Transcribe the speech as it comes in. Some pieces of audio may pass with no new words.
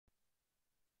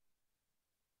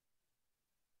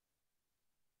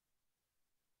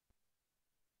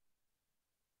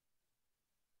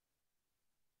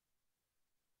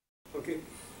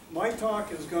My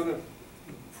talk is going to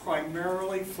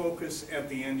primarily focus at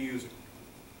the end user.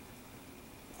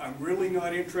 I'm really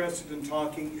not interested in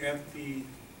talking at the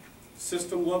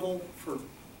system level for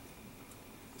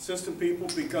system people,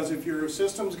 because if you're a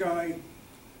systems guy,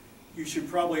 you should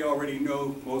probably already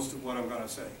know most of what I'm going to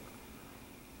say.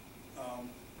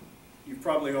 You've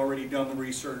probably already done the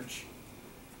research,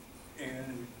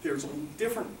 and there's a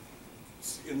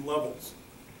difference in levels.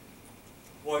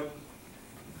 What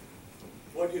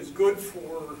is good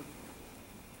for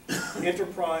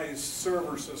enterprise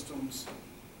server systems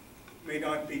may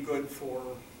not be good for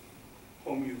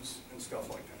home use and stuff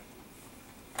like that.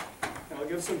 And I'll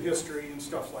give some history and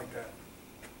stuff like that.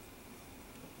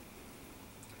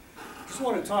 Just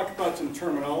want to talk about some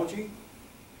terminology.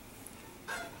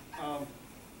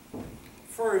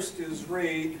 First is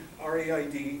RAID,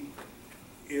 R-A-I-D,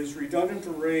 is redundant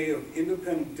array of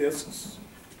independent disks.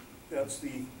 That's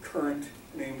the current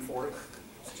name for it.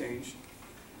 It's changed.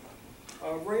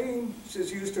 RAID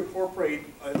is used to incorporate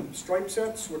stripe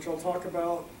sets, which I'll talk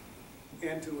about,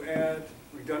 and to add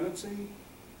redundancy.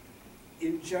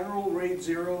 In general, RAID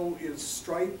 0 is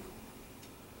stripe,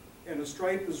 and a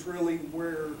stripe is really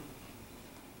where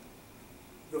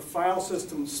the file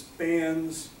system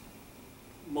spans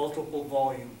multiple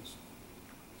volumes.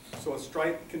 So a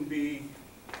stripe can be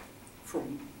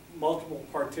from multiple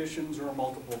partitions or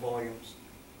multiple volumes.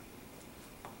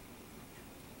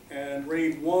 And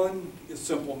RAID 1 is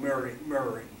simple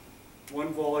mirroring.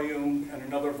 One volume and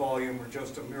another volume are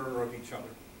just a mirror of each other.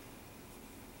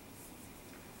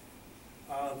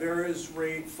 There is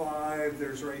RAID 5,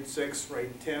 there's RAID 6,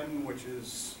 RAID 10, which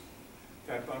is,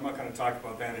 in fact, I'm not going to talk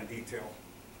about that in detail.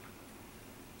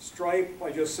 Stripe,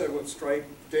 I just said with stripe,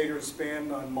 data is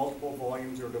spanned on multiple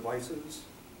volumes or devices.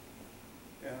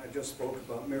 And I just spoke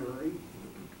about mirroring.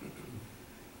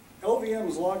 LVM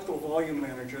is Logical Volume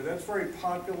Manager. That's very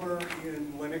popular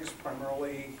in Linux,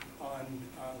 primarily on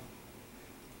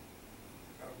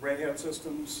Red Hat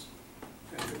systems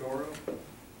and Fedora.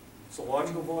 It's a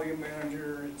logical volume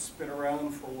manager. It's been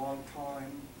around for a long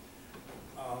time.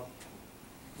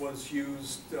 Was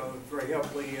used very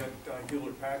heavily at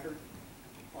Hewlett-Packard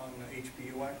on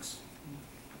HP-UX.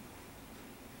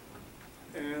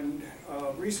 And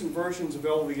recent versions of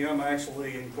LVM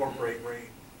actually incorporate RAID,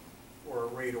 or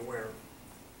RAID aware,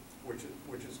 which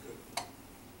is good.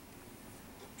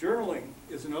 Journaling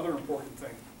is another important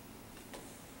thing.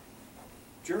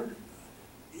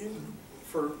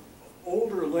 For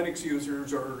older Linux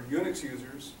users or Unix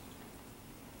users,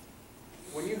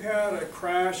 when you had a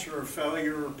crash or a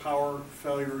failure or power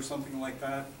failure or something like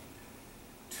that,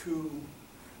 to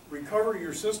recover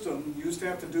your system, you used to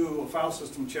have to do a file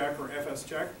system check or FS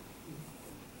check,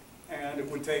 and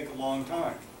it would take a long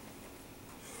time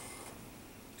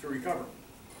to recover.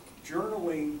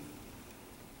 Journaling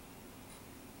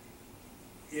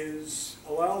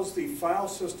allows the file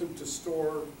system to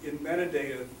store in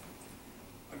metadata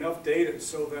enough data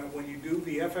so that when you do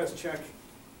the FS check,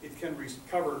 it can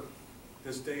recover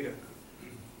this data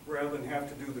rather than have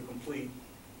to do the complete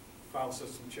file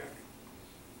system check.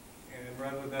 And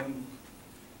rather than,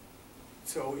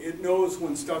 so it knows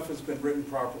when stuff has been written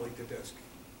properly to disk.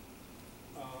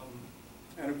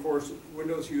 And of course,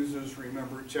 Windows users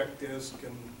remember check disk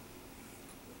and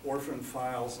orphan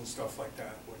files and stuff like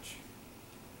that, which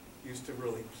used to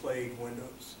really plague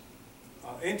Windows.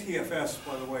 NTFS,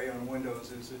 by the way, on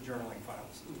Windows is a journaling file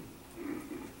system.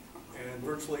 And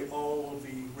virtually all of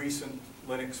the recent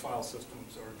Linux file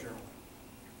systems are journaling.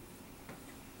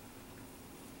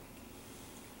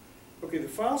 Okay, the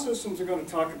file systems are going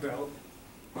to talk about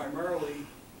primarily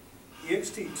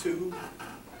ext2.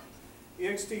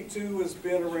 ext2 has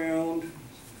been around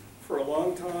for a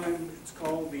long time. It's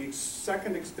called the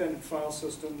Second Extended File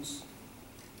Systems,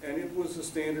 and it was the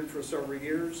standard for several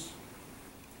years.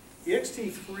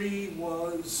 ext3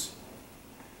 was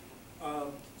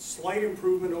a slight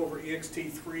improvement over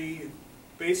ext3. It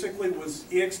basically was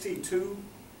ext2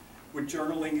 with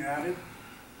journaling added.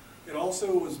 It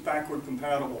also was backward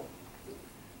compatible.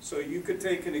 So you could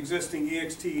take an existing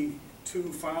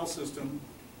ext2 file system,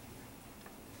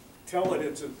 tell it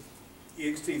it's an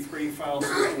ext3 file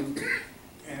system,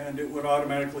 and it would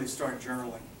automatically start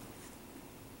journaling.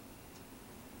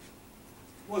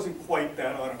 It wasn't quite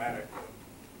that automatic, but it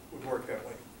would work that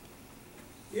way.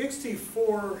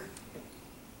 ext4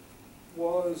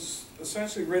 was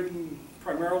essentially written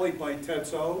primarily by Ted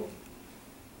So,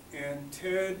 and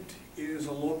Ted is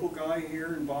a local guy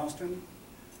here in Boston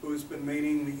who's been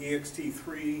maintaining the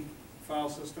ext3 file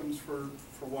systems for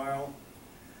a while.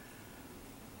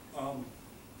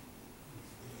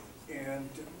 And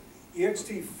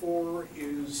ext4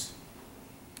 is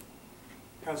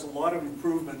has a lot of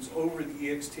improvements over the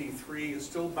ext3. It's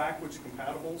still backwards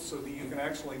compatible so that you can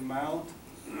actually mount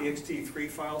the ext3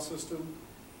 file system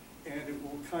and it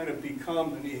will kind of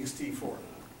become an ext4.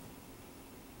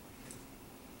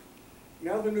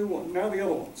 Now the new one, now the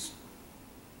other ones.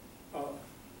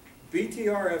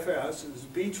 BTRFS is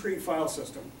B-tree file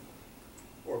system,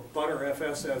 or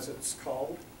BTRFS as it's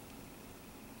called.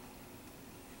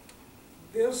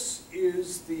 This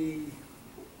is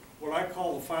what I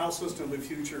call the file system of the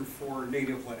future for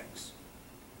native Linux.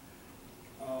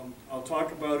 I'll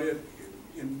talk about it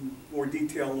in more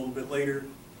detail a little bit later.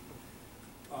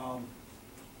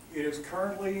 It is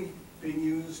currently being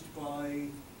used by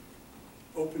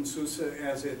OpenSUSE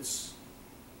as its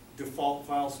default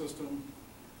file system.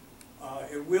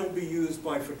 It will be used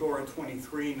by Fedora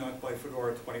 23, not by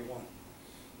Fedora 21.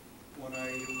 When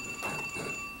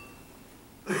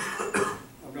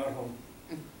I'm not home.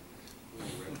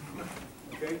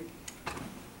 Okay.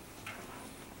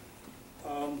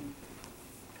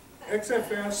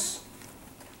 XFS,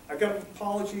 I got an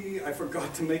apology, I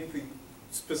forgot to make the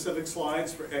specific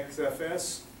slides for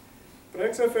XFS. But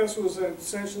XFS was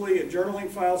essentially a journaling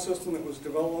file system that was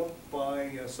developed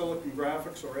by Silicon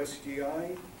Graphics, or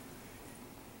SGI.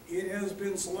 It has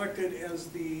been selected as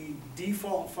the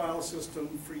default file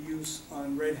system for use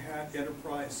on Red Hat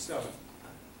Enterprise 7.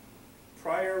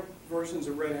 Prior versions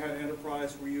of Red Hat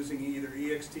Enterprise were using either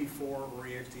ext4 or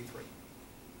ext3.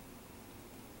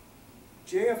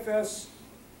 JFS,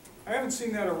 I haven't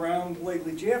seen that around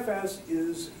lately. JFS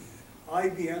is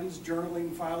IBM's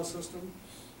journaling file system.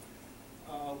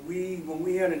 When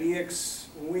we had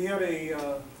a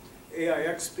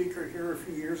AIX speaker here a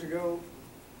few years ago,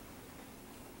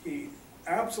 he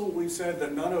absolutely said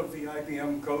that none of the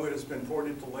IBM code has been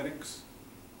ported to Linux.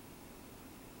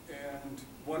 And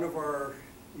one of our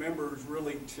members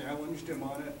really challenged him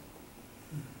on it.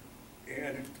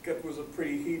 And it was a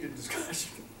pretty heated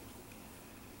discussion.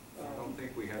 I don't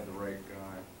think we had the right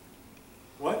guy.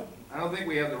 What? I don't think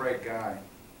we have the right guy.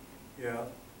 Yeah.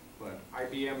 But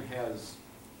IBM has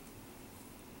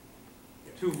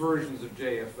 2 versions of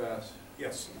JFS.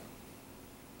 Yes.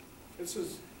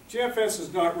 JFS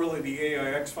is not really the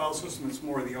AIX file system, it's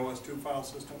more the OS2 file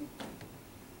system.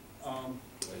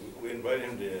 We invited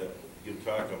him to give a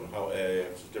talk on how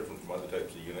AIX is different from other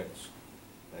types of Unix.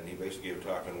 And he basically gave a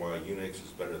talk on why Unix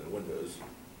is better than Windows,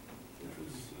 which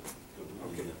was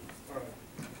completely... Okay. All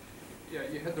right. Yeah,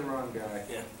 you had the wrong guy.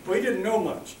 Yeah. Well, he didn't know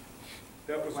much.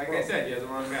 That was Like I said, you had the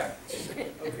wrong guy.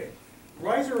 Okay.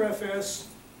 RiserFS,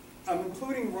 I'm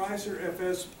including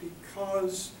RiserFS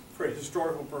because, for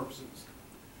historical purposes,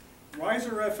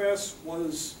 RiserFS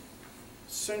was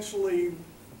essentially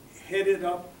headed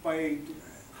up by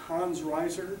Hans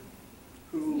Reiser,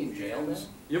 who in jail is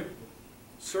Yep.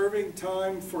 serving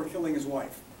time for killing his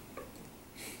wife.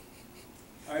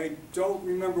 I don't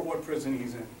remember what prison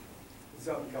he's in. It's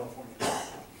out in California.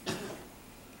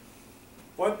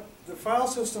 But the file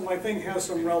system, I think, has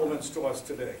some relevance to us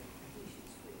today.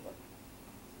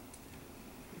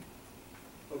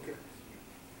 Okay.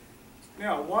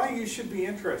 Now, why you should be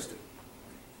interested?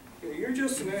 Okay, you're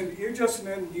just an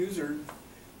end user,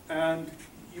 and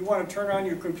you want to turn on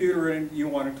your computer and you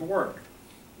want it to work.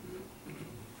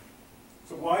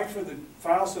 So why should the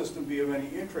file system be of any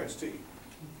interest to you?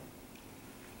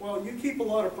 Well, you keep a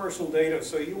lot of personal data,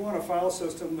 so you want a file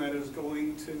system that is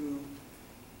going to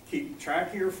keep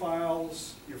track of your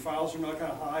files are not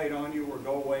going to hide on you or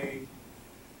go away,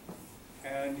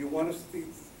 and you want to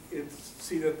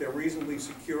see that they're reasonably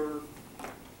secure.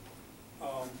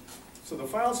 So the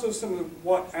file system is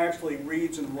what actually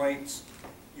reads and writes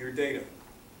your data.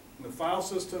 And the file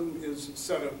system is a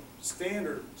set of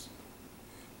standards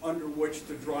under which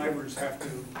the drivers have to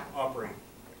operate.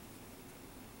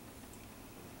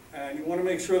 And you want to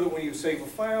make sure that when you save a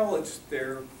file, it's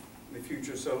there in the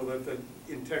future so that the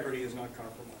integrity is not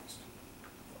compromised.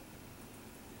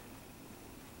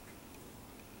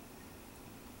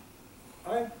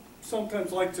 I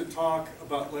sometimes like to talk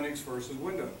about Linux versus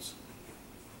Windows.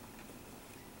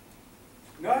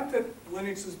 Not that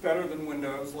Linux is better than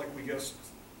Windows, like we just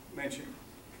mentioned,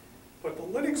 but the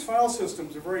Linux file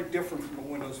systems are very different from a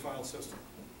Windows file system.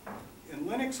 In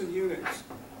Linux and Unix,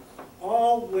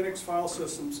 all Linux file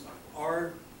systems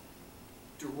are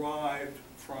derived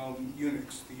from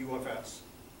Unix, the UFS,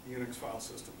 the Unix file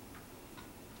system.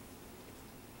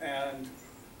 And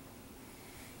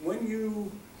when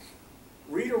you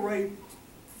read or write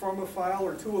from a file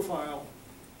or to a file,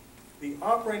 the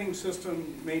operating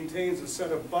system maintains a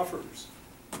set of buffers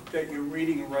that you're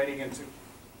reading and writing into.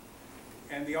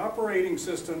 And the operating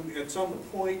system, at some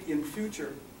point in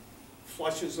future,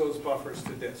 flushes those buffers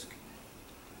to disk.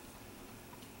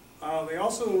 They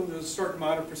also, there's a certain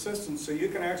amount of persistence, so you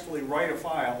can actually write a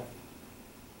file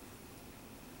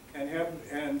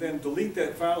and then delete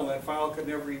that file, and that file could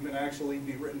never even actually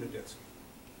be written to disk.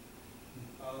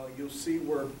 You'll see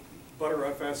where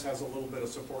BTRFS has a little bit of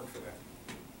support for that.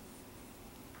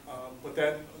 But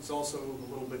that is also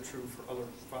a little bit true for other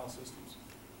file systems.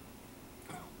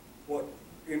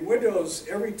 In Windows,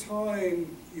 every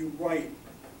time you write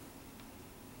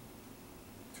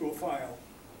to a file,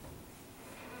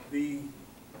 the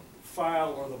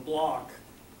file or the block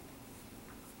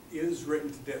is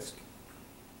written to disk.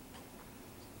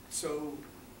 So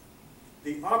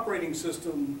the operating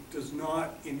system does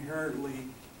not inherently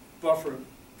buffer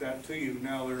that to you.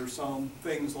 Now there are some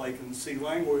things like in C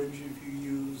language, if you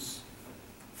use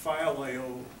file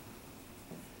I/O,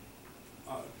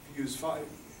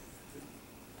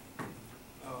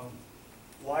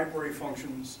 library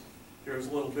functions, there's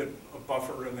a little bit of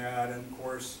buffer in that, and of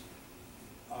course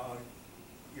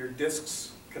your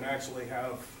disks can actually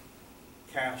have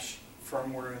cache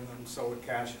firmware in them, so it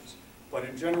caches.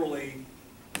 But generally,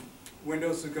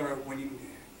 Windows is going to, when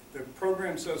the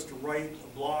program says to write a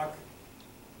block,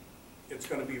 it's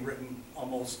going to be written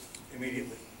almost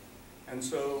immediately. And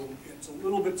so it's a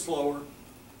little bit slower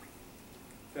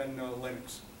than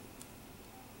Linux.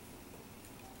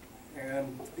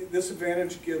 And this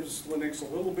advantage gives Linux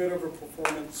a little bit of a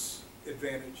performance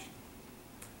advantage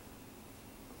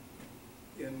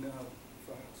in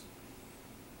files.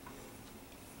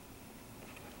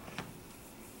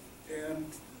 And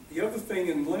the other thing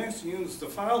in Linux and Unix, the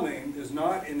file name is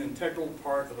not an integral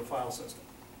part of the file system.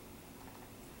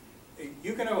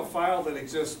 You can have a file that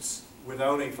exists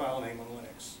without a file name on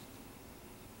Linux.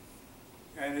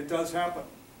 And it does happen.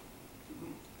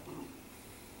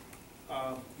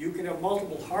 You can have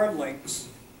multiple hard links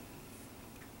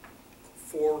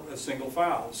for a single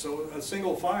file. So a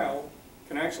single file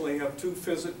can actually have two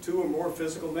or more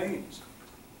physical names,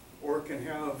 or it can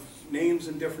have names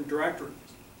in different directories.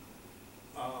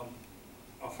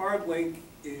 A hard link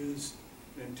is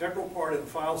an integral part of the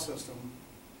file system,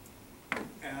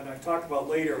 and I talk about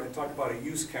later, I talk about a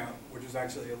use count, which is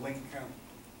actually a link count,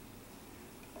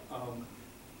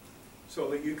 so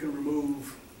that you can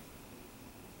remove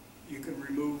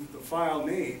the file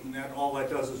name, and that all that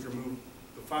does is remove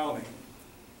the file name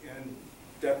and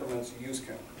decrements the use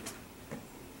count.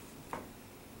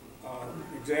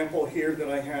 Example here that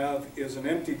I have is an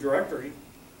empty directory,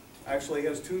 actually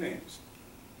has two names.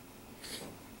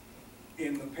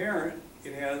 In the parent,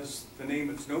 it has the name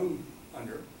it's known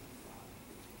under,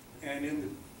 and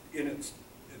in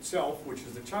itself, which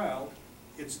is the child,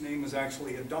 its name is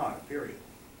actually a dot, period.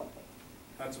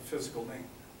 That's a physical name.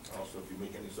 Also, if you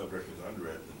make any subdirectories under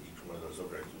it, then each one of those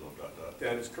subdirectories will have dot.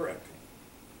 That is correct.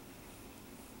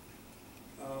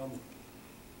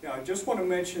 Now, I just want to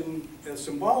mention a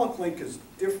symbolic link is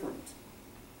different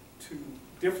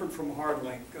from a hard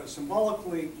link. A symbolic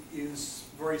link is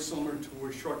very similar to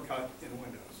a shortcut in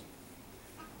Windows.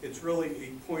 It's really a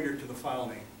pointer to the file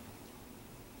name.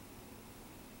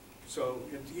 So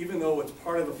even though it's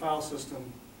part of the file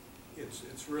system,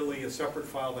 it's really a separate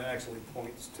file that actually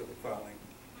points to the file name.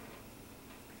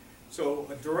 So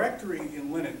a directory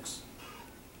in Linux,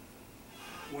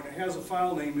 when it has a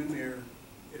file name in there,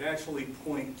 it actually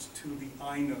points to the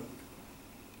inode.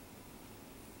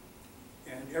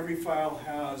 And every file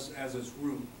has as its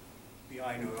root the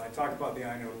inode. I talk about the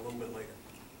inode a little bit later,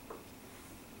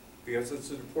 because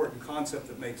it's an important concept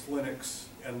that makes Linux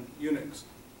and Unix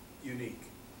unique.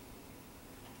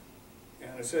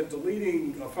 And I said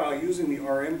deleting a file using the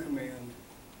rm command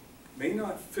may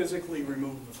not physically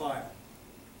remove the file,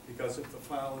 because if the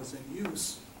file is in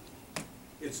use,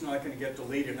 it's not going to get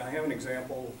deleted. I have an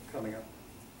example coming up.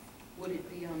 Would it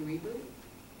be on reboot?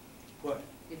 What?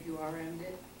 If you RM'd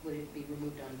it, would it be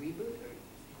removed on reboot, or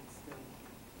still?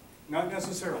 Not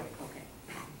necessarily. Okay.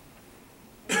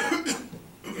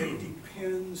 It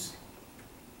depends.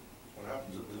 What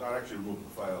happens is it's not actually removing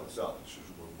the file itself, it's just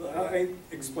removing.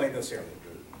 I explained this here.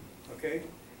 Okay?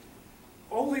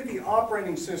 Only the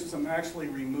operating system actually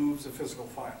removes a physical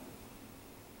file.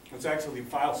 It's actually the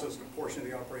file system portion of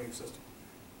the operating system.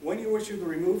 When you issue the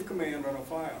remove command on a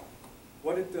file,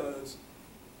 what it does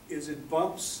is it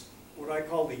bumps what I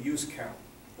call the use count,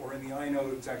 or in the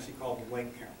inode it's actually called the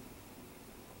link count.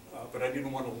 But I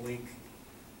didn't want to link,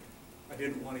 I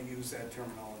didn't want to use that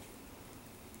terminology.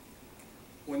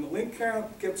 When the link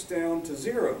count gets down to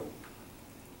 0,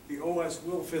 the OS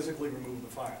will physically remove the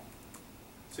file.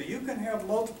 So you can have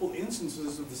multiple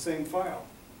instances of the same file.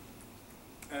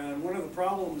 And one of the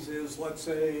problems is, let's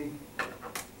say,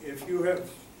 if you have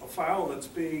a file that's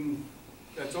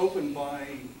opened by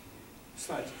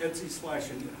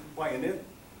 /etc/, by init,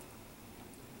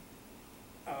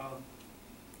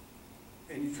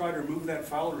 and you try to remove that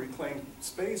file to reclaim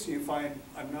space, and you find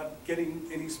I'm not getting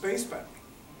any space back.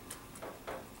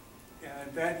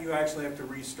 And that you actually have to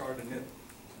restart init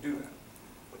to do that.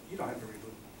 But you don't have to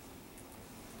reboot.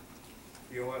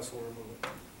 The OS will remove it.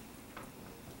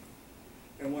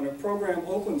 And when a program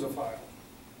opens a file,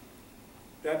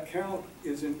 that count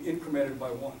is incremented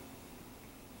by 1.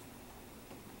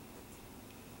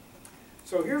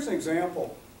 So here's an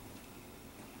example.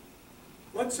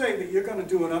 Let's say that you're going to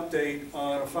do an update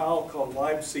on a file called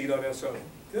libc.so.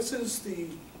 This is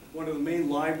one of the main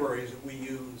libraries that we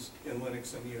use in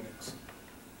Linux and Unix.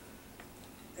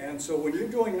 And so when you're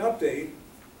doing an update,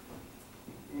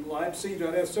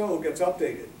 libc.so gets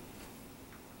updated.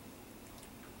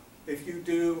 If you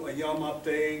do a yum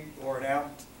update or an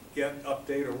apt-get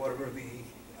update or whatever the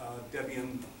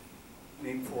Debian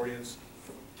name for it is,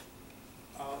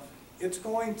 it's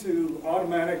going to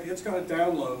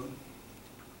download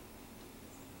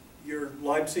your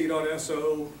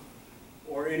libc.so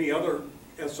or any other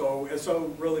SO.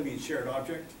 SO really means shared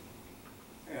object,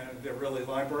 and they're really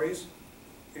libraries.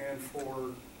 And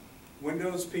for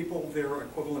Windows people, they're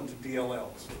equivalent to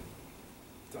DLLs,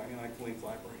 dynamic link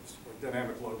libraries, or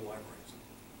dynamic load libraries.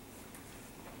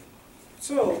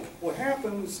 So what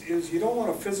happens is you don't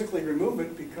want to physically remove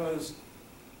it because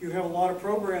you have a lot of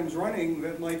programs running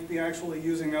that might be actually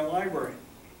using that library.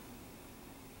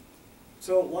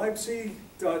 So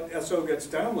libc.so gets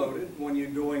downloaded when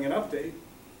you're doing an update,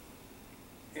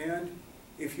 and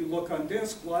if you look on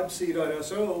disk,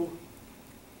 libc.so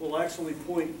will actually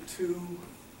point to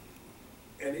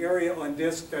an area on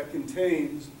disk that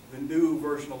contains the new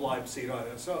version of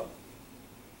libc.so.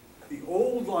 The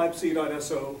old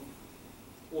libc.so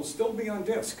will still be on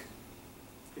disk.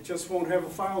 It just won't have a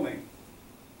file name.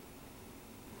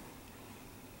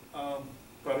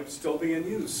 But it'll still be in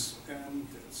use. And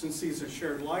since these are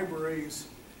shared libraries,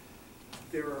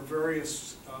 there are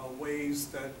various ways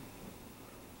that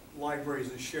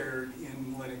libraries are shared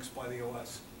in Linux by the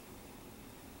OS.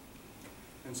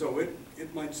 And so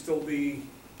it might still be,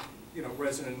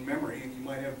 resident in memory, and you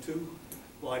might have two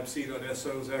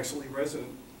libc.sos actually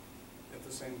resident at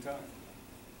the same time.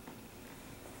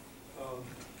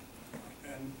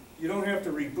 And you don't have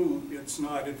to reboot. It's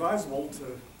not advisable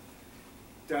to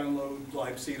download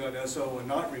libc.so and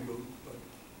not reboot, but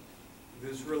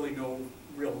there's really no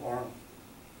real harm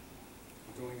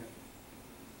in doing it.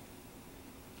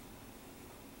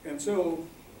 And so,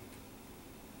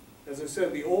 as I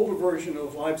said, the older version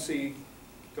of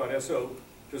libc.so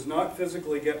does not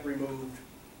physically get removed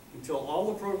until all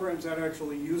the programs that are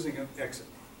actually using it exit.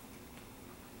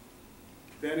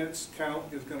 Then its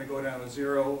count is going to go down to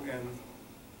 0 and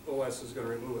OS is going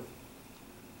to remove it.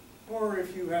 Or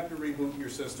if you have to reboot your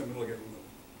system, it'll get removed.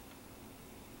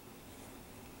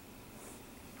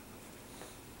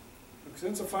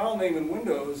 Since a file name in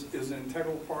Windows is an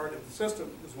integral part of the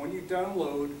system, is when you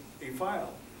download a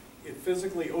file, it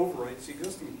physically overwrites the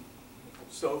existing.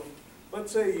 So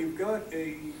let's say you've got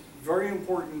a very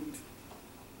important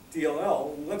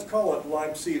DLL, let's call it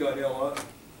libc.dll,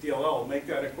 make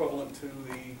that equivalent to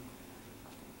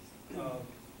the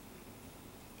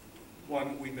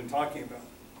one we've been talking about.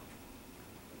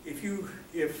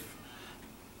 If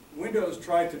Windows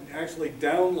tried to actually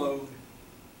download,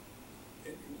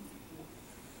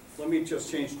 let me just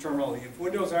change terminology. If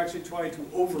Windows actually tried to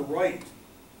overwrite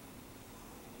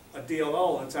a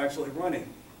DLL that's actually running,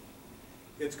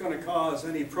 it's going to cause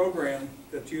any program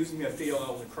that's using that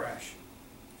DLL to crash.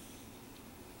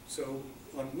 So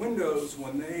on Windows,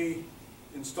 when they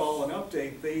install an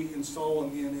update, they install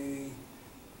them in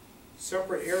a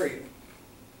separate area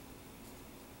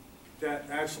that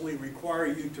actually require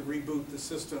you to reboot the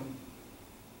system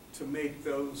to make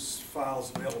those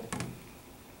files available.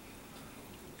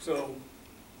 So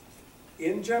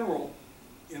in general,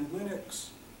 in Linux,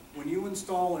 when you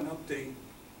install an update,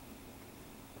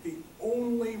 the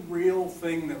only real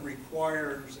thing that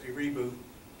requires a reboot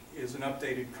is an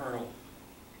updated kernel.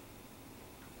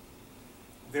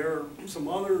 There are some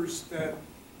others that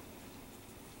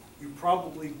you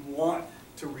probably want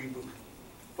to reboot.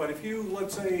 But if you,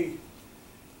 let's say,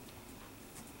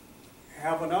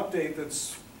 have an update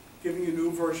that's giving you a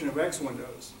new version of X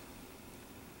Windows,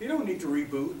 you don't need to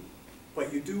reboot,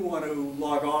 but you do want to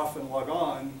log off and log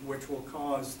on, which will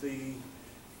cause the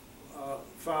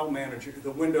file manager, the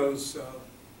Windows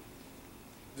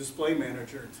display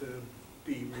manager to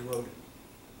be reloaded,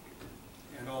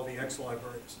 and all the X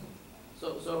libraries.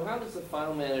 So how does the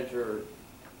file manager,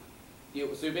 so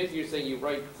basically you're saying you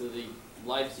write to the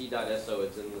libc.so,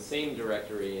 it's in the same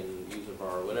directory in user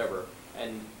var or whatever,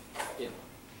 and it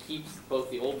keeps both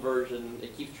the old version,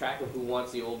 it keeps track of who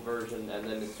wants the old version, and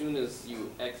then as soon as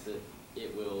you exit,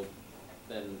 it will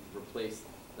then replace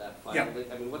that file. Yeah.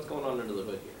 I mean, what's going on under the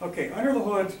hood here? Okay, under the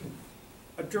hood,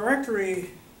 a directory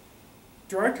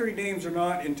names are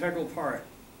not integral part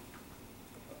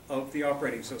of the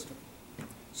operating system.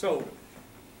 So,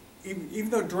 even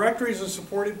though directories are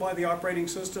supported by the operating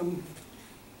system,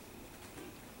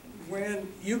 when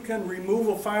you can remove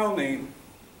a file name,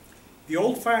 the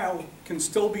old file can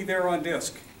still be there on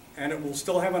disk, and it will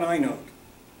still have an inode.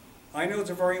 Inodes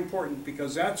are very important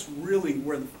because that's really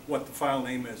what the file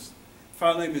name is.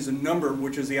 File name is a number,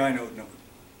 which is the inode number.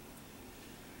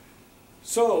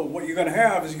 So what you're going to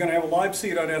have is you're going to have a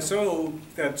libc.so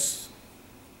that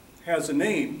has a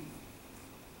name,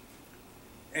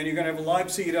 and you're going to have a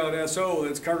libc.so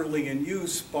that's currently in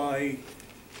use by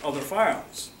other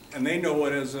files, and they know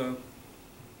it as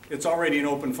it's already an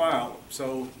open file,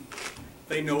 so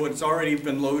they know it's already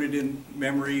been loaded in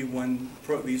memory when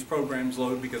these programs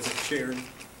load because it's shared.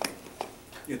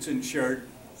 It's in shared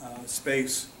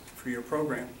space for your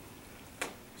program.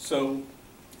 So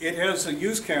it has a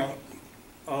use count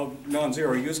of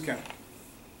non-zero use count.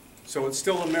 So it's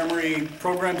still in memory.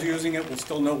 Programs using it will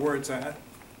still know where it's at.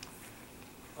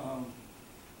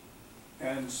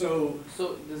 And so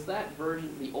So does that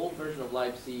version, the old version of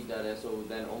libc.so,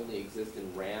 then only exist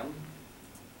in RAM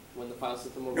when the file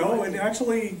system overrides? no, it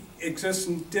actually exists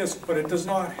in disk, but it does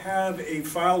not have a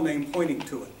file name pointing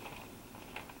to it.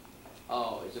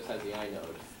 Oh, it just has the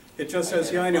inode. It just has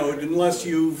the inode unless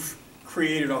you've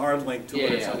created a hard link to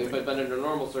it or something. But under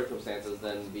normal circumstances,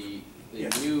 then the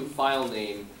Yes. new file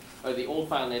name, or the old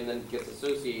file name then gets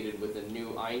associated with a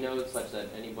new inode such that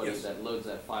anybody Yes. that loads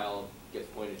that file gets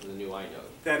pointed to the new inode.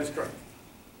 That is correct.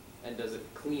 And does it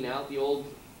clean out the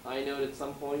old inode at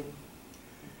some point?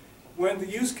 When the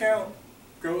use count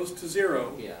goes to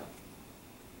 0, Yeah.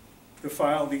 the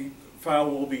file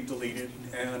will be deleted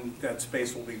and that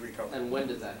space will be recovered. And when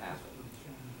does that happen?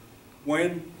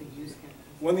 When The use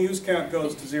count. the use count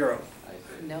goes to 0. I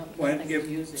see. No, When nothing to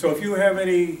use it. so if you have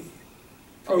any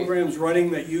programs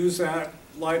running that use that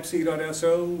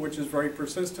libc.so, which is very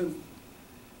persistent,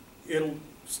 it'll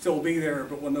still be there,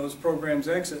 but when those programs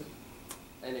exit,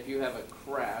 And if you have a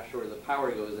crash or the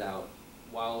power goes out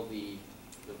while the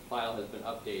file has been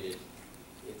updated,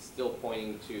 it's still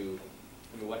pointing to,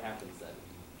 I mean, what happens then?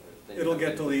 Then you It'll have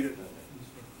get to- deleted. Okay.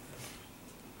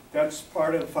 that's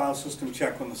part of the file system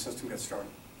check when the system gets started.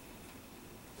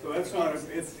 So that's not,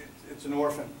 it's an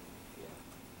orphan.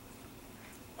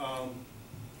 Yeah.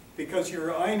 Because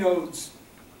your inodes,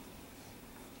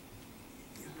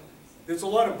 there's a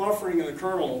lot of buffering in the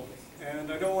kernel,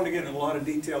 and I don't want to get into a lot of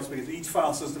details because each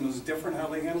file system is different how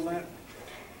they handle that.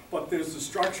 But there's a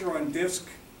structure on disk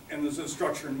and there's a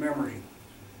structure in memory.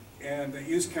 And the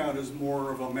use count is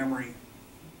more of a memory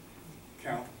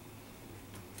count.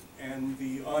 And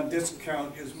the on disk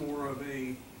count is more of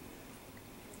a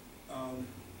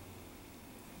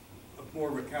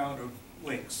count of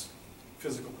links,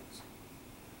 physical links.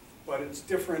 But it's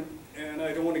different, and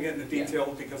I don't want to get into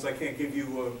detail because I can't give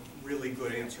you a really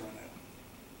good answer on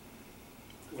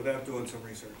that without doing some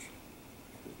research.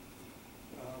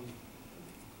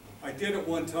 I did at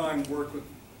one time work with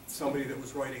somebody that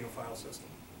was writing a file system.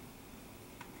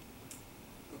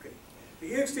 Okay,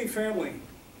 the ext family,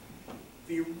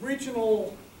 the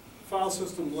original file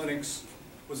system Linux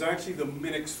was actually the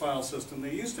Minix file system.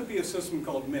 There used to be a system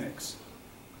called Minix.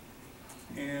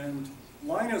 And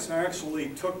Linus actually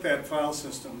took that file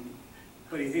system,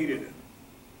 but he hated it.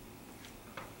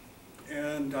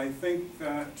 And I think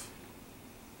that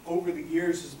over the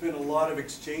years there's been a lot of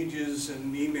exchanges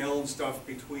and email and stuff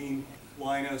between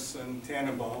Linus and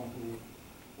Tannenbaum,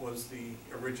 who was the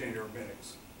originator of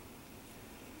Minix.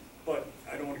 But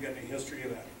I don't want to get into the history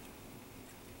of that.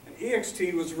 And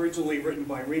ext was originally written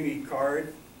by Remy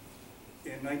Card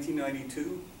in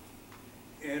 1992.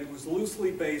 And it was loosely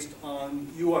based on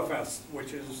UFS,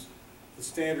 which is the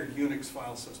standard Unix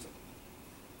file system.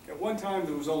 At one time,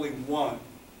 there was only one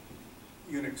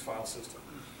Unix file system.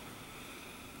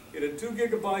 It had 2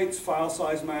 gigabytes file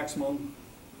size maximum.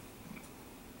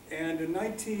 And in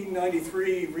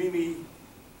 1993, Remy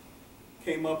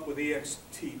came up with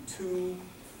ext2,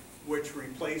 which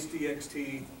replaced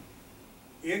ext.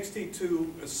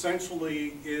 ext2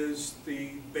 essentially is the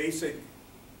basic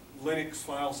Linux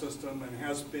file system and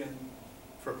has been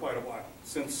for quite a while,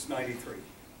 since '93.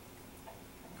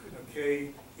 Okay,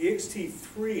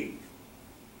 ext3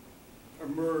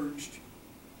 emerged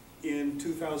in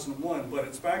 2001, but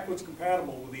it's backwards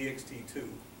compatible with ext2.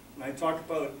 And I talked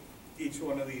about each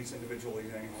one of these individually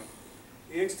anyway.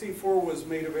 ext4 was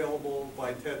made available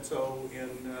by Tetsuo in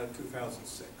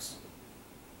 2006.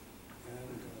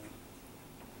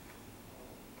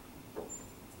 And,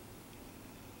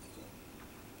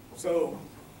 so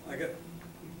I got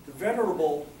the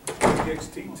venerable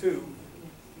ext2.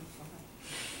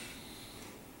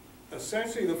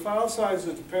 Essentially, the file size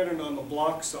is dependent on the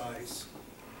block size.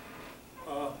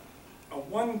 A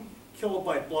 1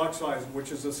 kilobyte block size,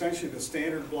 which is essentially the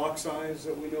standard block size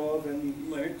that we know of in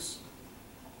Linux,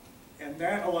 and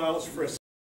that allows for a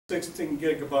 16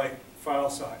 gigabyte file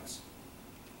size.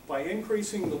 By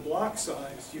increasing the block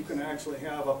size, you can actually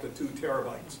have up to 2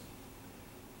 terabytes.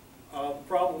 The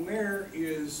problem there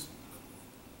is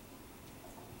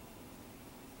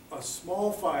a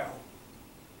small file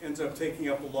ends up taking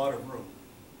up a lot of room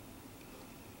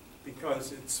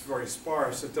because it's very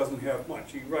sparse. It doesn't have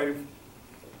much. You write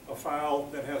a file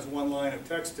that has 1 line of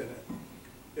text in it,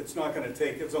 it's not going to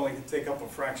take, it's only going to take up a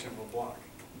fraction of a block.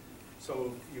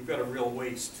 So you've got a real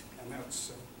waste, and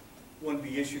that's one of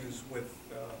the issues with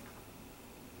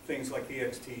things like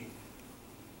ext2.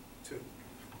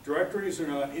 Directories are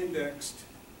not indexed,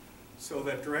 so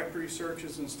that directory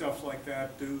searches and stuff like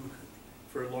that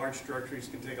for large directories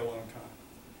can take a long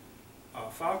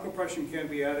time. File compression can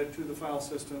be added to the file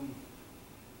system.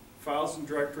 Files and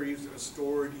directories are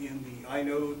stored in the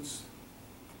inodes.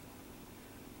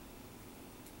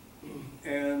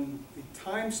 And the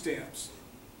timestamps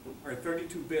are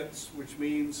 32 bits, which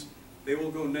means they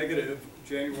will go negative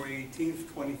January 18th,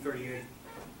 2038.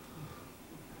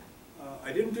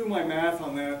 I didn't do my math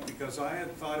on that because I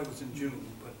had thought it was in June,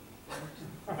 but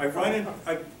I've run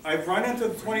into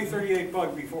the 2038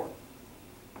 bug before.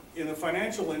 In the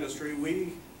financial industry,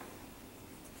 we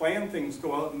plan things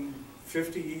go out in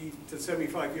 50 to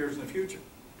 75 years in the future,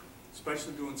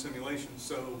 especially doing simulations.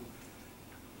 So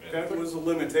that was a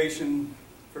limitation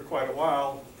for quite a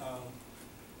while.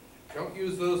 Don't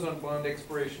use those on bond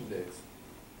expiration dates.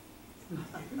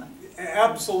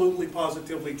 Absolutely,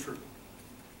 positively true.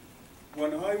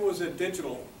 When I was at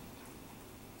Digital,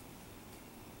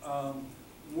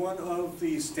 one of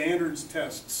the standards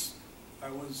tests, I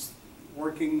was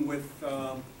working with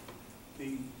I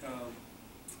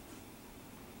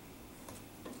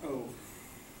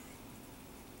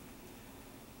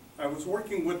was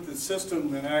working with the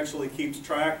system that actually keeps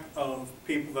track of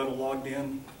people that are logged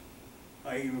in.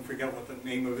 I even forget what the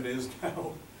name of it is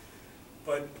now.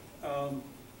 But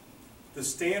the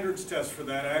standards test for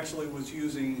that actually was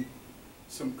using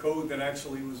some code that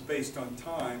actually was based on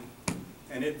time,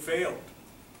 and it failed.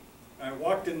 I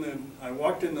walked in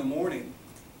the morning,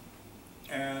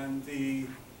 and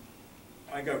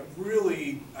I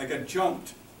got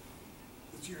jumped.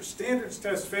 Your standards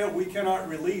test failed. We cannot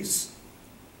release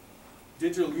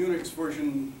Digital Unix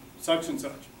version such and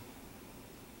such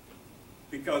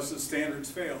because the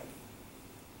standards failed.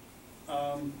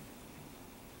 I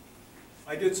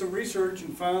did some research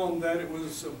and found that it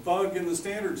was a bug in the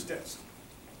standards test.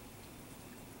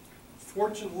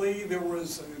 Fortunately, there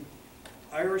was an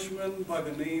Irishman by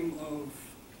the name of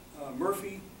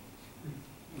Murphy.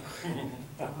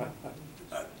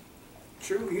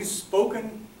 True, he's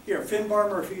spoken here, Finbar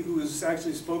Murphy, who has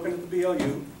actually spoken at the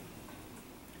BLU.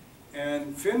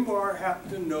 And Finbar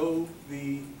happened to know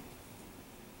the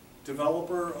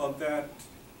developer of that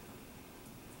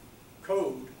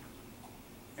code,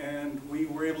 and we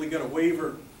were able to get a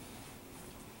waiver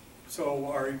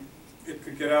so it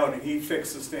could get out, and he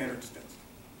fixed the standards test.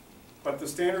 But the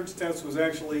standards test was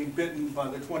actually bitten by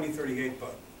the 2038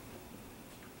 bug.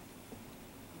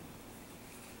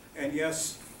 And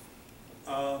yes,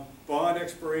 bond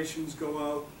expirations go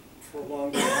out for a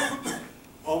long time.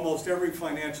 Almost every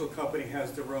financial company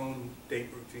has their own date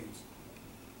routines,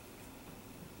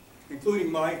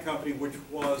 including my company, which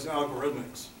was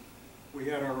Algorithmics. We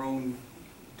had our own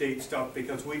date stuff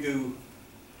because we do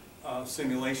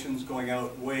simulations going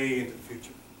out way into the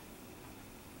future.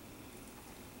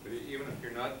 But even if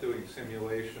you're not doing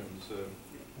simulations,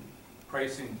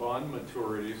 pricing bond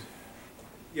maturities.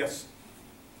 Yes.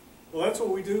 Well, that's what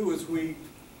we do, is we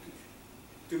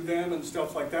do them and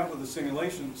stuff like that with the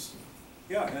simulations.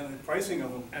 Yeah, and the pricing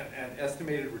of them. And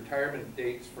estimated retirement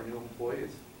dates for new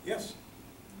employees. Yes.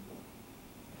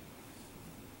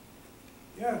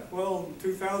 Yeah, well, in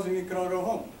 2000 you can all go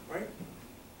home, right?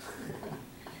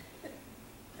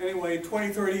 Anyway,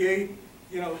 2038,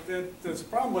 you know, that's a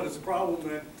problem, but it's a problem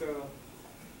that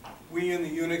we in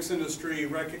the Unix industry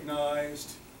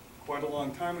recognized quite a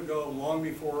long time ago, long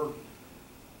before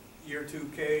year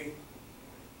 2K,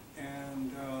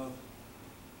 and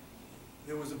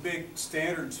there was a big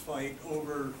standards fight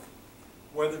over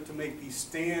whether to make the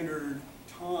standard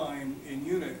time in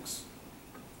Unix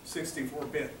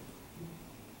 64-bit.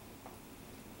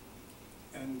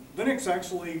 And Linux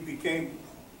actually became,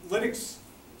 Linux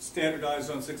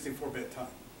standardized on 64-bit time.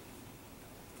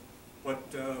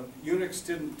 But Unix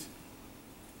didn't.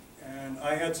 And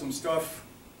I had some stuff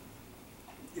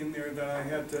in there that I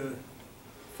had to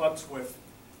futz with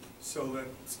so that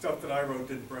stuff that I wrote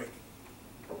didn't break.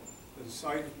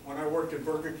 When I worked at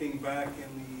Burger King back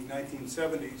in the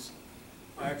 1970s,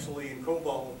 I actually in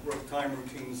COBOL wrote time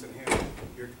routines in hand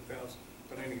year 2000.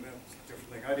 But anyway, that's a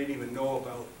different thing. I didn't even know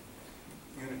about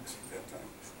Unix at that time.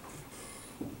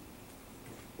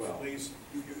 Well, at least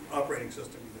operating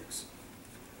system Unix.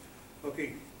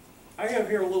 Okay, I have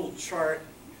here a little chart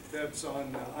that's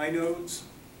on inodes.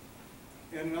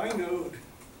 And an inode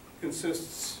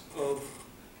consists of,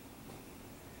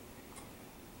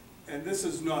 and this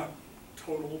is not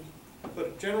total, but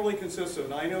it generally consists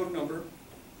of an inode number,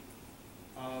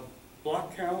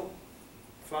 block count,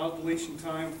 file deletion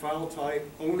time, file type,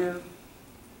 owner,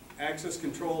 access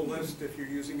control list if you're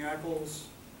using ACLs,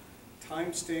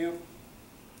 timestamp,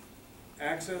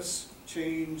 access,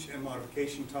 change, and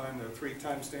modification time. There are 3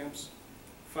 timestamps.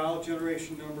 File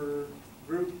generation number,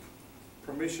 group,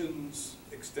 permissions,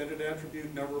 extended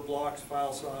attribute, number of blocks,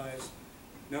 file size,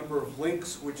 number of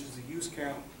links, which is the use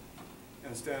count,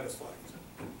 and status flags.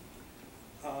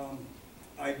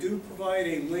 I do provide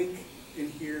a link in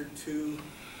here to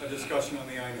a discussion on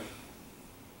the inode,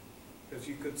 because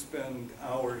you could spend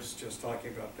hours just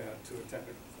talking about that to a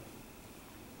technical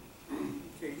thing.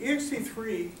 Okay,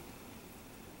 ext3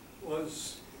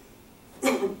 was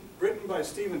written by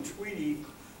Stephen Tweedy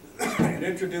and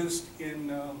introduced in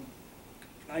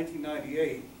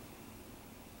 1998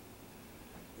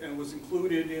 and was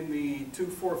included in the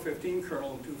 2.4.15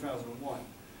 kernel in 2001.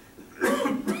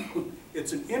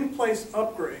 It's an in-place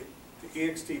upgrade to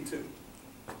ext2.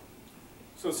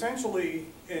 So essentially,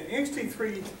 an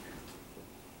ext3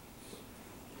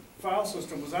 file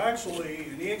system was actually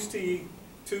an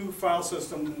ext2 file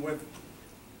system with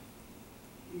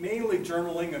mainly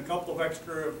journaling, a couple of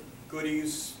extra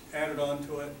goodies added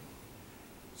onto it.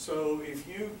 So if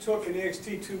you took an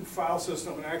ext2 file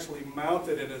system and actually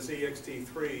mounted it as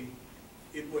ext3,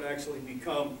 it would actually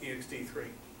become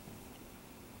ext3.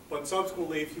 But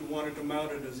subsequently, if you wanted to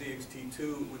mount it as ext2,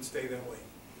 it would stay that way.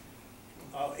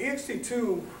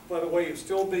 ext2, by the way, is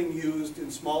still being used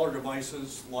in smaller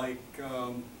devices like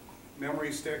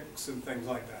memory sticks and things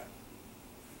like that.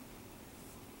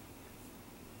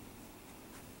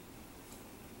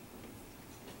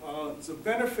 The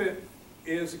benefit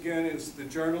is, again, is the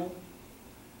journal.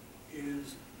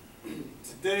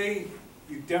 Today,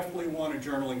 you definitely want a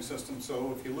journaling system.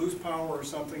 So if you lose power or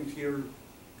something to your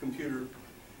computer,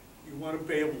 you want to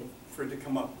be able for it to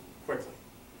come up quickly.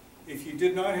 If you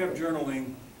did not have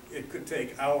journaling, it could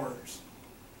take hours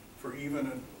for even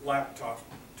a laptop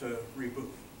to reboot,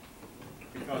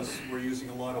 because we're using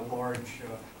a lot of large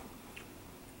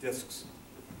disks,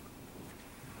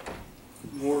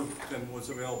 more than was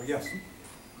available. Yes?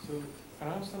 So, can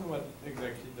I understand what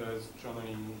exactly does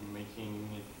journaling making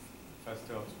it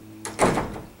faster to,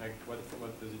 like, what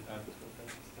does it add to a file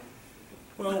system?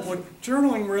 Well, what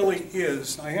journaling really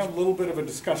is, I have a little bit of a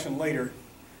discussion later,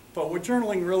 but what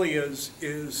journaling really is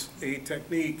a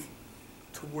technique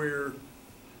to where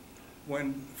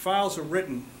when files are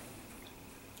written,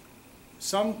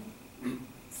 some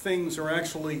things are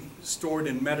actually stored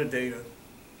in metadata.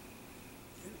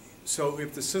 So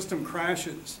if the system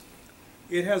crashes,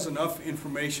 it has enough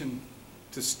information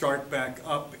to start back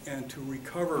up and to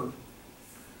recover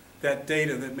that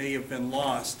data that may have been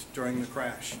lost during the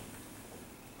crash.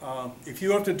 If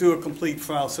you have to do a complete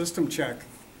file system check,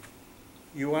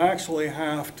 you actually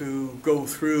have to go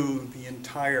through the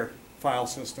entire file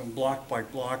system, block by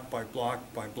block by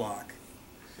block by block.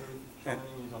 So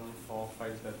journaling is only for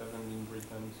files that haven't been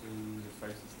written to the file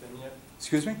system yet?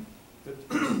 Excuse me?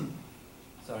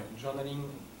 Sorry, journaling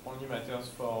only matters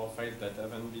for files that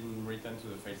haven't been written to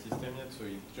the file system yet, so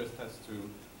it just has to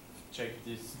check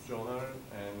this journal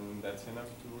and that's enough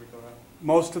to recover?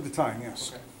 Most of the time,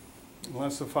 yes. Okay.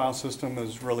 Unless the file system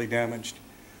is really damaged.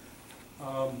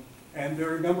 And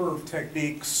there are a number of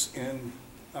techniques in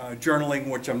journaling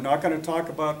which I'm not going to talk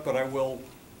about, but I will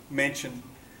mention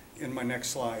in my next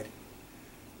slide.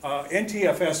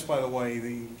 NTFS, by the way,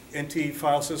 the NT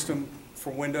file system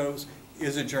for Windows,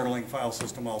 is a journaling file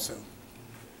system also.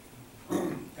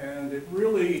 And it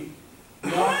really,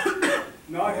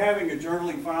 not having a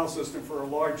journaling file system for a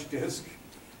large disk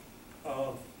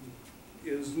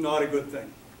is not a good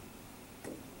thing.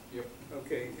 Yep.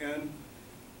 Okay, and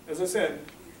as I said,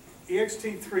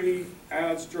 ext3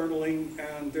 adds journaling,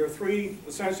 and there are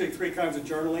essentially three kinds of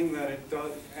journaling that it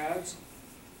adds.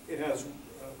 It has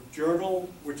journal,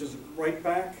 which is write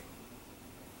back.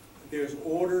 There's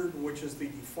ordered, which is the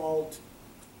default,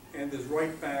 and there's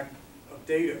write back of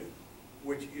data,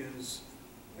 which is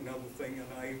another thing.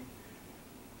 And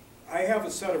I have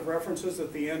a set of references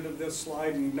at the end of this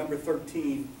slide, and number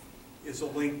 13 is a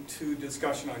link to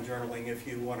discussion on journaling if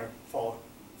you want to follow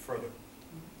further.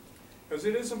 Because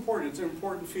it is important. It's an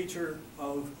important feature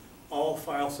of all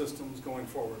file systems going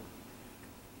forward.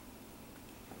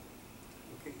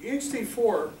 Okay.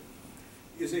 ext4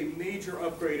 is a major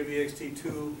upgrade of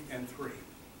ext2 and 3.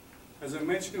 As I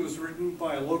mentioned, it was written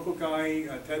by a local guy,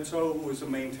 Ted So, who was a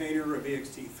maintainer of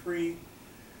ext3.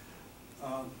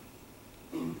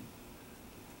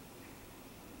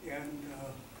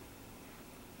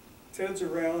 Ted's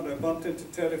around. I bumped into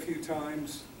Ted a few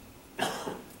times.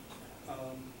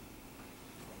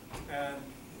 And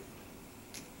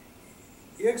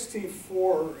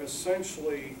ext4,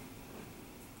 essentially,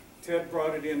 Ted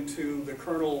brought it into the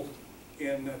kernel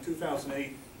in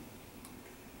 2008.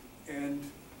 And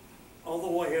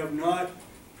although I have not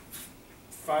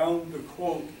found the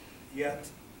quote yet,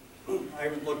 I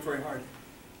haven't looked very hard,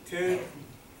 Ted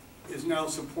is now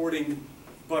supporting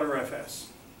BTRFS,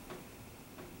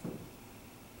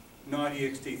 not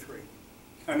ext3.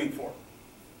 I mean 4,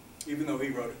 even though he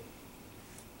wrote it.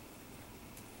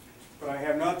 But I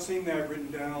have not seen that written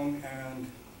down, and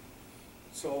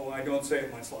so I don't say it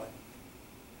in my slide.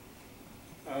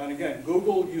 And again,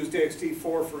 Google used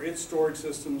ext4 for its storage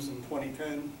systems in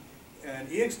 2010, and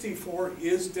ext4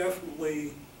 is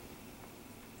definitely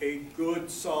a good,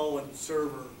 solid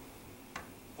server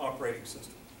operating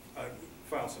system,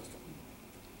 file system,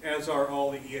 as are all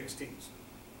the exts.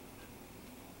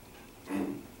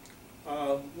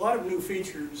 A lot of new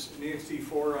features in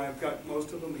ext4. I've got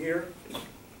most of them here.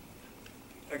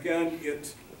 Again,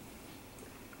 it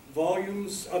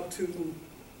volumes up to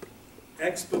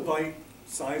exabyte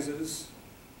sizes,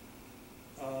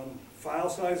 file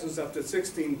sizes up to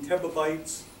 16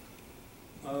 tebabytes.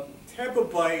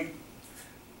 Tebabyte,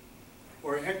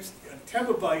 or a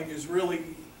tebabyte is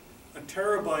really a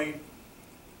terabyte,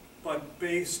 but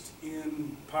based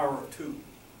in power of 2.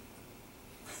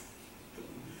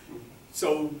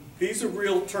 So these are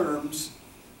real terms.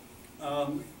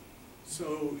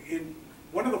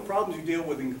 One of the problems you deal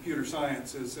with in computer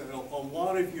science is that a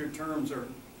lot of your terms are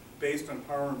based on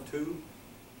power of 2,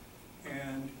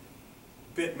 and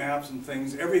bitmaps and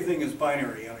things. Everything is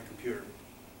binary on a computer.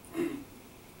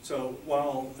 So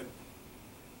while a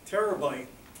terabyte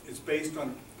is based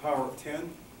on power of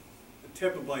 10, a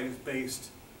tebabyte is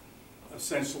based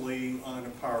essentially on a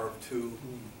power of 2,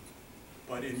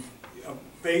 but it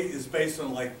is based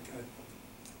on like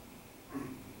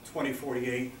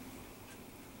 2048,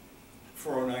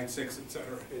 4096,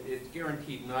 etc. It's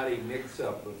guaranteed not a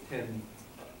mix-up of 10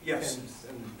 Yes, tens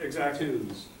and exactly.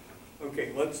 2s.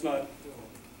 Okay, let's not.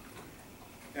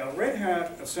 Now, Red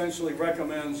Hat essentially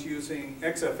recommends using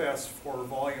XFS for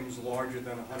volumes larger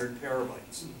than 100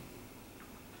 terabytes.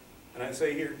 And I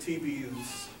say here TB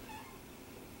is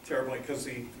terabyte because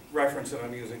the reference that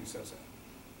I'm using says that.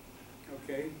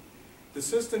 Okay, the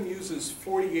system uses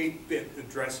 48-bit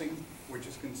addressing, which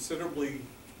is considerably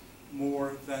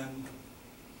more than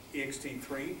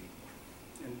ext3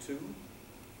 and 2.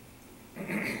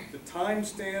 The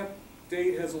timestamp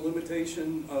date has a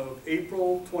limitation of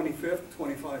April 25th,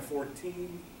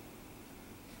 2514.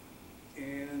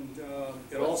 And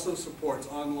it also supports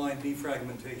online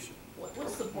defragmentation.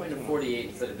 What's the point of 48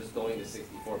 instead of just going to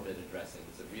 64-bit addressing?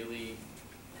 Does it really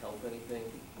help anything?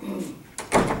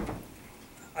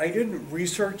 I didn't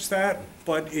research that,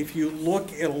 but if you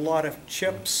look at a lot of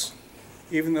chips,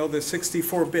 even though the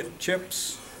 64-bit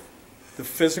chips, the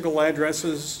physical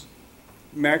addresses,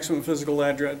 maximum physical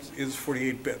address is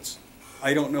 48 bits.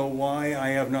 I don't know why. I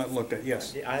have not looked at.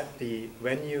 Yes.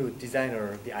 When you design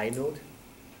the inode,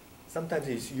 sometimes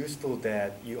it's useful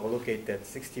that you allocate that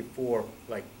 64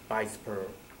 bytes per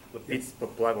bits per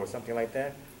block or something like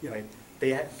that. Yeah. Right?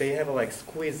 They have like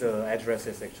squeeze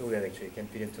addresses actually that actually can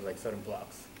fit into like certain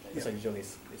blocks. That's Yeah. usually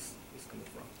is coming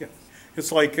from. Yeah.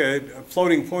 It's like a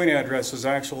floating point address is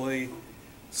actually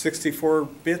 64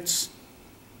 bits,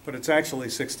 but it's actually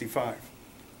 65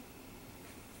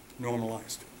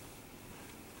 normalized.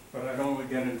 But I don't want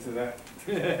to get into that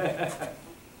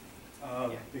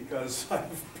because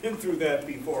I've been through that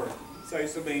before. So I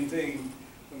used to maintain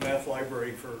the math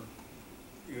library for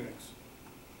Unix.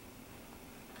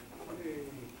 Okay.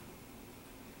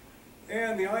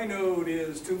 And the inode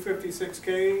is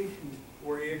 256K,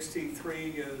 where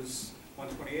ext3 is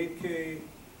 128K.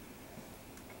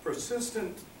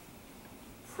 Persistent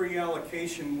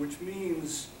pre-allocation, which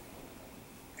means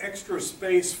extra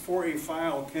space for a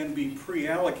file can be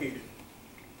pre-allocated,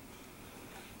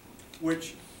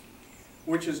 which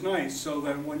is nice, so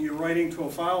that when you're writing to a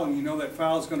file and you know that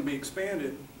file is going to be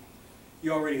expanded,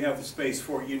 you already have the space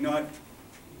for it. You don't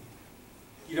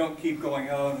keep going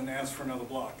out and ask for another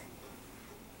block.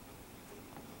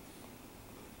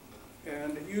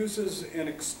 And it uses an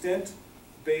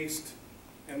extent-based,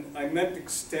 and I meant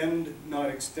extend, not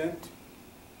extent.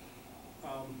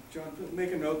 John,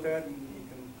 make a note of that and you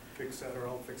can fix that, or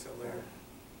I'll fix that later.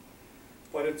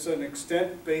 But it's an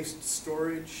extent-based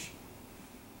storage,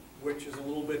 which is a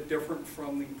little bit different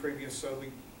from the previous. So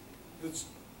it's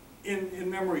in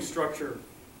memory structure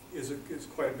is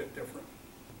quite a bit different.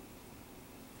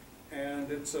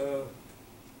 And it's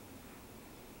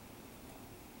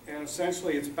and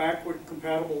essentially it's backward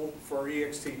compatible for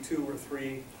ext2 or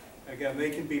 3. Again, they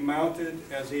can be mounted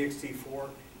as ext4,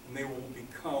 and they will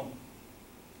become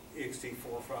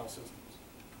ext4 file systems.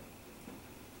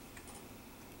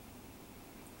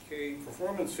 Okay,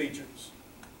 performance features.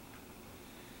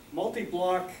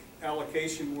 Multi-block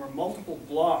allocation where multiple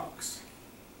blocks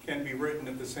can be written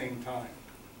at the same time.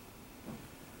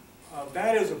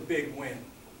 That is a big win,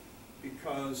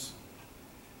 because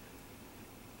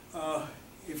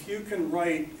if you can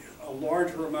write a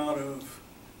larger amount of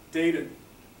data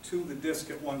to the disk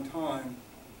at one time,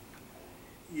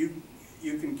 you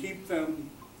can keep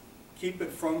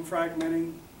it from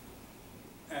fragmenting,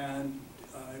 and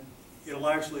it'll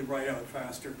actually write out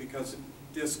faster because the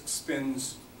disk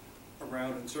spins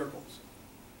around in circles.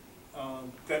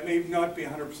 That may not be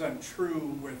 100%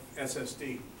 true with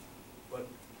SSD, but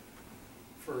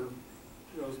for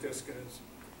those disks it is.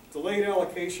 Delayed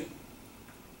allocation.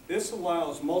 This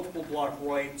allows multiple block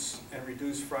writes and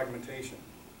reduced fragmentation,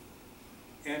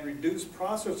 and reduced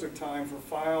processor time for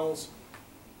files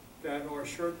that are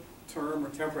short-term or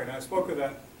temporary. And I spoke of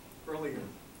that earlier.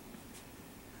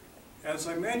 As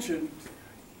I mentioned,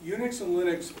 Unix and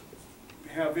Linux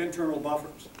have internal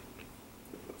buffers.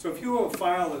 So if you have a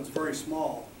file that's very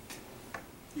small,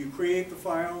 you create the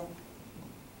file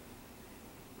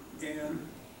and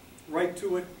write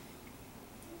to it.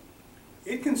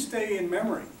 It can stay in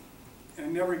memory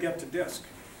and never get to disk.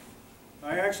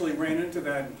 I actually ran into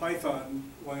that in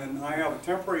Python. When I have a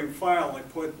temporary file, I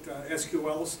put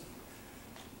SQLs.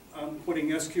 I'm putting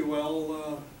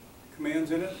SQL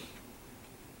commands in it.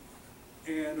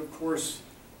 And of course,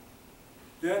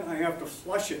 then I have to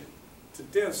flush it to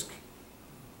disk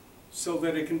so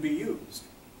that it can be used.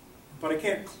 But I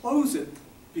can't close it,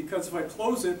 because if I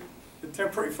close it, the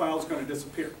temporary file is going to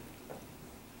disappear.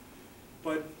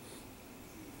 But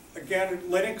again,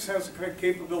 Linux has the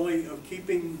capability of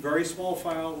keeping very small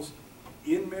files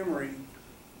in memory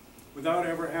without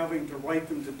ever having to write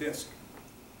them to disk.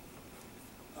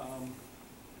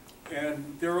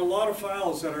 And there are a lot of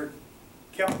files that are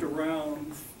kept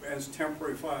around as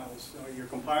temporary files. Your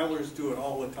compilers do it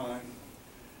all the time.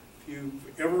 If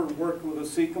you've ever worked with a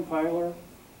C compiler,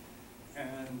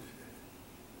 and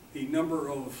the number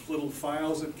of little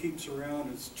files it keeps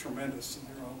around is tremendous. And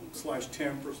they're all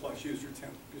 /temp or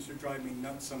 /user/temp. Used to drive me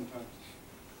nuts sometimes.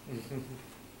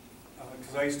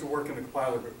 Because I used to work in the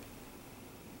compiler group.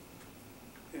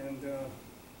 And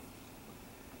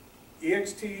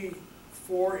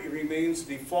ext4, it remains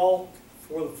default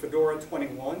for the Fedora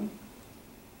 21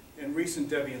 and recent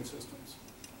Debian systems.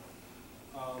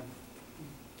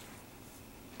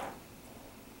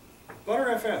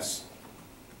 BTRFS.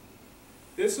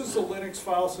 This is the Linux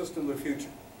file system of the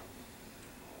future.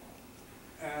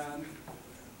 And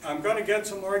I'm going to get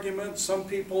some arguments. Some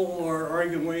people are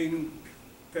arguing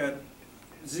that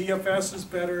ZFS is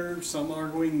better. Some are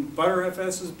arguing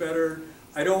BTRFS is better.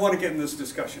 I don't want to get in this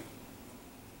discussion.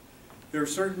 There are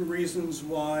certain reasons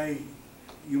why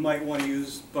you might want to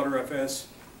use BTRFS,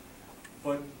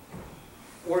 or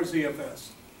ZFS.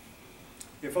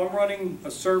 If I'm running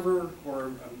a server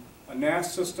or a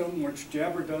NAS system, which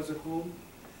Jabber does at home,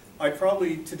 I'd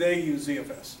probably today use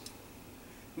ZFS.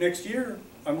 Next year,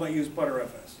 I might use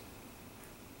BTRFS.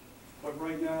 But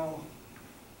right now,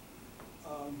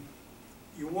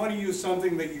 you want to use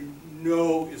something that you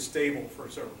know is stable for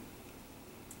a server.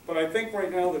 But I think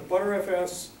right now that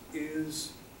BTRFS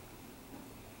is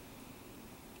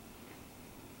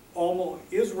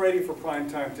ready for prime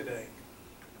time today.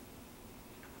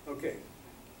 Okay.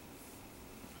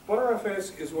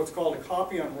 BTRFS is what's called a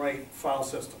copy on write file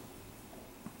system.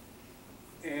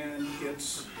 And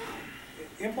it's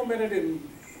implemented in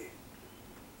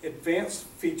advanced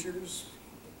features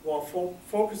while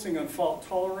focusing on fault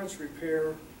tolerance,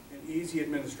 repair, and easy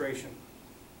administration.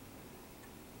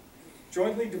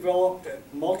 Jointly developed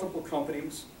at multiple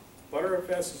companies,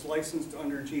 BTRFS is licensed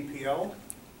under GPL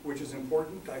which is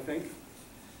important, I think.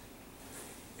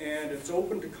 And it's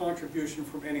open to contribution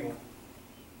from anyone.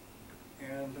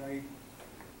 And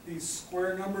these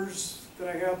square numbers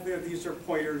that I have there, these are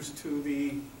pointers to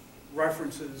the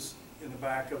references in the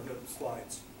back of the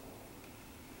slides.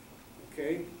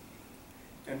 Okay?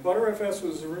 And BTRFS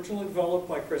was originally developed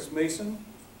by Chris Mason,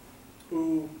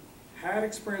 who had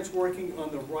experience working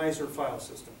on the riser file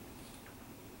system,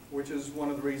 which is one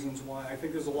of the reasons why I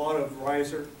think there's a lot of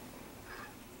riser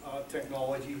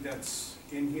technology that's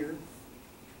in here.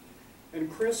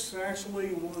 And Chris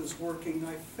actually was working,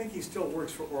 I think he still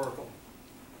works for Oracle.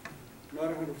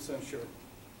 Not 100% sure.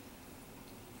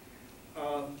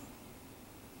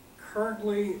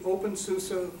 Currently,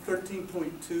 OpenSUSE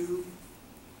 13.2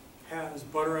 has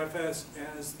BTRFS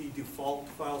as the default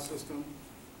file system.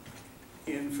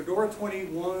 In Fedora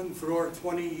 21, Fedora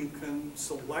 20, you can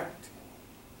select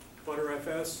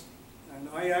BTRFS. And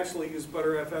I actually used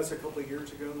BTRFS a couple of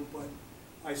years ago, but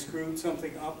I screwed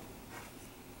something up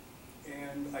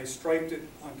and I striped it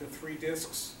onto 3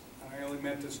 disks. I only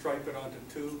meant to stripe it onto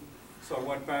 2, so I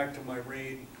went back to my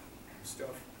RAID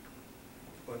stuff.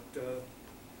 But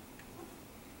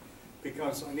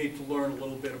because I need to learn a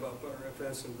little bit about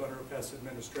BTRFS and BTRFS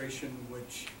administration,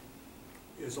 which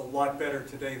is a lot better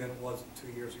today than it was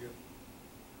 2 years ago.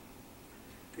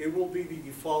 It will be the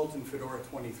default in Fedora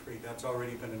 23. That's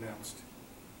already been announced.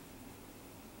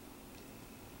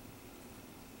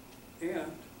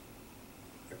 And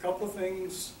a couple of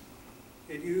things.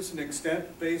 It used an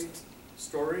extent-based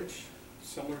storage,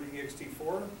 similar to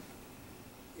ext4.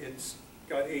 It's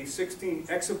got a 16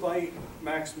 exabyte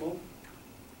maximum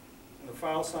and a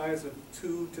file size of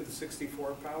 2 to the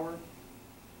 64 power.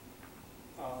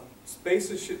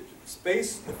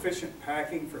 Space-efficient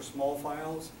packing for small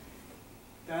files.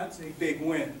 That's a big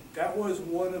win. That was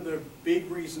one of the big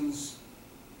wins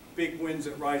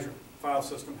that Riser file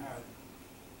system had.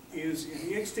 Is in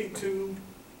ext2,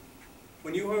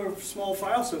 when you have a small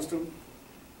file system,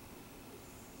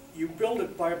 you build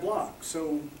it by block.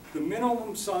 So the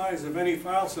minimum size of any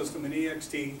file system in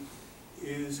ext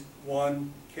is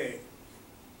 1K.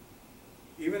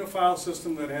 Even a file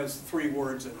system that has 3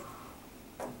 words in it,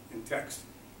 in text,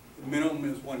 the minimum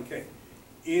is 1K.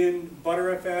 In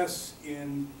BTRFS,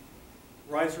 in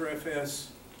RiserFS,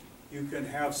 you can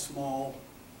have small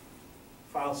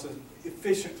file systems,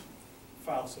 efficient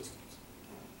file systems.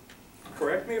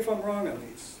 Correct me if I'm wrong on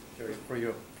these. For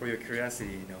your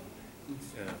curiosity,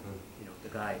 the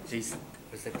guy Jason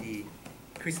was at the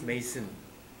Chris Mason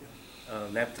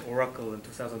left Oracle in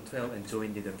 2012 and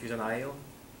joined the Fusion.io.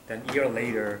 Then a year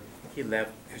later, he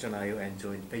left Fusion.io and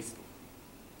joined Facebook.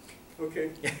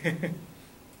 Okay,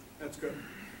 that's good.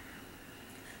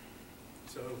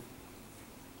 So,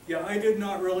 yeah, I did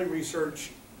not really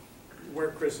research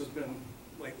where Chris has been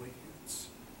lately.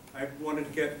 I wanted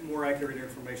to get more accurate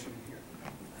information in here.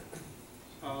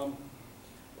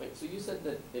 Wait, so you said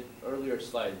that in earlier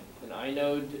slide, an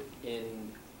inode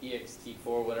in ext4,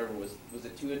 whatever, was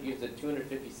it you said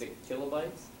 256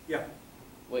 kilobytes? Yeah.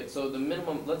 Wait, so the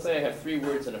minimum, let's say I have 3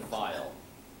 words in a file.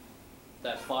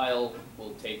 That file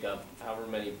will take up however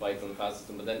many bytes on the file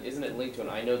system, but then isn't it linked to an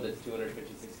inode that's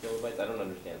 256 kilobytes? I don't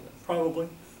understand this. Probably.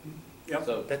 Yep.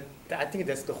 So I think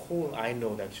that's the whole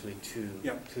inode actually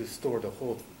to store the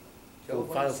whole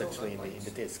files actually in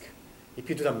the disk. If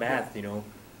you do the math, or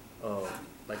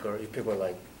if you were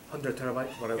like 100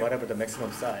 terabytes, whatever the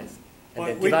maximum size, and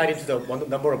then divide into the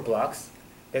number of blocks,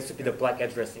 that should be the block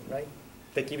addressing, right?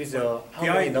 That gives you how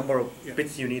many number of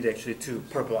bits you need actually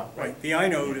per block, right? Right. The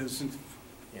inode is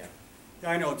the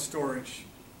inode storage.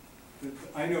 The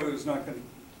inode is not going to,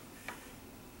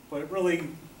 but it really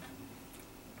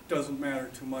doesn't matter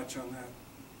too much on that.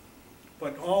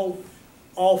 But all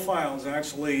files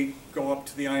actually go up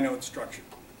to the inode structure.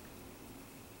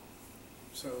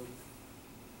 So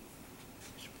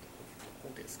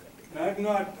I'm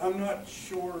not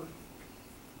sure.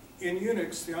 In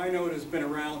Unix, the inode has been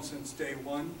around since day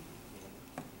 1,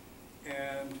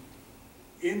 and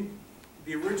in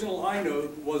the original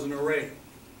inode was an array.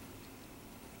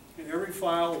 In every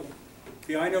file,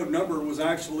 the inode number was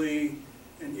actually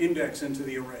an index into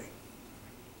the array.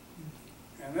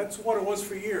 And that's what it was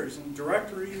for years. And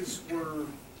directories were,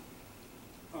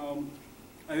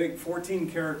 I think, 14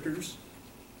 characters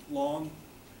long,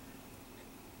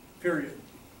 period.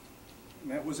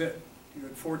 And that was it. You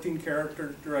had 14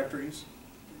 character directories,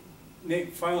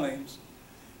 file names,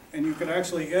 and you could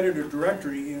actually edit a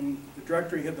directory, and the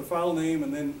directory had the file name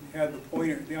and then had the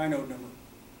pointer, the inode number.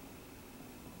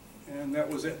 And that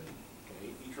was it.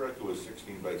 Each record was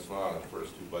 16 bytes long, the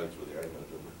first 2 bytes were the inode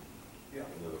number. Yeah.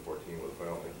 And the other 14 were the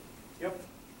file name. Yep.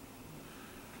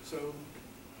 So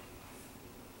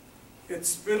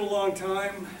It's been a long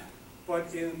time,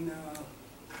 but in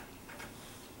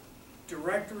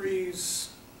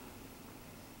directories,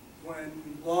 when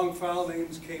long file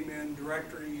names came in,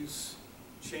 directories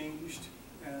changed,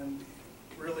 and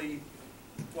really,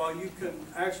 while you can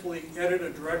actually edit a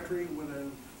directory with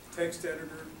a text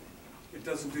editor, it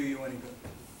doesn't do you any good.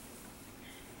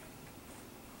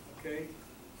 Okay?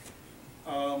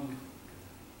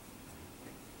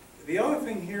 The other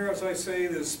thing here, as I say,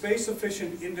 is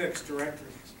space-efficient index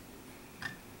directories.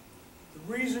 The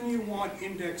reason you want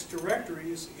index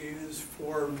directories is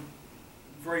for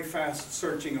very fast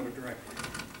searching of a directory.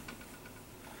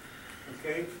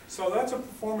 Okay? So that's a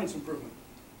performance improvement.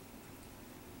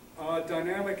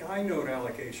 Dynamic inode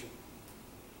allocation.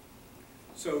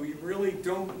 So you really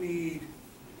don't need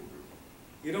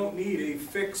a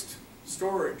fixed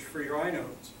storage for your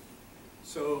inodes.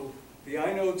 So the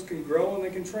inodes can grow and they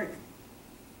can shrink.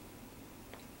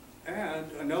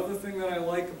 And another thing that I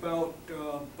like about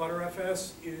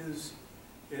BTRFS is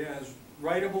it has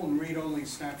writable and read-only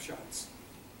snapshots.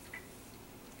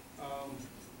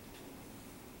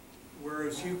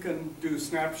 Whereas you can do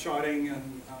snapshotting,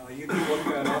 and you can look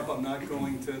that up. I'm not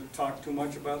going to talk too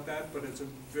much about that, but it's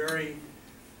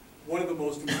one of the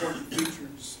most important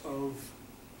features of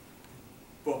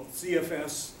both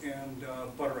ZFS and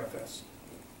BTRFS.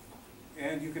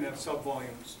 And you can have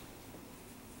subvolumes.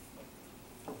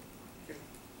 Okay.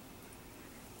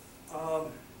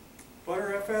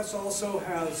 BTRFS also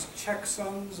has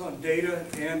checksums on data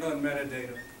and on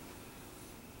metadata.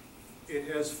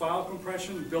 It has file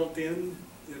compression built in.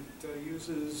 It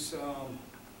uses,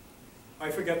 I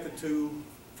forget the two,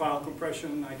 file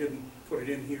compression. I didn't put it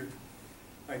in here.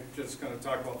 I'm just going to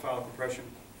talk about file compression.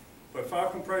 But file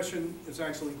compression is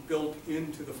actually built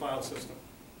into the file system.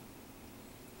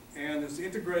 And it's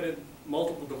integrated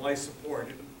multiple device support.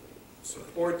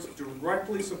 It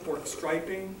directly supports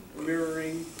striping,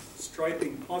 mirroring,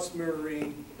 striping plus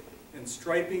mirroring, and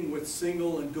striping with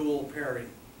single and dual parity.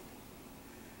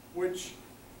 Which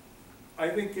I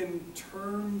think in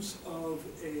terms of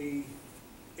a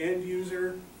end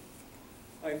user,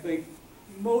 I think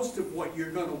most of what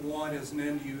you're going to want as an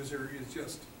end user is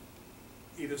just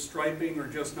either striping or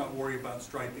just not worry about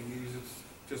striping. You use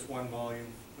just one volume,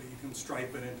 but you can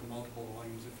stripe it into multiple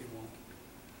volumes if you want.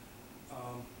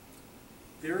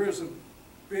 There is a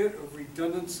bit of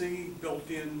redundancy built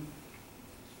in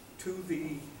to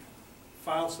the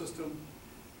file system.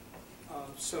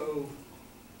 So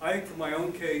I think for my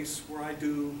own case, where I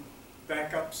do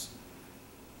backups,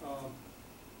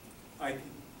 I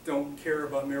don't care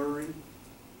about mirroring.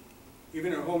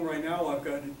 Even at home right now, I've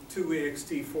got two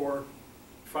ext4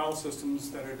 file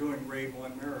systems that are doing RAID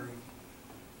 1 mirroring.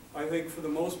 I think for the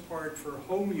most part, for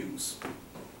home use,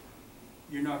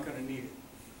 you're not going to need it.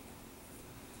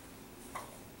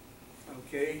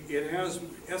 Okay, it has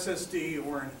SSD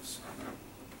awareness.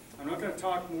 I'm not going to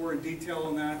talk more in detail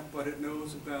on that, but it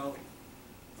knows about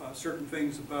certain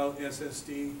things about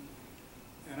SSD,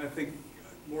 and I think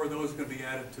more of those are going to be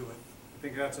added to it. I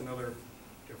think that's another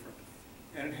different.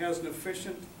 And it has an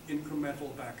efficient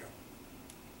incremental backup.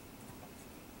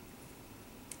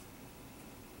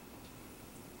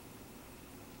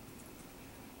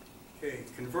 Okay,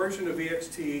 conversion of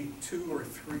ext2 or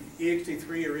 3,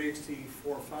 ext3 or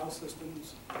ext4 file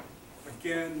systems.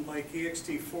 Again, like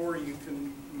ext4, you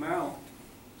can mount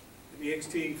an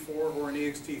ext4 or an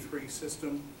ext3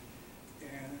 system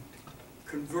and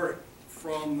convert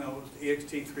from those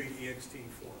ext3 to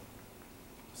ext4.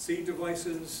 C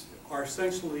devices are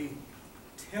essentially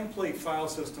template file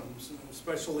systems,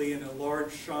 especially in a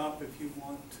large shop. If you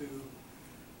want to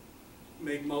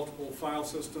make multiple file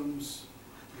systems,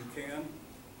 you can.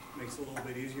 Makes it a little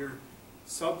bit easier.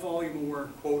 Subvolume or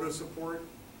quota support.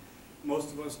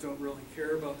 Most of us don't really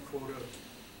care about quota.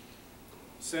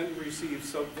 Send and receive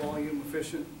subvolume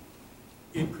efficient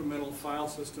incremental file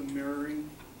system mirroring,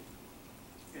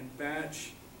 and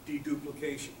batch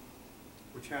deduplication,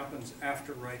 which happens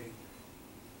after writing.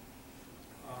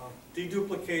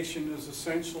 Deduplication is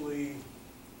essentially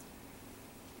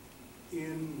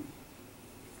in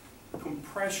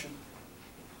compression,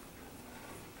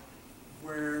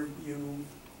 where you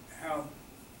have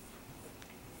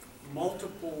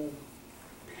multiple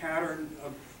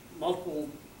multiple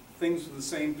things with the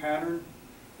same pattern.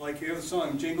 Like you have the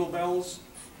song Jingle Bells.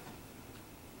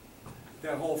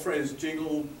 That whole phrase,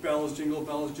 jingle bells, jingle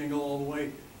all the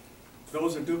way.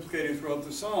 Those are duplicated throughout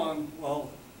the song. Well,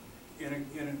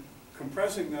 in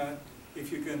compressing that,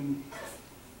 if you can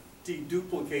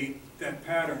deduplicate that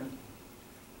pattern,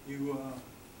 you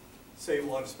save a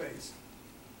lot of space.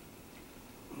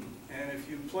 And if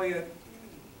you play it,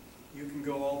 you can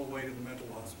go all the way to the mental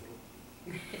hospital.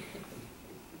 Is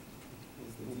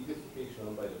the deduplication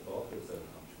on by default, or is that an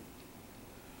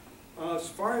option? As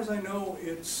far as I know,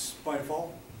 it's by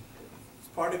default.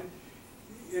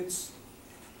 It's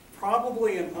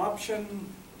probably an option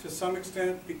to some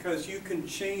extent because you can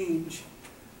change,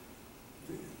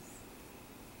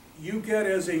 you get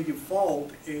as a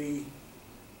default a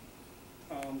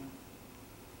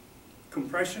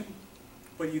compression,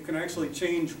 but you can actually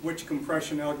change which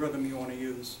compression algorithm you want to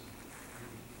use.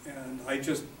 And I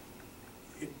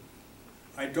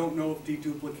don't know if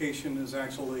deduplication is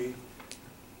actually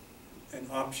an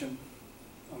option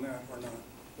on that or not.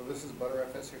 So this is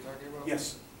BTRFS you're talking about?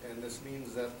 Yes. And this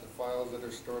means that the files that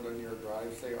are stored on your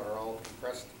drive, say, are all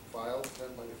compressed files then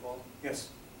by default? Yes.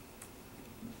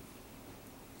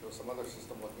 So some other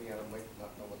system looking at it might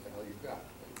not know what the hell you've got.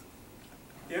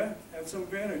 Yeah, that's some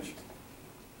advantage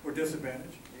or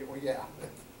disadvantage. Yeah, well, yeah.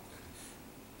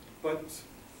 But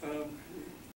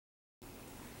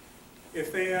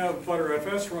if they have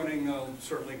BTRFS running, they'll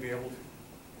certainly be able to.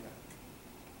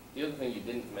 The other thing you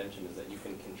didn't mention is that you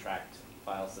can contract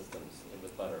file systems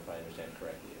with Butter, if I understand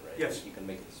correctly, right? Yes. Like you can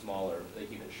make it smaller, like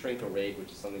you can shrink a RAID,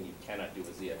 which is something you cannot do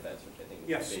with ZFS, which I think was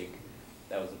Yes. a big,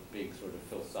 that was a big sort of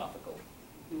philosophical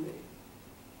debate.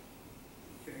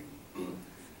 Okay.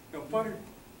 Now, Butter.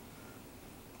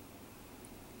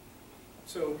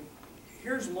 So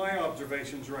here's my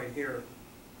observations right here.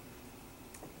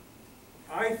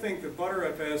 I think that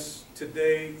BTRFS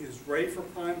today is ready for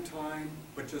prime time,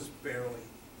 but just barely.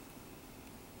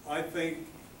 I think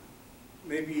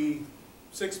maybe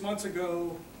 6 months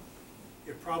ago,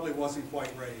 it probably wasn't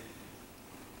quite ready.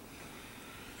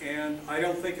 And I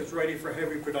don't think it's ready for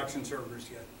heavy production servers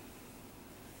yet.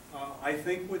 I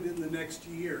think within the next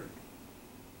year,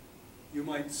 you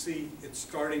might see it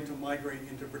starting to migrate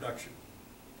into production.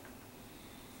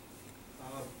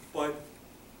 But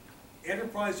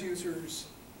enterprise users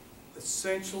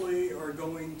essentially are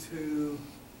going to,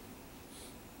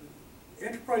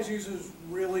 enterprise users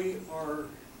really are,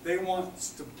 they want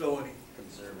stability.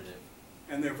 Conservative.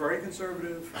 And they're very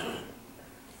conservative.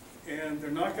 And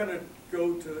they're not going to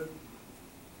go to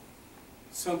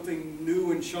something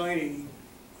new and shiny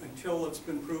until it's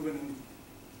been proven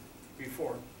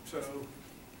before. So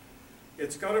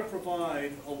it's got to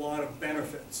provide a lot of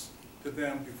benefits to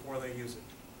them before they use it.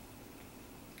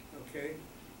 Okay?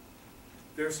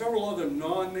 There are several other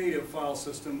non-native file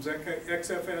systems,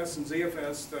 XFS and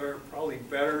ZFS, that are probably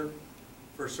better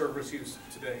for service use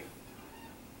today.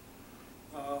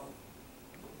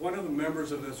 One of the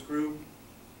members of this group,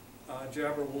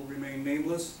 Jabber will remain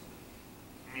nameless,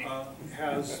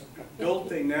 has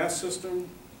built a NAS system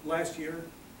last year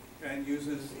and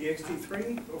uses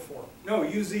ext3 or 4. No,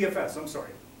 use ZFS, I'm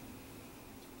sorry.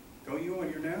 Don't you on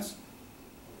your NAS?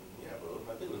 Yeah,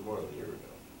 but I think it was more than a year ago.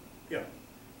 Yeah,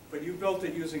 but you built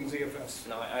it using ZFS.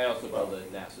 No, I also built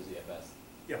a NAS with ZFS.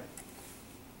 Yeah.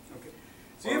 Okay.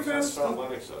 Well, it's ZFS. not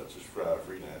Linux, though, it's just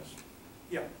free NAS,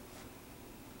 Yeah.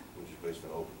 which is based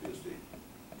on OpenBSD,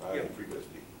 Yeah.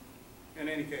 FreeBSD. In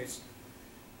any case,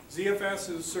 ZFS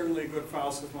is certainly a good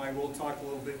file system. I will talk a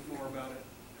little bit more about it.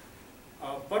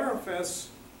 BTRFS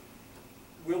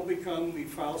will become the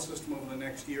file system over the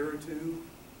next year or two.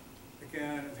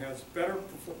 Again, it has better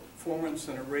performance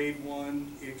than a RAID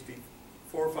 1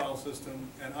 ext4 file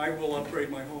system, and I will upgrade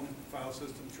my home file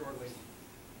system shortly.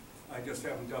 I just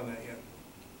haven't done that yet.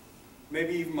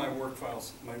 Maybe even my work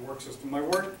files, my work system. My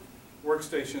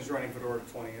workstation is running Fedora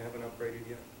 20. I haven't upgraded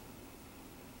yet.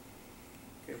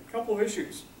 Okay, a couple of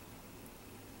issues.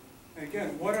 And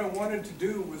again, what I wanted to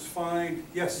do was find,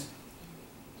 yes?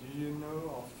 Do you know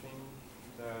or think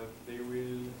that they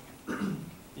will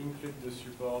include the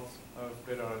support of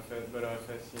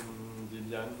BTRFS in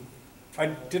Debian? I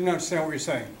didn't understand what you're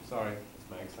saying. Sorry, it's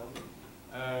my accent. Do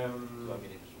you want me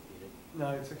to just repeat it? No,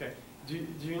 it's okay. Do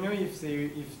you know if the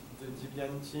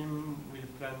Debian team will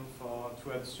plan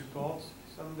to add support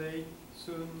someday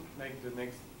soon, like the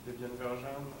next Debian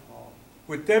version, or?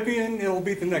 With Debian, it'll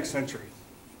be the next century.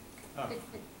 Oh.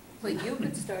 Well, you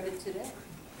could start it today.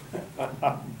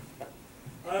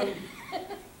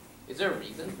 Is there a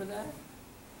reason for that?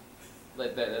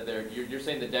 Like that you're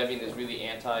saying that Debian is really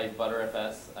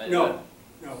anti-BTRFS? No.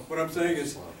 What I'm saying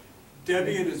is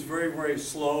Debian is very, very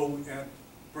slow at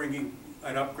bringing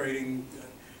and upgrading.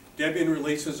 Debian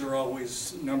releases are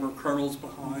always a number of kernels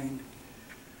behind,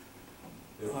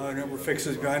 a number of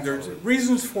fixes behind. There's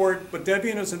reasons for it, but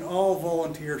Debian is an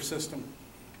all-volunteer system.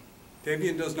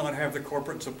 Debian does not have the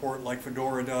corporate support like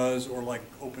Fedora does, or like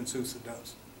OpenSUSE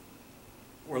does,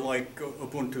 or like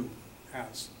Ubuntu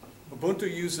has. Ubuntu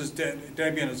uses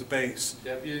Debian as a base.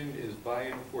 Debian is by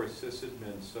and for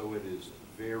sysadmin, so it is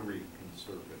very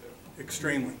conservative.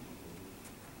 extremely.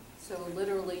 So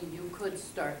literally, you could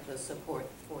start the support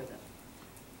for them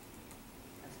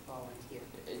as a volunteer.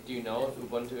 Do you know if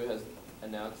Ubuntu has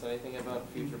announced anything about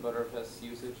future BTRFS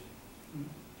usage?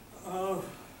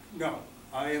 No,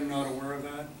 I am not aware of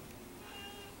that.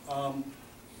 I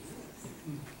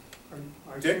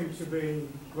Dick? seem to be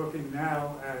looking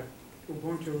now at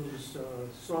Ubuntu's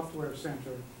software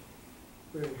center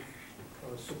with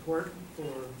support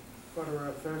for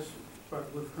BTRFS,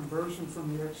 but with conversion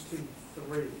from the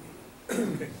XT3.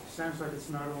 Sounds like it's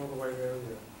not all the way there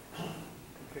yet.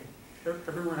 Okay.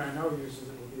 Everyone I know uses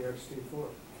it with the XT4.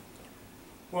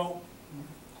 Well,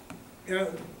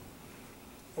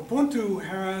 Ubuntu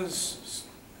has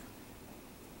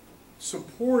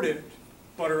supported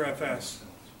BTRFS.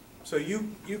 So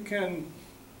you can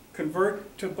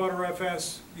convert to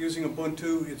BTRFS using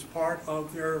Ubuntu. It's part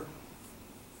of their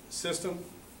system,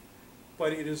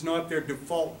 but it is not their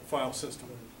default file system.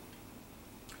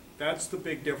 That's the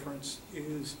big difference,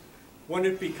 is when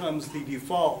it becomes the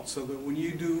default, so that when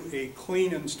you do a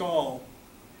clean install,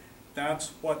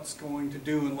 that's what's going to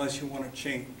do unless you want to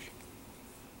change.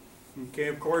 Okay,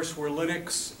 of course, we're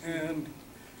Linux, and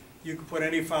you can put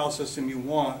any file system you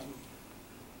want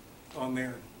on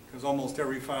there, because almost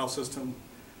every file system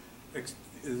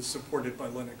is supported by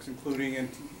Linux, including,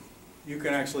 you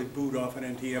can actually boot off an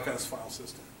NTFS file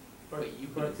system. But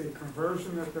the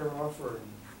conversion that they're offering,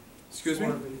 Excuse me?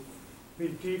 or the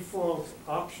default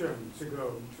option to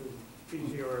go to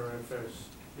BTRFS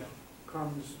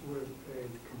comes with a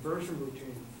conversion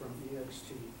routine from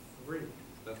ext3.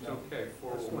 That's okay,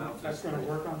 4 will mount as That's 3. going to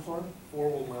work on 4? 4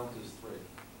 will mount as 3.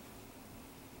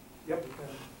 Yep.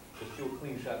 Just do a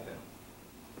clean shutdown.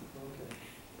 Okay.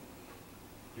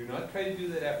 Do not try to do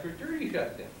that after a dirty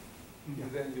shutdown,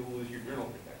 because then you'll lose your journal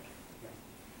protection.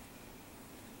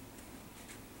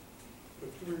 But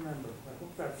to remember, I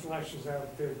hope that flashes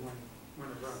out big when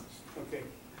it runs. Okay.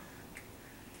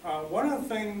 One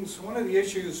of the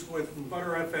issues with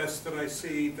BTRFS that I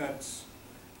see that's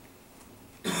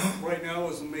right now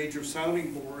is a major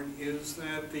sounding board is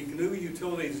that the GNU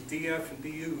utilities DF and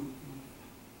DU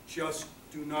just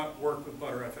do not work with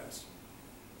BTRFS.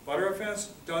 BTRFS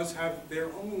does have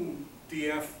their own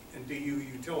DF and DU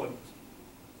utilities.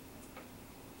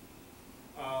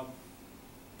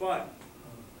 But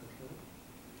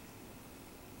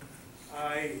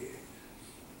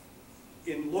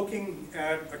in looking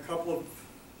at a couple of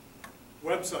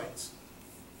websites,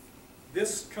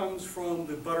 this comes from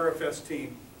the BTRFS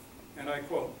team, and I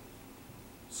quote,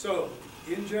 "So,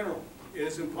 in general, it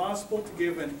is impossible to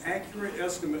give an accurate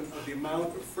estimate of the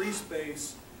amount of free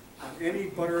space on any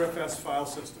BTRFS file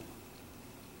system.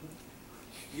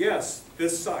 Yes,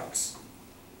 this sucks.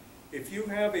 If you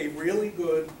have a really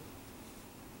good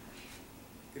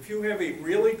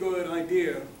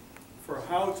idea for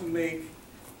how to make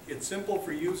it simple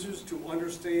for users to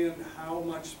understand how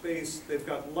much space they've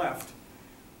got left,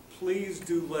 please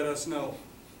do let us know.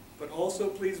 But also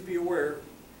please be aware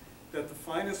that the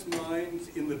finest minds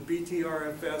in the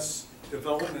BTRFS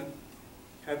development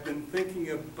have been thinking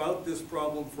about this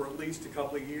problem for at least a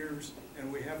couple of years,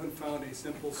 and we haven't found a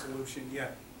simple solution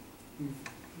yet."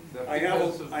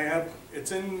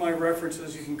 It's in my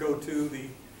references. You can go to the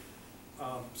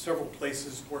several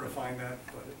places where to find that,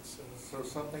 but it's... So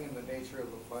something in the nature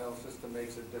of a file system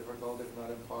makes it difficult, if not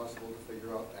impossible, to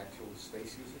figure out actual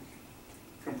space usage?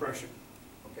 compression.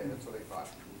 Okay, that's what I thought.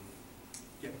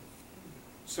 Yeah.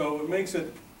 So it makes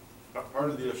it... Part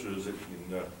of the issue is that you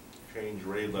can change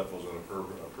RAID levels on a per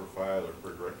file or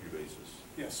per directory basis.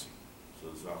 Yes. So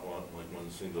it's not like one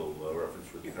single reference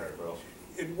for the entire file system.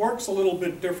 It works a little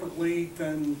bit differently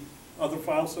than other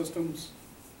file systems.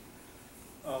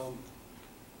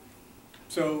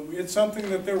 So it's something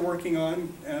that they're working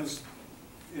on, as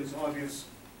is obvious,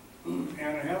 and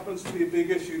it happens to be a big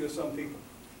issue to some people.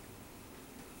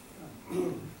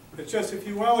 It's just if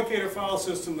you allocate a file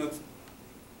system that's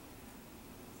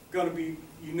going to be,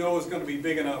 you know is going to be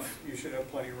big enough, you should have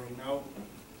plenty of room. Now,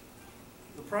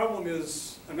 the problem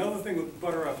is, another thing with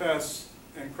BTRFS,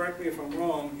 and correct me if I'm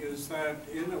wrong, is that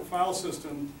in a file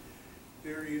system,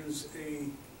 there is a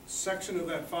section of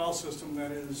that file system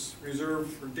that is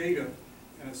reserved for data,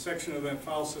 and a section of that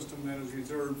file system that is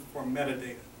reserved for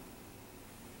metadata.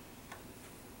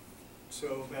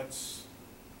 So that's,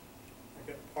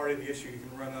 I got part of the issue, you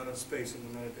can run out of space in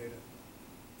the metadata.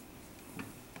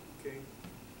 Okay.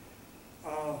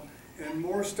 And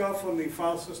more stuff on the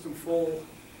file system full.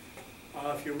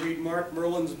 If you read Mark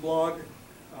Merlin's blog,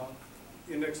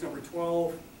 index number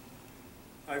 12,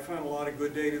 I found a lot of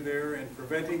good data there, and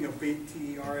preventing a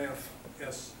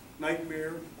BTRFS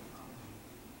nightmare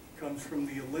comes from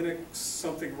the Linux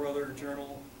something or other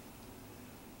journal.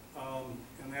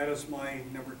 And that is my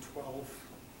number 12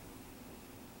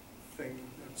 thing,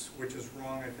 which is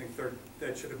wrong. I think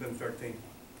that should have been 13.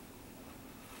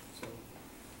 So,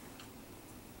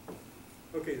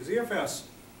 okay, ZFS.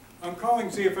 I'm calling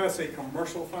ZFS a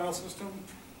commercial file system.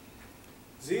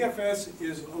 ZFS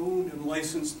is owned and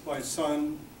licensed by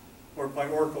Sun, or by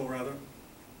Oracle rather.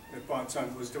 It bought Sun.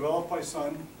 It was developed by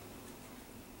Sun.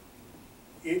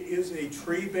 It is a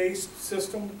tree-based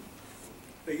system.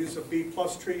 They use a B+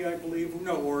 tree, I believe,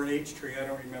 no, or an H tree, I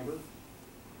don't remember.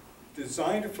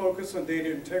 Designed to focus on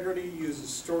data integrity, uses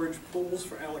storage pools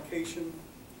for allocation.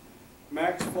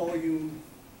 Max volume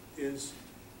is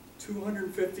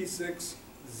 256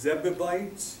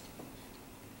 zettabytes,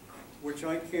 which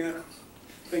I can't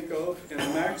think of, and the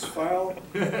max file,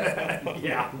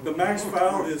 Yeah. the max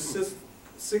file is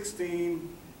 16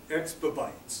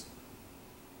 exabytes.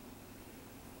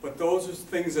 But those are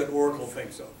things that Oracle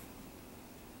thinks of.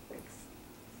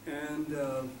 And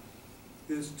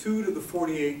there's 2 to the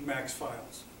 48 max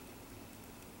files.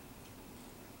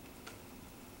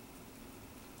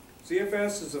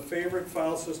 ZFS is a favorite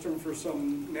file system for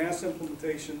some NAS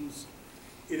implementations.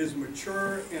 It is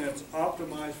mature and it's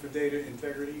optimized for data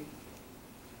integrity.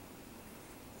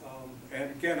 And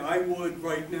again, I would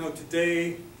right now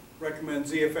today recommend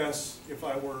ZFS if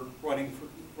I were running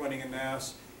a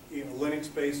NAS, either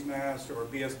Linux-based NAS or a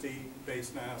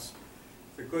BSD-based NAS.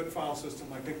 It's a good file system.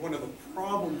 I think one of the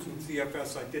problems with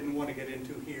ZFS I didn't want to get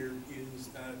into here is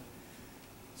that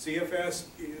ZFS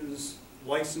is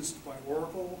licensed by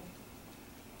Oracle,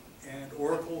 and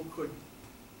Oracle could,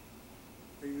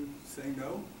 are you saying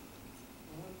no?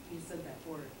 You said that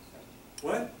word, so.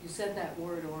 What? You said that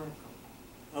word, Oracle.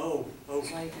 Oh,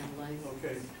 Light and license.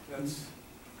 okay, that's,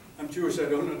 I'm Jewish, I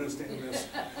don't understand this.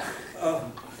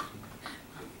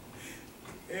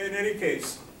 In any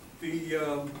case,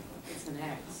 the, It's an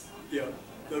X. yeah,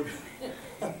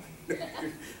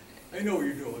 I know what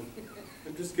you're doing.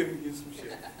 I'm just giving you some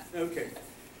shit. Okay.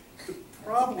 The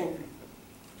problem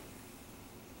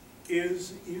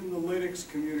is in the Linux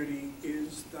community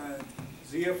is that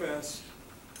ZFS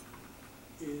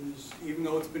is, even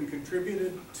though it's been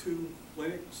contributed to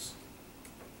Linux,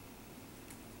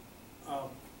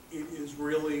 it is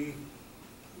really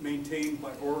maintained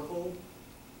by Oracle,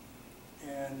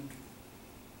 and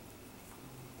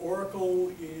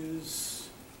Oracle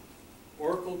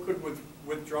could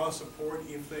withdraw support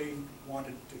if they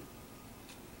wanted to.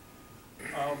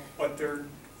 But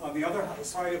on the other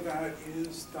side of that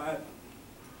is that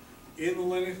in the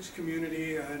Linux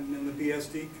community and in the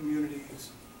BSD communities,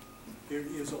 there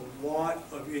is a lot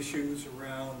of issues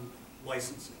around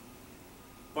licensing.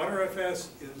 BTRFS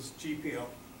is GPL.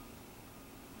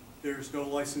 There's no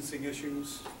licensing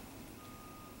issues,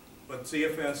 but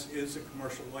ZFS is a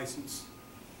commercial license.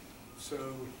 So,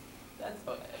 That's,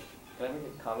 okay. Can I make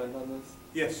a comment on this?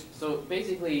 yes. So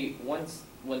basically,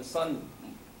 when Sun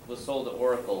was sold to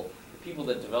Oracle, the people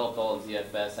that developed all of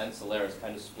ZFS and Solaris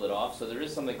kind of split off. So there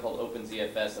is something called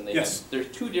OpenZFS, and there's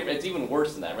 2 different. It's even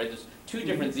worse than that, right? There's 2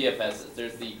 different ZFSs.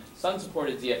 There's the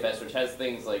Sun-supported ZFS, which has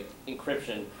things like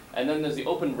encryption, and then there's the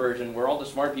open version where all the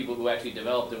smart people who actually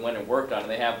developed and went and worked on it,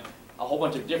 they have a whole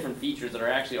bunch of different features that are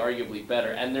actually arguably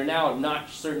better, and they're now not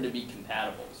certain to be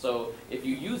compatible. So if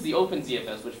you use the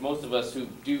OpenZFS, which most of us who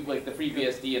do, like the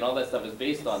FreeBSD and all that stuff is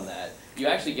based on that, you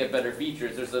actually get better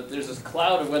features. There's this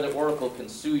cloud of whether Oracle can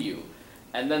sue you.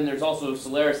 And then there's also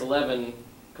Solaris 11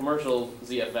 commercial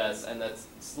ZFS, and that's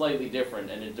slightly different,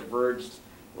 and it diverged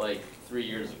like 3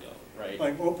 years ago, right?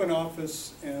 Like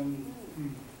OpenOffice and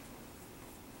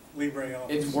LibreOffice.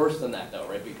 It's worse than that though,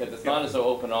 right? Because it's not as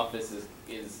though OpenOffice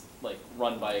is like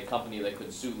run by a company that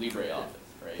could sue LibreOffice,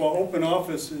 right? Well,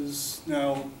 OpenOffice is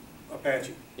now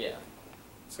Apache, Yeah.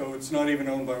 so it's not even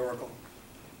owned by Oracle.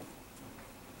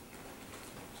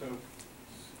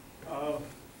 So,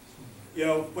 you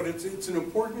know, but it's an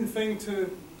important thing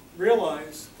to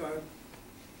realize that,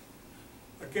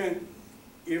 again,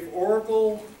 if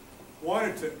Oracle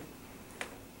wanted to,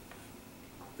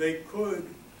 they could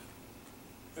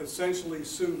essentially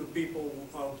sue the people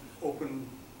of Open.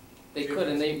 They could,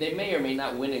 and they may or may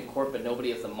not win in court, but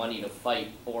nobody has the money to fight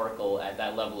Oracle at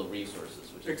that level of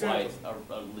resources, which is why it's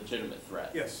a legitimate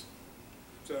threat. Yes.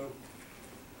 So,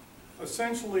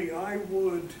 essentially, I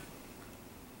would,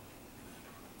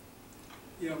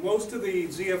 you know, most of the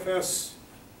ZFS,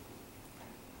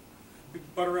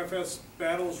 BTRFS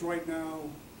battles right now,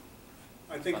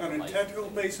 I think on a technical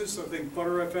basis, I think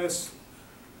BTRFS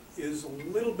is a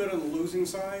little bit on the losing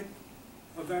side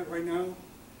of that right now.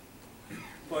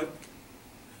 But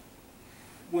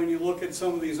when you look at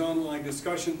some of these online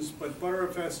discussions, but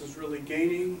BTRFS is really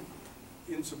gaining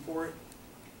in support.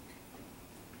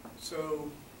 So,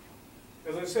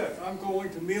 as I said, I'm going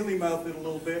to mealy mouth it a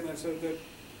little bit, and I said that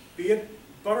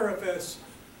BTRFS,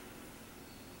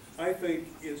 I think,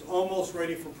 is almost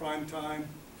ready for prime time.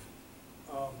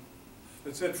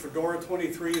 I said Fedora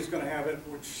 23 is going to have it,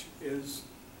 which is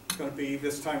going to be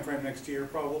this time frame next year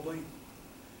probably.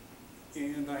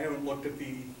 And I haven't looked at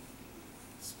the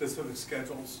specific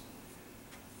schedules.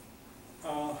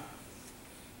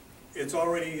 It's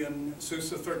already in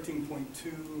SUSE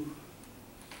 13.2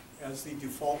 as the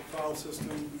default file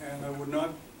system, and I would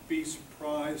not be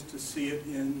surprised to see it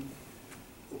in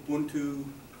Ubuntu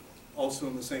also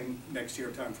in the same next year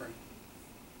time frame.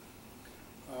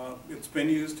 It's been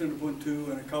used in Ubuntu,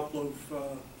 and a couple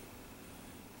of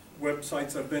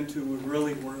websites I've been to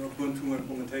really were Ubuntu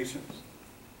implementations.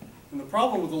 And the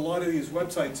problem with a lot of these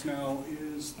websites now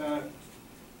is that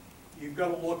you've got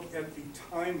to look at the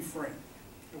time frame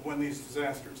of when these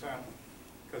disasters happen.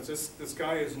 Because this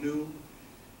guy is new,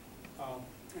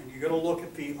 and you've got to look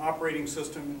at the operating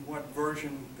system and what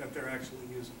version that they're actually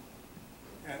using.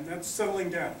 And that's settling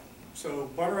down. So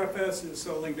BTRFS is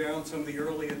settling down. Some of the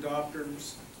early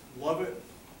adopters love it,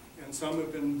 and some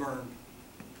have been burned.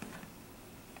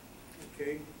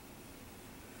 Okay.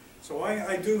 So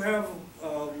I do have a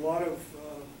lot of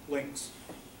links.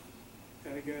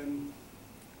 And again,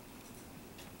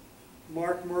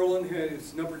 Mark Merlin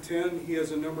has number 10. He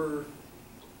has a number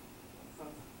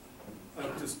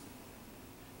just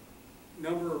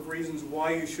number of reasons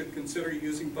why you should consider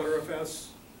using BTRFS.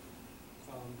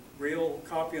 Real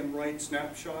copy and write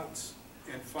snapshots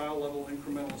and file level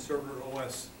incremental server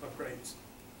OS upgrades.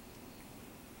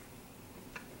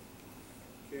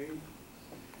 Okay.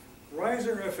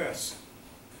 RiserFS.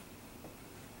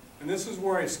 And this is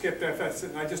where I skipped FS,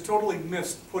 and I just totally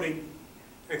missed putting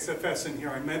XFS in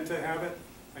here. I meant to have it,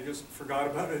 I just forgot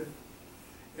about it.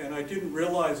 And I didn't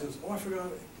realize this, oh, I forgot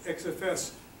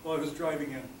XFS while I was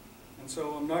driving in. And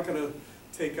so I'm not going to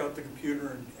take out the computer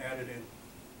and add it in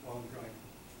while I'm driving.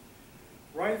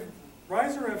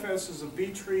 RiserFS is a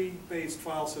B-tree-based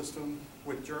file system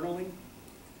with journaling.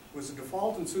 It was a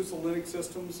default in SUSE Linux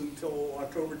systems until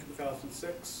October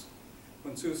 2006,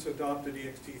 when SUSE adopted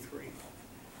ext3.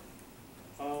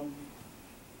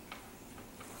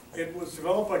 It was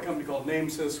developed by a company called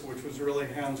Namesys, which was really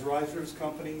Hans Reiser's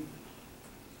company.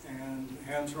 And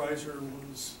Hans Reiser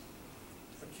was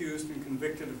accused and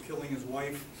convicted of killing his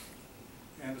wife.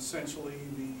 And essentially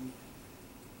the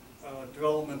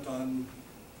development on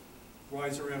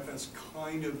RiserFS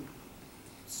kind of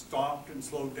stopped and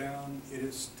slowed down. It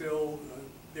is still,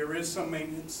 there is some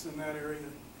maintenance in that area.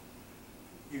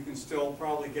 You can still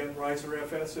probably get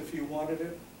RiserFS if you wanted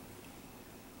it,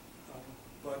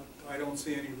 but I don't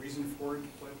see any reason for it.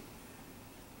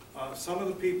 But some of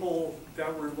the people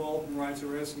that were involved in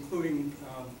RiserFS, including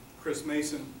Chris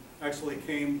Mason, actually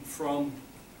came from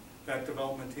that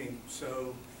development team,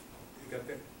 so you got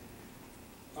that.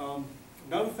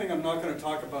 Another thing I'm not going to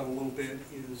talk about a little bit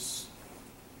is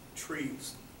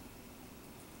trees.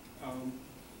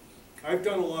 I've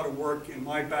done a lot of work in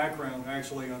my background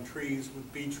actually on trees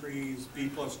with B trees, B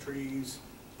plus trees,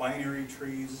 binary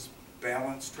trees,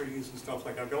 balanced trees and stuff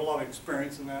like that. I've got a lot of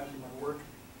experience in that in my work,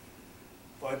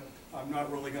 but I'm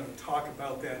not really going to talk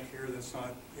about that here. That's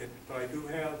not it. But I do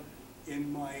have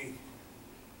in my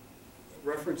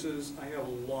references, I have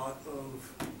a lot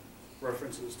of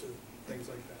references to things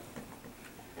like that.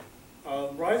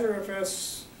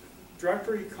 RiserFS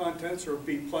directory contents are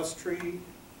B plus tree.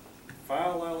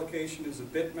 File allocation is a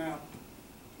bitmap.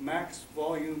 Max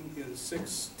volume is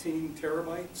 16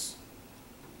 terabytes.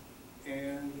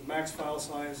 And max file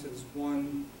size is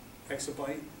 1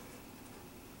 exabyte.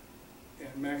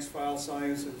 And max file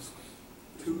size is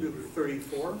 2 to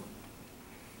 34.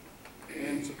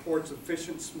 And supports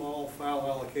efficient small file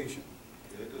allocation.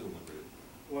 Yeah, that doesn't look good.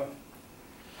 What?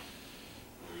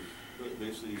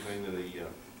 Basically, you're saying that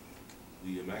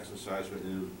the maximum size for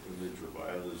an individual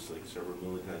file is like several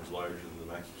million times larger than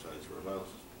the maximum size for a file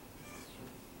system.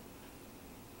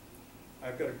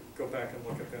 I've got to go back and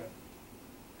look at that.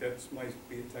 That might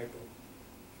be a typo.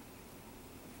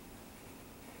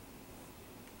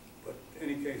 But in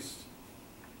any case,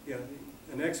 yeah,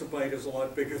 an exabyte is a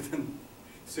lot bigger than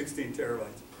 16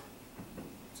 terabytes.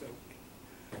 So,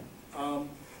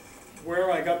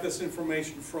 where I got this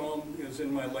information from is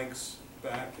in my links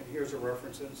back, and here's the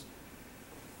references.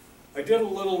 I did a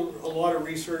lot of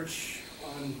research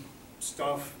on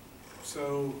stuff,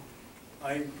 so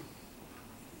I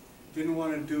didn't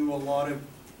want to do a lot of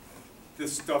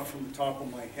this stuff from the top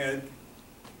of my head.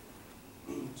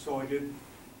 So I did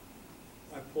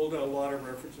I pulled out a lot of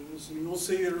references, and you'll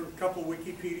see there are a couple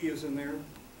Wikipedias in there,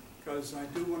 because I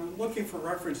do, when I'm looking for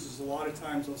references, a lot of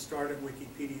times I'll start at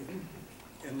Wikipedia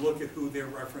and look at who they're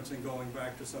referencing going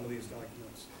back to some of these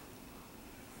documents.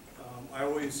 I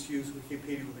always use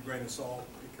Wikipedia with a grain of salt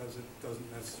because it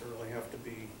doesn't necessarily have to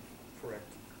be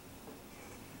correct.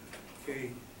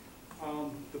 Okay,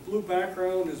 the blue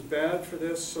background is bad for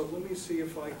this, so let me see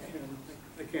if I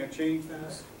can't change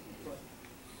that.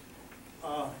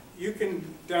 But, you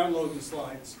can download the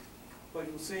slides, but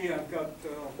you'll see I've got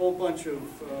a whole bunch of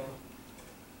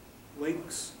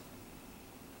links.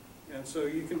 And so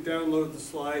you can download the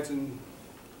slides, and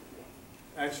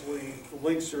actually the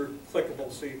links are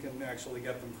clickable so you can actually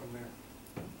get them from there.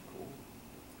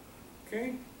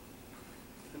 Okay,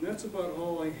 and that's about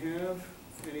all I have.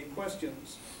 Any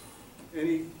questions?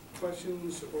 Any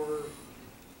questions or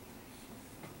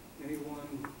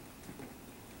anyone?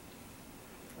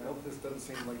 I hope this doesn't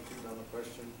seem like too dumb a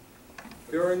question.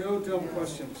 There are no dumb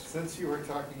questions. Since you were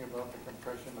talking about the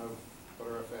compression of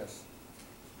BTRFS,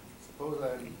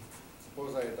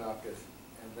 suppose I adopt it,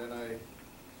 and then I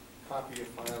copy a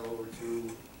file over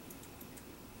to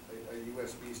a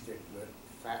USB stick with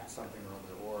FAT something or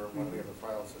other, or one of the other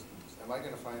file systems. Am I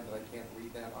gonna find that I can't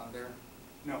read that on there?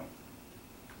 No.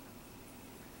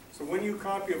 So when you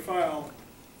copy a file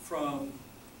from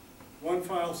one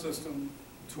file system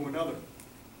to another,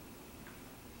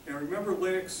 and remember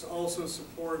Linux also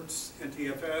supports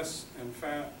NTFS and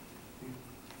FAT.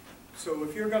 So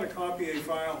if you're going to copy a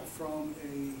file from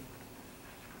a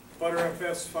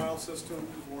BTRFS file system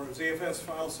or a ZFS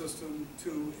file system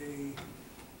to a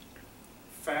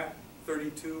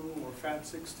FAT32 or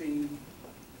FAT16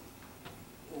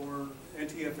 or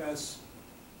NTFS,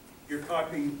 you're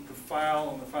copying the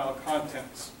file and the file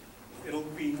contents. It'll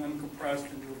be uncompressed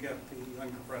and you'll get the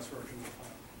uncompressed version of the file.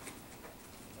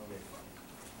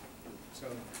 So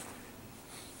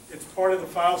it's part of the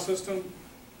file system.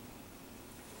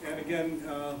 And again,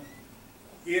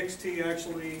 EXT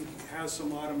actually has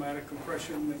some automatic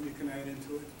compression that you can add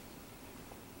into it.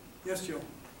 Yes, Jill?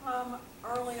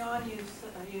 Early on, you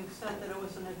said that it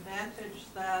was an advantage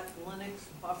that Linux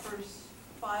buffers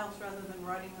files rather than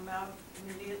writing them out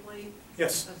immediately.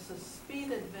 Yes. That's a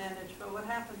speed advantage, but what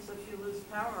happens if you lose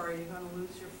power? Are you going to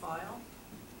lose your file?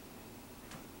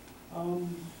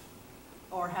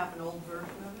 Or have an old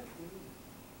version of it?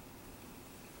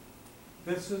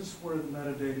 This is where the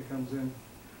metadata comes in.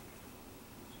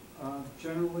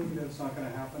 Generally, that's not going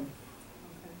to happen.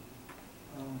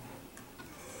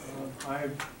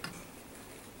 Okay.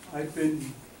 I've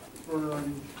been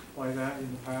burned by that in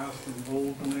the past in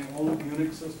old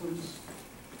Unix systems.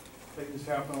 That used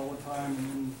to happen all the time,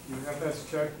 and your FS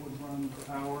check would run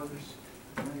for hours,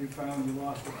 and then you found you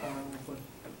lost the file. But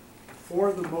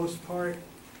for the most part,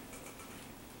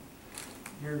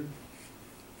 you're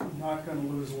not going to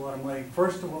lose a lot of money.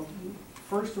 First of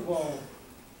all,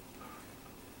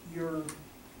 your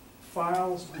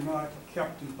files are not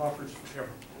kept in buffers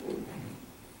forever.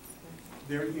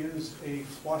 There is a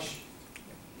flush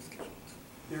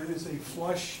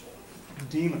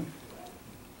daemon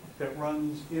that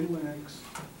runs in Linux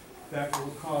that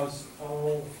will cause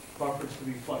all buffers to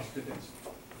be flushed to disk.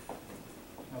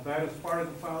 Now that is part of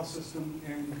the file system,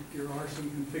 and there are some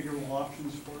configurable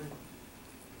options for it.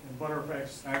 And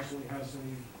BTRFS actually has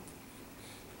some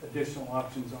additional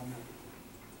options on that.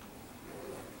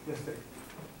 Yes, Dave.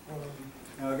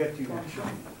 I'll get to you next.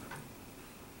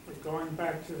 Going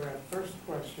back to that first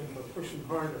question, but pushing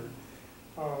harder,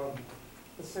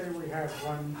 let's say we have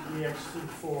one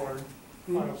ext4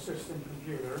 file system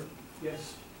computer.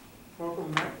 Yes. Local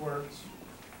networks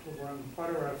will run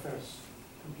BTRFS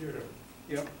computer.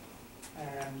 Yep.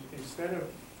 And instead of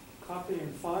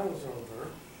copying files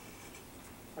over,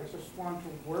 I just want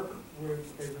to work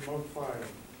with a remote file,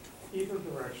 either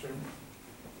direction.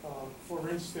 For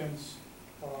instance,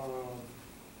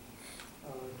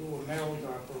 do a meld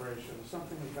operation,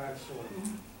 something of that sort.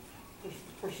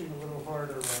 Pushing a little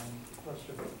harder on the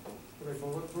question. Are they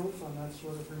bulletproof on that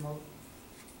sort of remote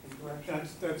interaction?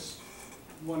 That's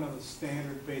one of the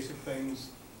standard basic things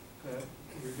that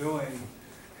you're doing.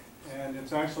 And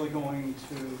it's actually going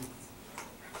to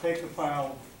take the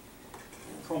file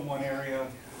from one area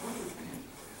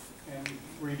and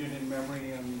read it in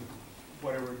memory and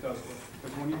whatever it does with it.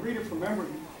 Because when you read it from memory,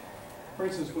 for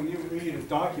instance, when you read a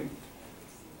document,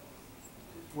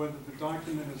 whether the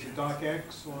document is a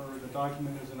docx or the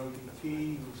document is an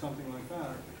ODT or something like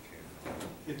that,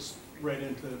 it's read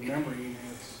into memory and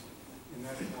it's in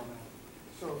that format.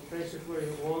 So basically,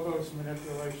 all those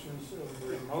manipulations of the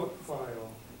remote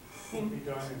file will be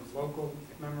done in local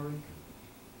memory?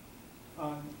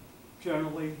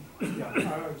 generally,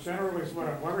 yeah. Generally is what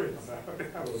I'm worried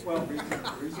about. Well,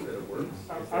 The reason that it works.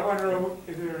 I wonder,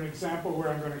 is there an example where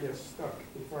I'm gonna get stuck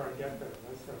before I get there?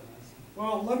 That's what I'm asking.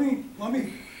 well, let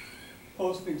me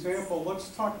post an example. Let's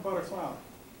talk about a cloud.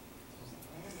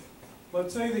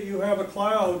 Let's say that you have a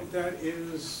cloud that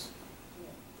is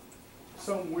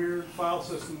some weird file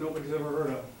system nobody's ever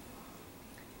heard of.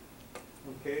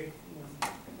 Okay?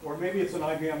 Or maybe it's an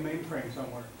IBM mainframe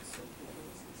somewhere.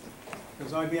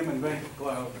 Because IBM invented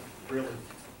cloud, really.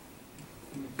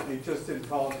 They just didn't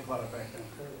call it a cloud back then.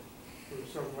 We were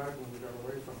so glad when we got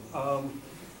away from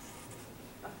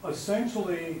it.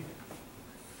 Essentially,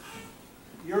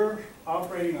 you're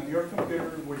operating on your computer,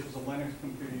 which is a Linux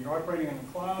computer. You're operating on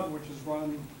a cloud, which is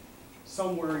run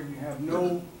somewhere you have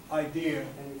no idea.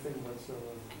 Anything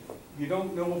whatsoever. You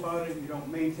don't know about it, you don't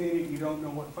maintain it, you don't know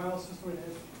what file system it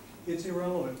has. It's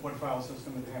irrelevant what file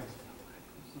system it has.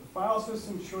 The file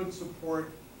system should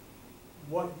support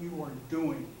what you are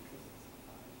doing.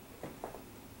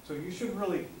 So you should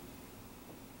really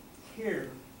care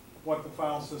what the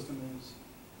file system is.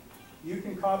 You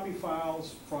can copy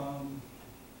files from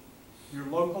your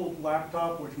local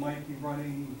laptop, which might be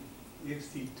running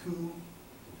ext2,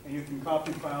 and you can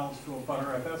copy files to a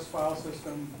BTRFS file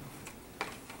system.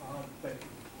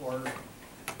 Or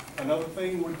another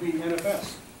thing would be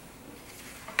NFS.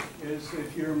 Is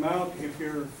if you're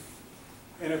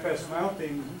NFS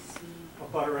mounting a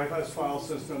BTRFS file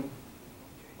system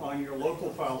on your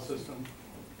local file system,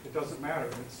 it doesn't matter,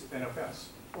 it's NFS.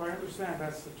 Well, I understand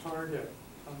that's the target.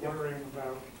 I'm wondering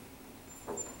about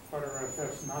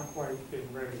BTRFS not quite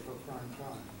being ready for prime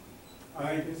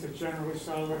time. Is it generally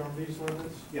solid on these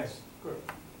limits? Yes, Good.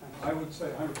 I would say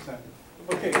 100%.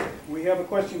 Okay, we have a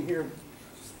question here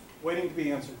waiting to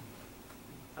be answered.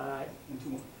 And two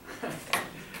more.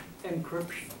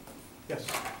 Encryption, Yes.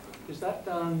 is that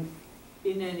done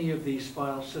in any of these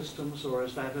file systems, or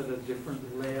is that at a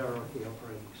different layer of the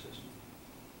operating system?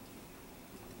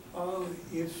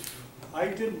 If I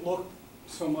didn't look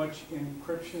so much in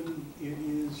encryption, it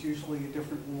is usually a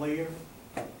different layer,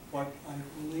 but I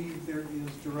believe there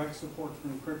is direct support for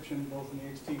encryption both in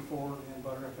ext4 and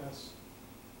BTRFS.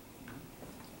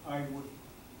 I would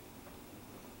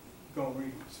go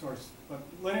read source, but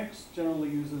Linux generally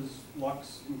uses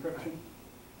LUX encryption,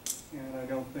 and I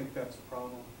don't think that's a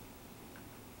problem.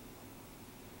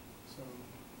 So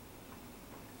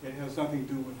it has nothing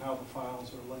to do with how the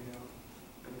files are laid out.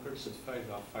 Encrypted files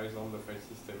are files on the file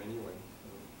system anyway.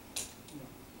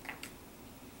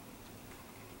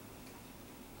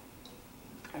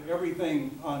 And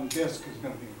everything on disk is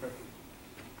going to be encrypted.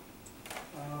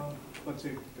 Let's see.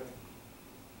 Go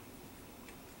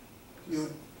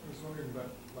ahead. I was wondering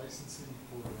about licensing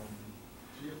for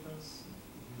GFS.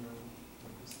 Do you know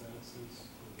what the status is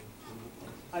for the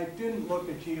license? I didn't look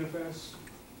at GFS.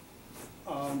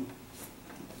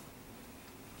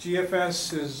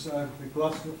 GFS is the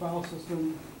cluster file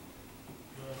system.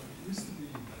 It used to be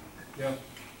Yeah.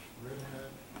 Red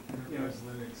Hat Enterprise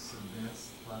Linux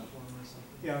Advanced Platform or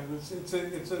something. Yeah,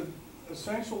 it's a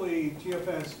essentially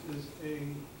GFS is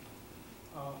a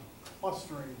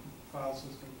clustering file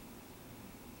system.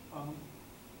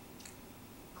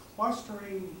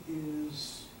 Clustering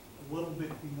is a little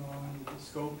bit beyond the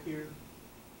scope here.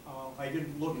 I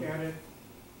didn't look at it,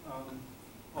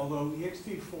 although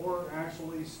ext4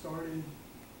 actually started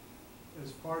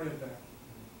as part of that.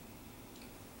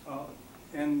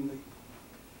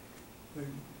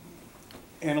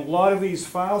 And a lot of these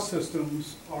file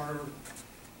systems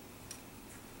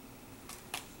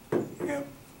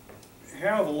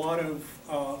have a lot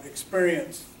of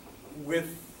experience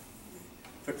with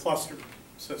the cluster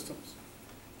systems.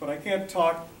 But I can't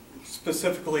talk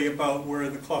specifically about where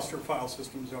the cluster file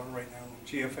systems are right now,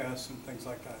 GFS and things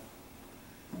like that.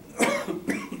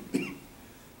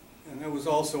 And that was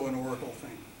also an Oracle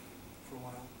thing for a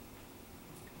while.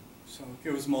 So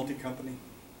it was multi-company.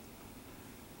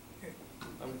 Okay.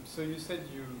 So you said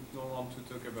you don't want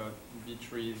to talk about B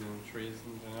trees and trees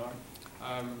in general,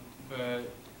 but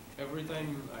every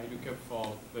time I look up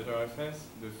for BTRFS,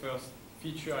 the first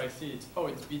feature I see is, oh,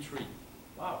 it's B tree.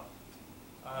 Wow.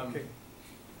 Okay.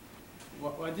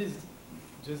 What is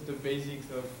just the basics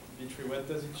of B tree? What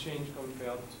does it change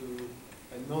compared to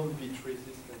a non-B tree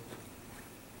system?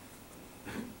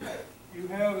 You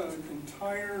have an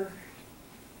entire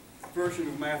version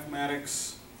of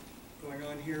mathematics going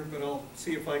on here, but I'll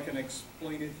see if I can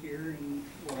explain it here. And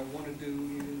what I want to do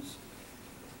is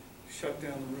shut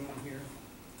down the room here.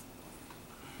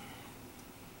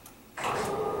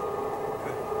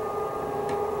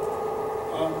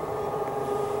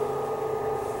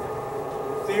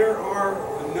 There are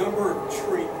a number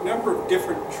of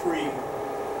different tree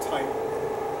type.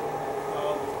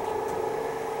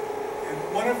 And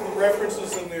one of the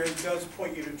references in there does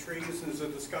point you to trees, and there's a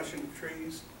discussion of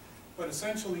trees. But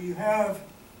essentially you have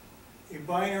a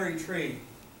binary tree.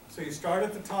 So you start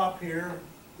at the top here,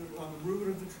 on the root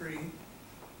of the tree,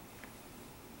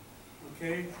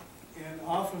 okay? And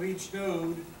off of each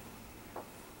node,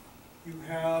 you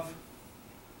have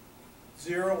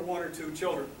 0, 1, or 2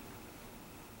 children.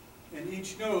 And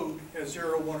each node has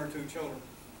 0, 1, or 2 children.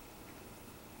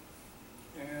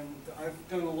 And I've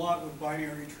done a lot with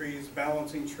binary trees,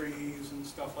 balancing trees, and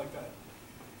stuff like that.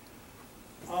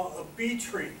 A B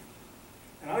tree.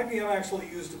 And IBM actually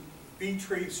used a B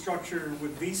tree structure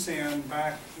with vSAM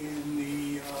back in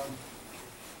the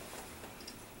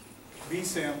the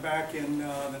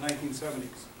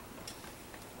 1970s.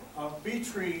 B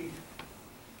tree,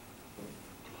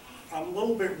 I'm a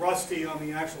little bit rusty on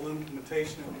the actual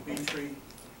implementation of the B tree,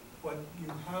 but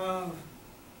you have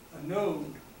a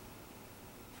node,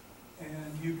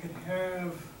 and you can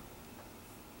have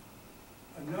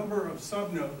a number of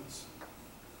subnodes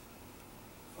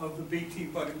of the BT,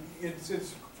 but it's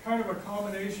kind of a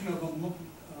combination of an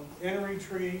n-ary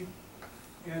tree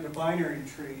and a binary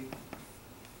tree.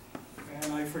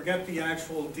 And I forget the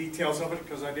actual details of it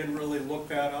because I didn't really look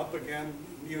that up again.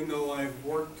 You know, I've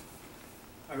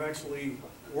actually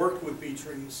worked with B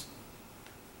trees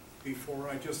before.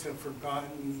 I just have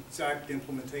forgotten the exact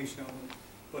implementation of them.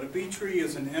 But a B tree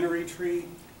is an n-ary tree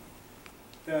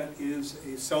that is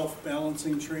a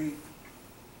self-balancing tree.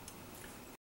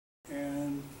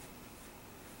 And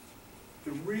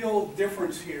the real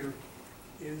difference here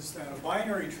is that a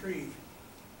binary tree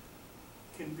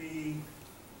can be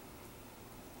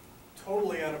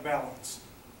totally out of balance.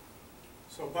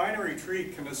 So a binary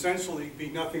tree can essentially be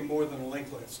nothing more than a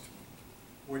linked list,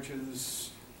 which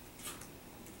is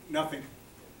nothing.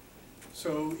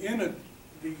 So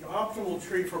the optimal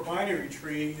tree for binary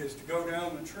tree is to go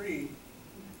down the tree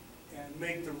and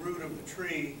make the root of the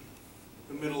tree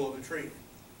the middle of the tree.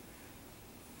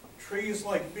 Trees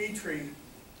like B tree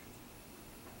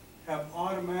have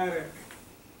automatic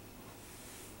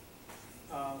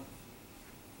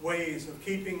ways of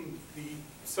keeping the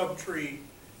subtree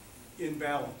in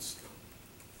balance.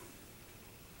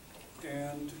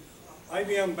 And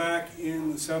IBM back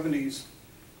in the 70s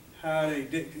had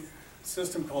a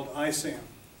system called ISAM,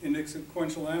 Index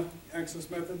Sequential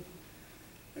Access Method.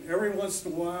 And every once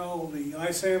in a while, the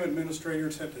ISAM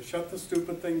administrators had to shut the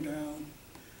stupid thing down,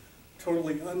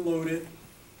 totally unload it,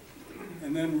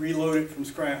 and then reload it from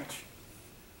scratch.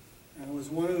 And it was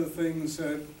one of the things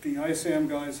that the ISAM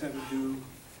guys had to do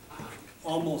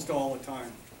almost all the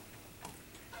time.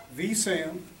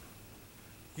 vSAM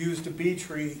used a B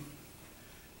tree,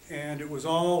 and it was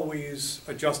always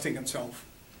adjusting itself.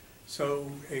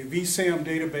 So a vSAM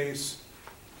database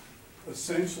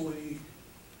essentially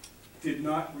did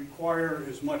not require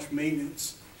as much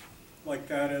maintenance like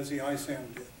that as the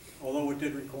ISAM did, although it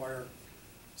did require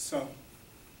some.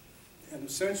 And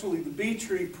essentially the B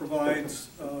tree provides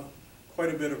quite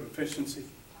a bit of efficiency.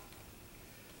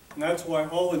 And that's why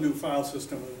all the new file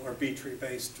systems are B tree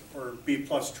based, or B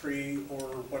plus tree,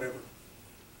 or whatever.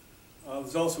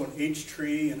 There's also an H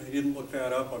tree, and I didn't look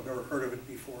that up, I've never heard of it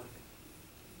before.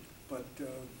 But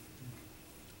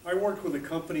I worked with a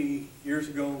company years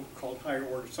ago called Higher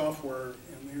Order Software,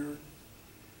 and their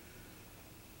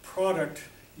product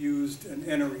used an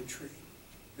n-ary tree.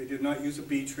 They did not use a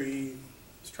B tree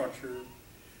structure.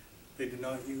 They did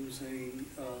not use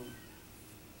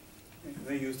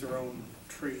they used their own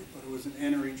tree, but it was an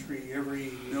n-ary tree.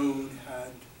 Every node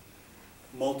had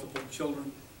multiple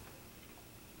children,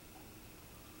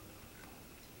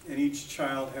 and each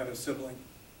child had a sibling.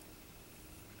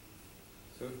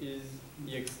 So is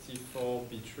ext4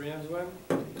 B tree as well?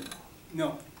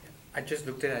 No. I just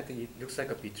looked at it, I think it looks like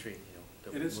a B tree,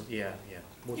 you know. It is? Yeah, yeah.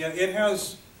 Yeah, it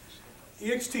has,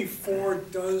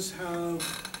 ext4 does have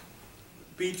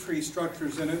B tree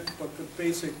structures in it, but the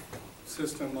basic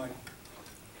system, like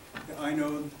the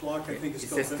inode block, I think is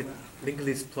still It says in the there. linked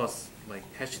list plus like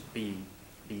hashed B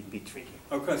tree.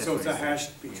 Okay, so it's a That's what it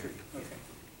hashed B says. tree, okay.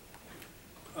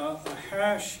 A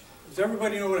hash, does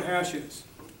everybody know what a hash is?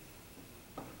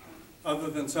 Other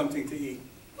than something to eat?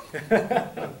 Oh,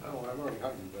 I'm already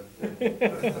hungry, but I don't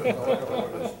know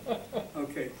what it is.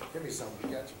 Okay, Give me some, you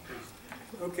got you, please.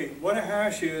 okay, what a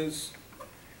hash is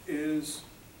you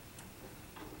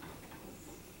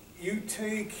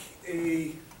take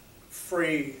a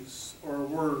phrase or a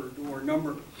word or a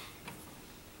number,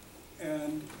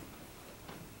 and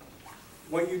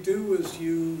what you do is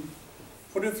you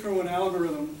put it through an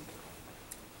algorithm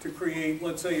to create,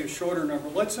 let's say, a shorter number.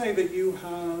 Let's say that you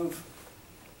have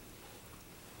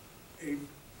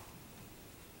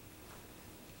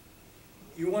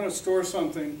you want to store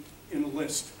something in a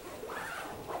list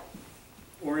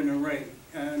or in an array,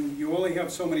 and you only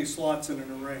have so many slots in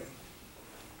an array.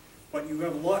 But you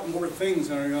have a lot more things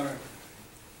that are going to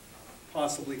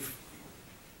possibly,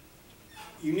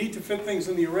 you need to fit things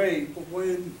in the array, but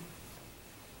when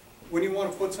you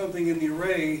want to put something in the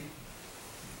array,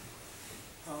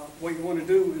 what you want to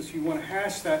do is you want to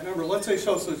hash that number. Let's say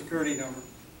Social Security number.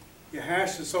 You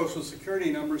hash the Social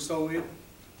Security number so it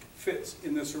fits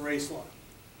in this array slot.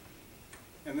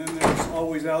 And then there's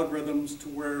always algorithms to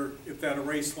where if that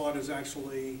array slot is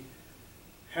actually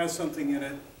has something in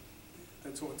it,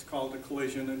 that's what's called a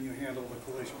collision, and you handle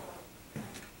the collision.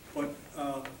 But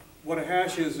what a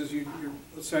hash is you're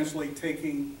essentially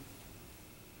taking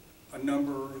a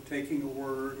number or taking a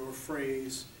word or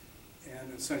phrase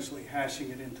and essentially hashing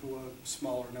it into a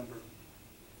smaller number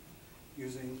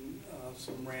using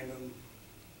some random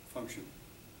function.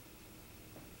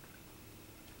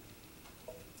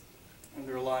 And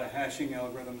there are a lot of hashing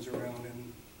algorithms around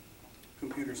in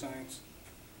computer science.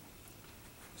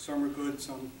 Some are good,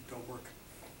 some don't work.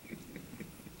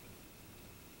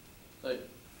 So,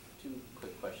 two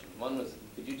quick questions. One was,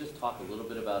 could you just talk a little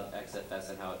bit about XFS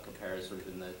and how it compares sort of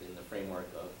in the framework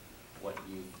of what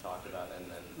you've talked about, and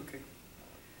then... Okay.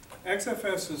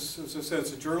 XFS is, as I said,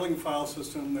 it's a journaling file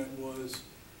system that was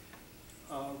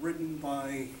written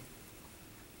by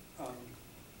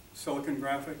Silicon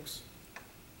Graphics.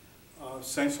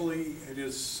 Essentially, it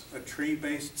is a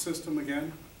tree-based system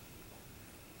again.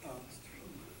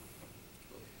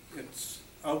 It's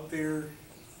out there.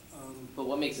 But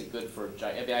what makes it good for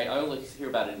giant? I mean, I only hear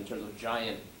about it in terms of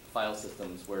giant file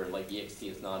systems where like ext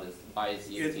is not as, why is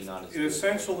ext not as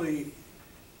good?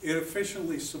 It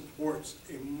efficiently supports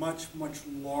a much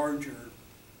larger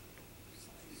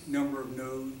number of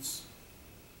nodes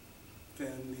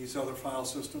than these other file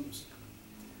systems.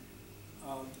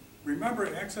 Remember,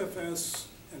 XFS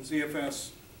and ZFS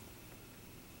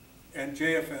and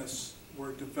JFS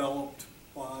were developed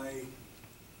by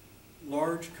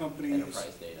large companies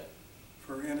Enterprise data.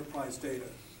 for enterprise data.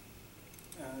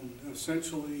 And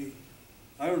essentially,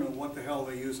 I don't know what the hell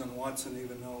they use on Watson,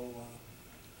 even though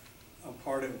I'm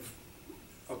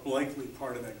likely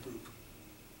part of that group.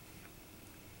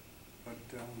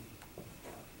 But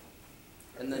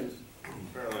and then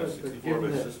Apparently, But 64-bit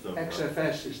given that system.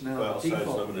 XFS is now File the size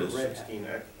default limit is for Red Hat. 16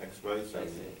 exabytes, I and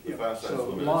see. the file size So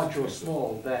limit is... large or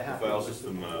small, they're The happy. file with the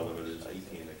system default. limit is 18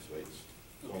 exabytes.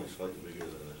 It's only slightly bigger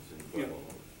than it's in Yeah. Fedora.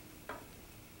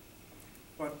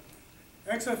 But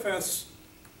XFS,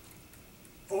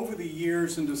 over the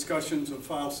years in discussions of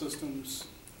file systems,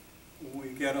 when we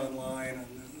get online and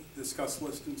discuss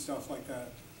lists and stuff like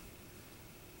that,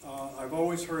 I've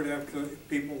always heard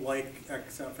people like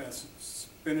XFS. It's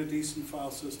been a decent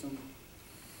file system.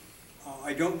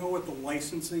 I don't know what the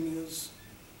licensing is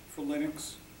for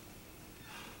Linux.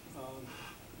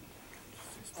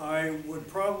 I would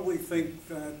probably think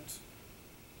that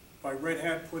by Red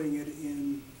Hat putting it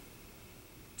in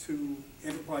to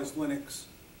Enterprise Linux,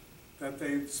 that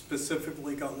they've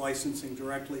specifically got licensing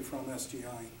directly from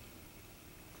SGI.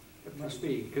 It must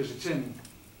be, because it's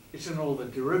in all the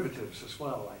derivatives as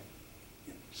well, like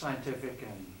Yeah. Scientific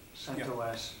and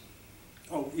CentOS.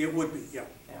 Oh, it would be, yeah.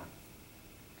 Yeah.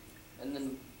 And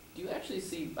then, do you actually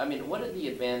see, I mean, what are the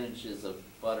advantages of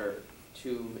Butter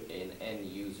to an end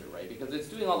user, right? Because it's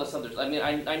doing all this other, I mean,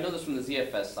 I know this from the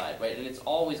ZFS side, right? And it's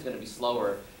always going to be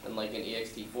slower than like an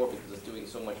ext4 because it's doing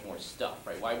so much more stuff,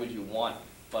 right? Why would you want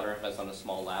ButterFS on a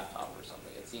small laptop or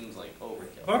something? It seems like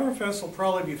overkill. ButterFS will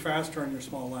probably be faster on your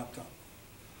small laptop,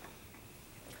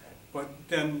 Okay. but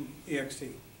then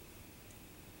EXT.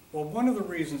 Well, one of the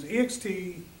reasons,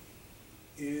 EXT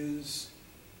is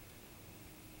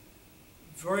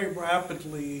very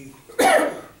rapidly,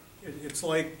 it's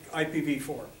like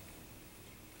IPv4.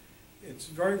 It's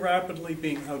very rapidly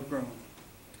being outgrown.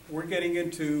 We're getting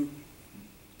into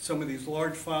some of these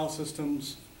large file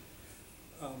systems.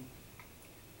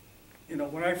 You know,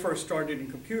 when I first started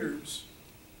in computers,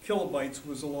 kilobytes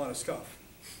was a lot of stuff.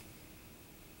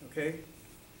 Okay?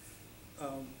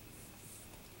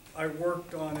 I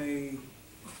worked on a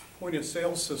point of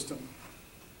sale system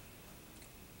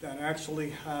that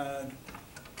actually had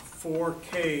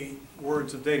 4K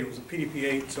words of data. It was a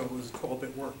PDP-8, so it was a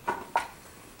 12-bit word.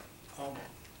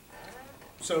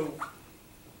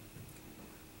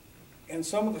 And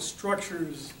some of the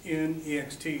structures in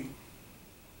EXT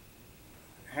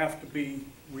have to be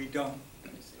redone.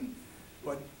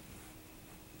 But,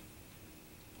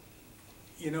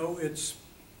 you know, it's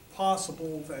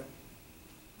possible that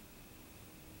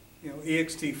you know,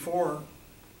 ext4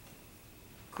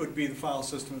 could be the file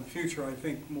system of the future. I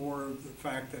think more of the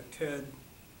fact that Ted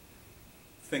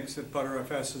thinks that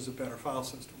BTRFS is a better file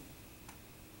system.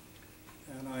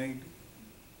 And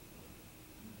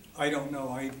I don't know.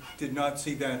 I did not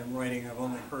see that in writing. I've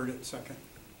only heard it second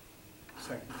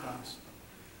class.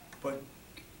 But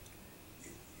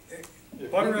If he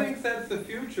thinks that's the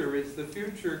future, it's the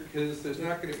future because there's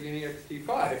not going to be any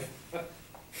XT5.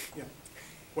 yeah,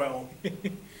 well,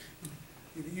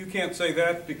 you can't say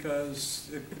that because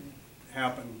it could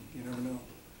happen. You never know.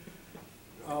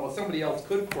 Well, somebody else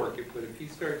could fork it, but if he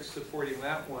starts supporting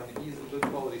that one, he's a good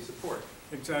quality support.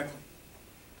 Exactly.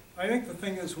 I think the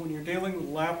thing is, when you're dealing with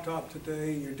laptop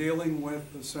today, you're dealing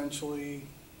with essentially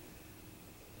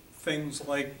things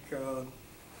like a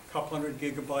couple hundred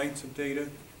gigabytes of data.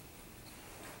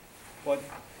 But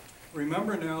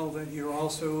remember now that you're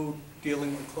also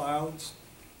dealing with clouds.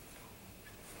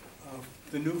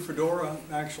 The new Fedora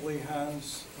actually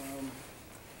has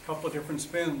a couple of different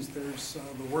spins. There's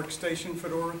the workstation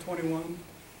Fedora 21,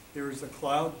 there's the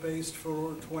cloud-based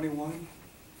Fedora 21,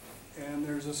 and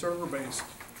there's a server-based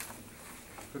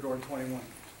Fedora 21.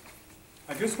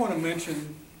 I just want to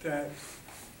mention that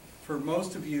for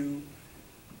most of you,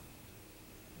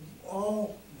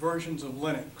 all versions of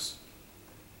Linux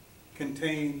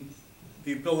contain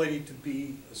the ability to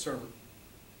be a server.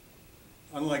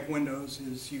 Unlike Windows,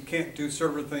 is you can't do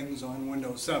server things on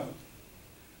Windows 7.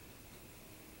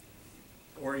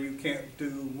 Or you can't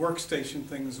do workstation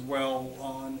things well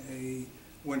on a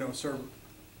Windows server.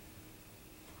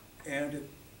 And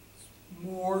it's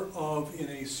more of, in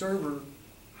a server,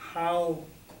 how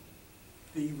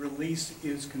the release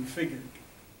is configured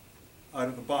out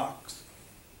of the box.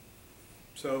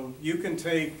 So you can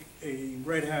take a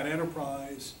Red Hat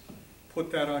Enterprise,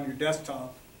 put that on your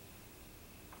desktop,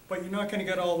 but you're not going to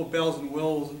get all the bells and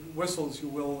whistles you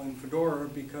will in Fedora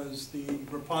because the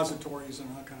repositories are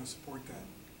not going to support that.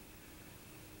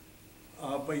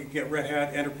 But you can get Red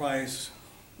Hat Enterprise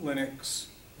Linux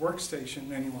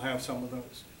Workstation, and you'll have some of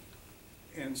those.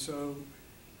 And so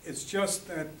it's just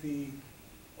that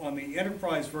on the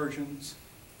enterprise versions,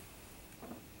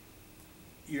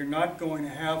 you're not going to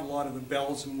have a lot of the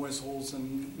bells and whistles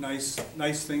and nice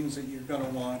things that you're going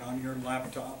to want on your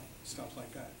laptop, stuff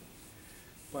like that.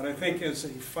 But I think as a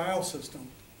file system,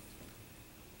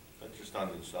 That's just on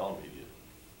the install media.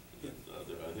 Yeah.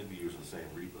 I think they use the same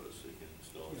repos, so you can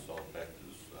still install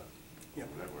packages Yeah. on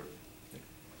the network.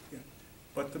 yeah.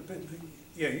 But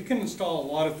yeah, you can install a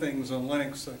lot of things on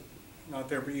Linux that not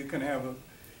there, but you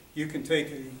can take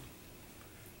a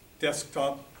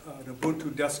desktop, an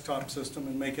Ubuntu desktop system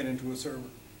and make it into a server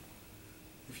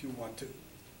if you want to.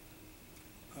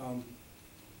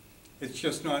 It's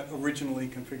just not originally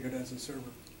configured as a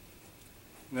server.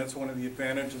 And that's one of the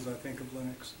advantages, I think, of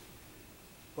Linux.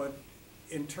 But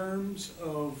in terms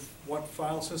of what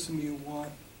file system you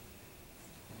want,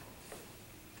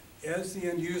 as the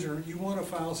end user, you want a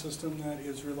file system that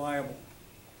is reliable.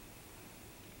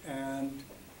 And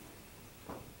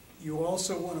you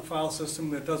also want a file system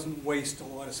that doesn't waste a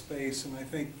lot of space, and I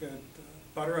think that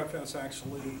BTRFS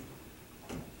actually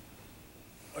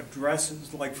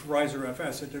addresses, like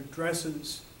FS, it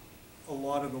addresses a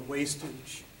lot of the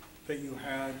wastage that you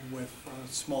had with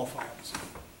small files.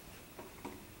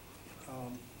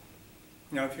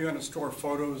 Now, if you're going to store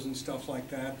photos and stuff like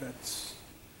that, that's,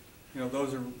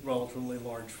 those are relatively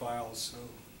large files, so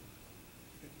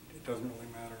it doesn't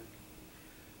really matter.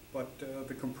 But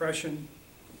the compression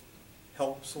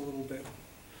helps a little bit.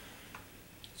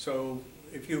 So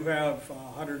if you have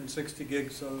 160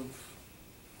 gigs of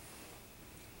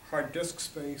hard disk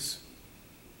space,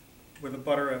 with a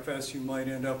BTRFS you might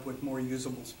end up with more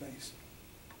usable space.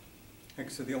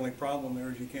 Except the only problem there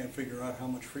is you can't figure out how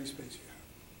much free space you have.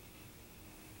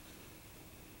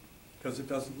 Because it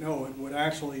doesn't know. It would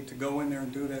actually, to go in there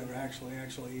and do that, would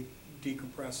actually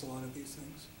decompress a lot of these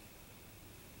things.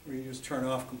 Or you just turn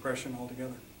off compression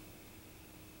altogether.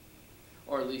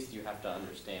 Or at least you have to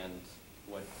understand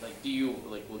what,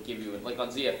 will give you, like on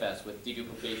ZFS with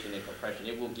deduplication and compression,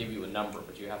 it will give you a number,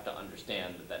 but you have to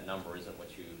understand that that number isn't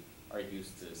what you are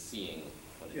used to seeing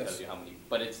when it tells you how many,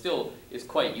 but it still is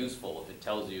quite useful if it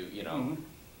tells you,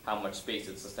 how much space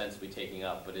it's ostensibly taking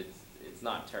up, but it's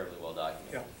not terribly well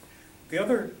documented. Yeah.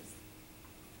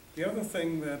 The other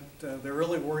thing that they're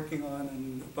really working on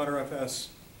in BTRFS,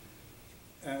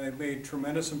 and they've made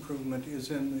tremendous improvement,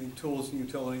 is in the tools and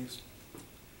utilities.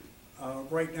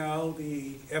 Right now,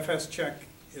 the FS check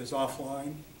is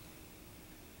offline,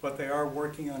 but they are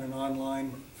working on an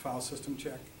online file system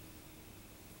check.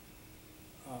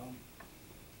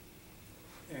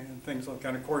 And things like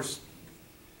that. Of course,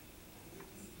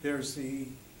 there's the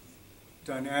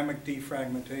dynamic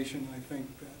defragmentation. I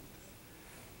think that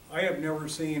I have never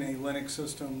seen a Linux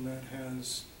system that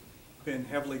has been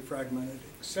heavily fragmented,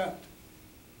 except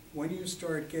when you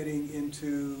start getting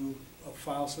into a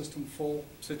file system full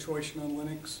situation on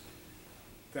Linux,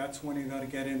 that's when you got to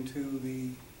get into the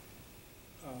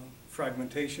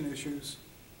fragmentation issues.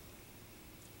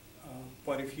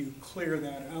 But if you clear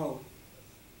that out,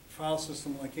 file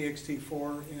system like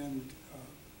ext4 and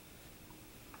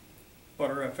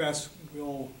BTRFS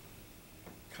will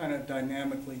kind of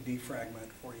dynamically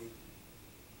defragment for you.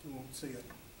 You won't see it.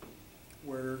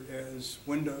 Whereas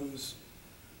Windows,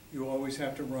 you always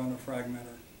have to run a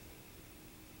fragmenter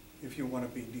if you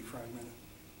want to be defragmented.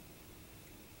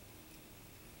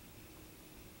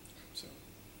 So,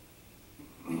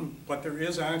 but there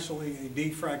is actually a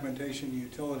defragmentation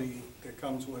utility that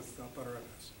comes with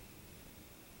BTRFS.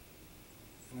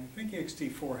 And I think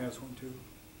ext4 has one too.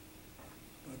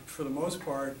 But for the most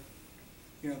part,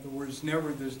 you know, there's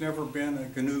never been a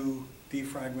GNU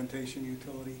defragmentation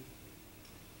utility.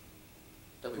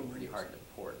 That'd be pretty hard to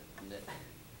port, isn't it?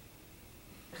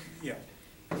 Yeah.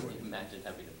 Can you imagine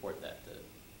having to port that to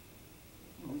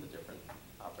all the different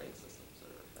operating systems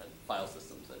and file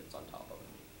systems that it's on top of?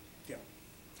 Yeah.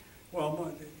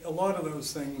 Well, a lot of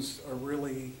those things are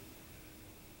really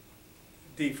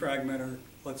defragmenter.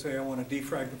 Let's say I want to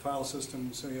defrag the file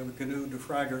system, so you have a GNU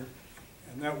defragger,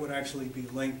 and that would actually be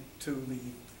linked to the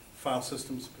file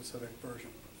system specific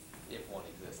version. If one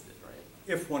existed, right?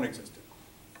 If one existed.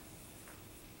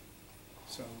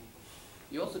 So.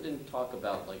 You also didn't talk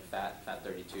about like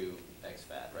FAT32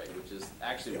 exFAT, right? Which is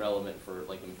actually relevant for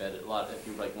like embedded, if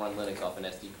you like run Linux off an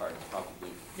SD card, it's probably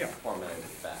formatted with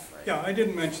FAT, right? Yeah, I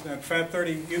didn't mention that.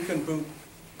 FAT30, you can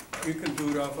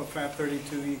boot off of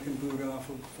FAT32, you can boot off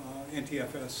of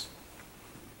NTFS,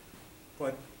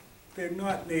 but they're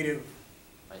not native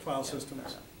file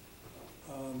systems.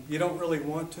 You don't really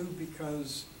want to,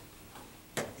 because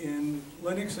in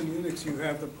Linux and Unix you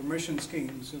have the permission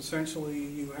schemes. Essentially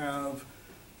you have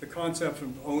the concept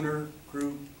of owner,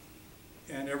 group,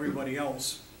 and everybody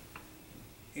else.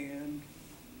 And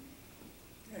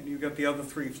you've got the other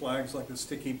three flags like the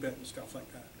sticky bit and stuff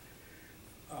like that.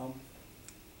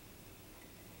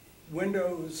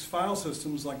 Windows file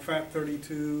systems like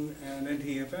FAT32 and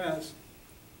NTFS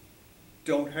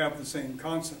don't have the same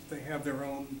concept. They have their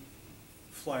own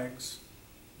flags,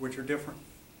 which are different.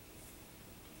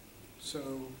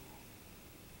 So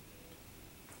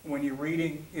when you're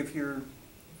reading, if you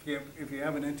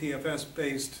have an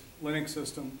NTFS-based Linux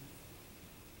system,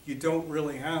 you don't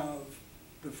really have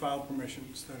the file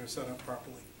permissions that are set up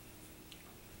properly.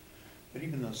 But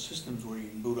even those systems where you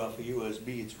can boot off a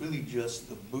USB, it's really just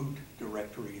the boot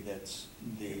directory that's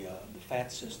the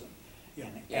FAT system. Yeah.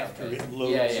 And Yeah, after okay. it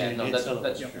loads in, no, it's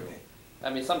that's okay. true. I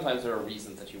mean, sometimes there are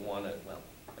reasons that you want it. Well,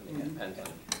 I mean, it depends on.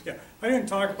 Yeah, I didn't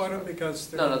talk about it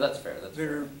because No, that's fair.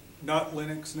 they're not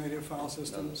Linux native file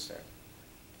systems. No, that's fair.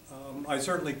 I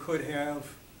certainly could have.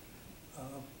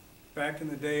 Back in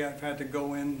the day, I've had to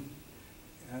go in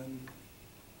and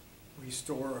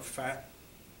restore a FAT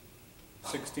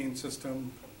 16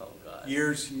 system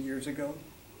years and years ago.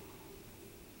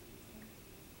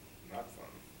 Not fun.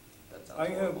 That sounds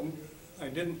horrible. I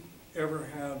didn't ever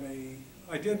have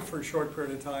I did for a short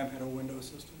period of time had a Windows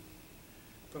system.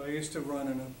 But I used to run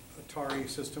an Atari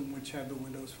system which had the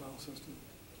Windows file system.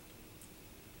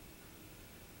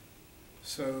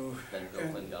 So. Then Bill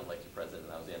Clinton got elected president,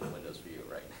 and that was the end of Windows for you,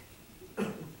 right?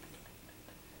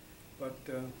 But,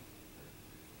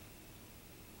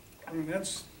 I mean,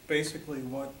 that's basically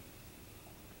what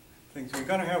things, you're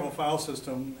gonna have a file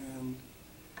system, and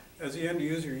as the end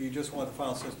user, you just want the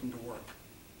file system to work.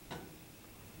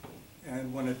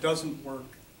 And when it doesn't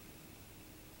work,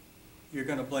 you're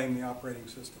gonna blame the operating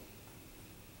system.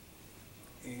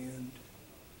 And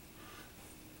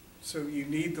so you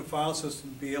need the file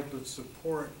system to be able to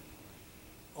support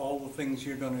all the things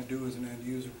you're gonna do as an end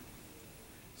user.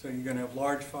 So you're gonna have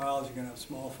large files, you're gonna have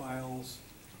small files,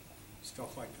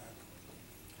 stuff like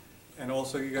that. And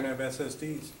also you're gonna have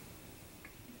SSDs.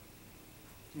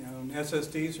 You know, and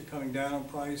SSDs are coming down in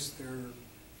price. They're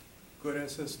good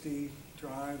SSD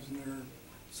drives and they're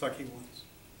sucky ones.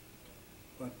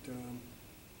 But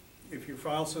if your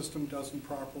file system doesn't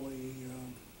properly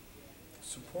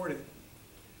support it,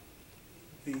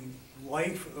 the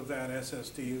life of that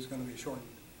SSD is going to be shortened.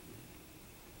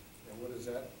 And what is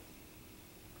that?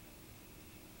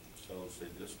 Solid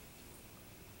state disk.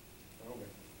 Okay.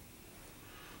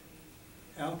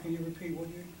 Al, can you repeat what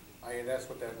you? That's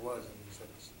what that was, and you said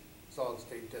solid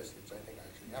state disk, which I think I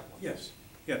actually have one. Yes.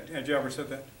 Yeah, had you ever said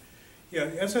that? Yeah,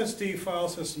 SSD file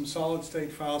systems, solid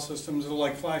state file systems are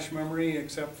like flash memory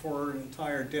except for an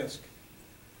entire disk.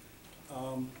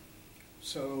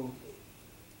 So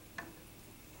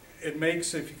it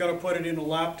makes, if you're going to put it in a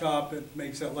laptop, it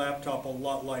makes that laptop a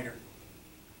lot lighter.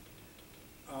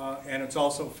 And it's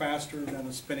also faster than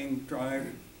a spinning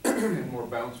drive. And more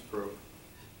bounce proof.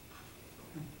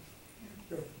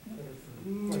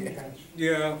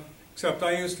 Yeah, except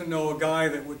I used to know a guy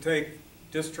that would take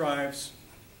disk drives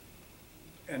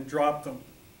and drop them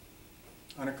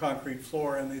on a concrete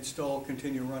floor and they'd still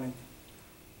continue running.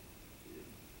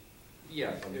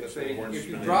 Yes, I'm if guessing they, they weren't if you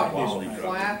spinning drop while them they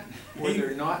dropped flat where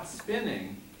they're not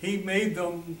spinning, He made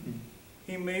them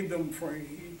for,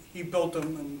 he built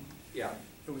them and yeah.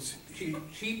 it was,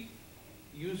 Cheap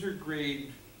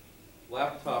user-grade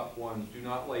laptop ones do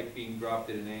not like being dropped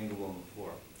at an angle on the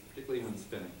floor, particularly when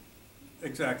spinning.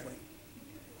 exactly.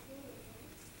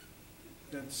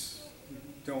 That's,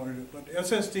 don't want to do, but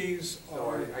SSDs So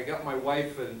are, I got my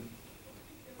wife an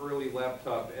early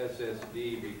laptop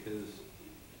SSD because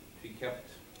she kept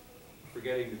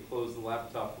forgetting to close the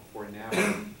laptop before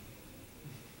napping.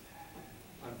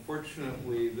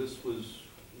 Unfortunately, this was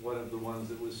one of the ones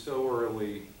that was so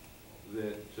early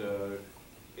that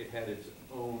it had its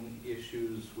own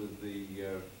issues with the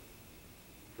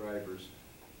drivers.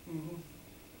 mhm.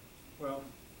 Well,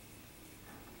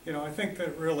 you know, I think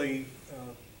that really,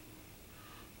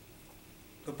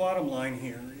 the bottom line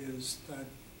here is that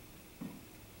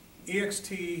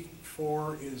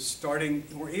ext4 is starting,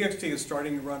 or ext is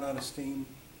starting to run out of steam.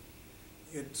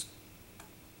 It's,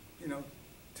 you know,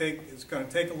 it's going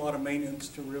to take a lot of maintenance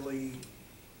to really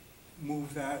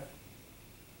move that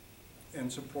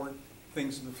and support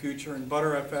things in the future. And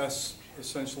BTRFS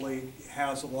essentially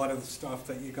has a lot of the stuff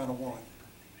that you're going to want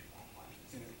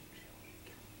in it.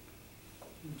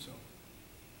 So,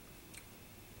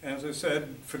 as I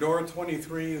said, Fedora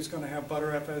 23 is going to have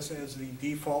BTRFS as the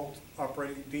default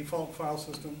file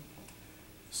system.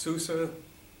 SUSE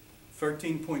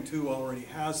 13.2 already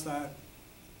has that.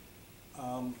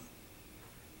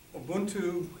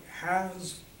 Ubuntu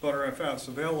has BTRFS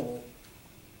available,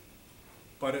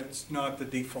 but it's not the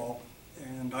default,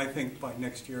 and I think by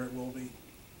next year it will be.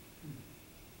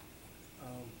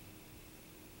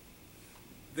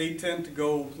 They tend to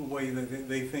go the way that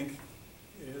they think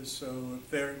is, so if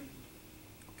their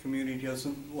community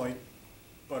doesn't like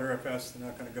BTRFS, they're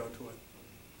not going to go to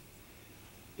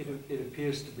it. It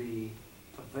appears to be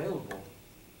available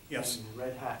Yes. in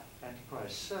Red Hat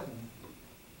Enterprise 7.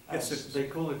 Yes, it As is. they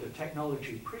call it a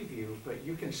technology preview, but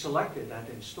you can select it at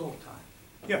install time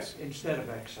Yes. instead of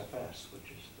XFS,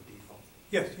 which is the default.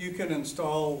 Yes, you can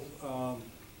install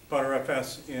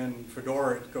BTRFS in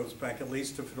Fedora. It goes back at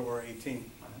least to Fedora 18.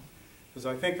 Because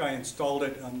I think I installed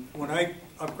it on, when I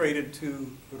upgraded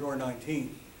to Fedora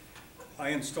 19, I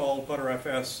installed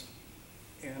BTRFS,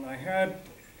 and I had,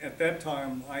 at that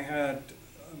time, I had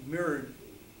a mirrored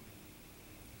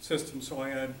system, so I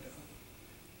had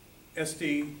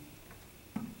SD,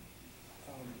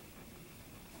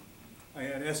 I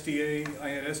had SDA, I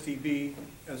had SDB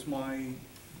as my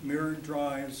mirrored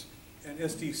drives, and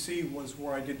SDC was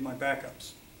where I did my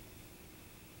backups.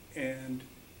 And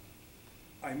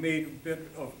I made a bit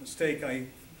of a mistake. I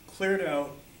cleared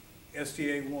out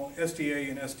SDA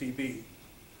and SDB.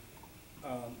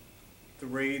 The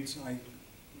RAIDs,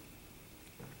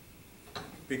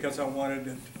 because I wanted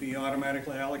it to be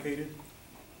automatically allocated.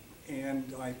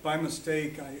 And by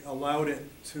mistake, I allowed it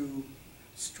to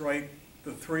stripe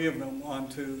the three of them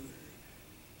onto,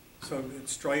 so it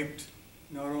striped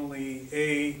not only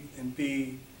A and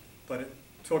B, but it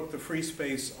took the free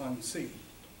space on C,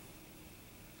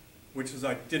 which is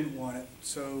I didn't want it.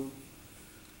 So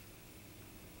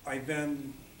I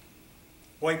then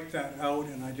wiped that out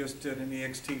and I just did an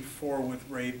ext4 with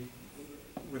RAID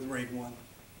 1,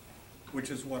 which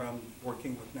is what I'm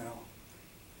working with now.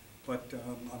 But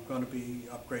I'm going to be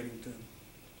upgrading to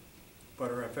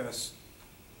BTRFS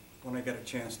when I get a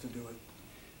chance to do it.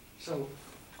 So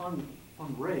on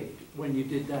RAID, when you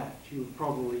did that, you were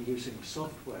probably using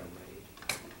software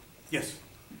RAID. Yes.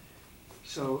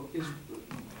 So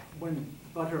when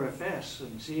BTRFS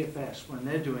and ZFS, when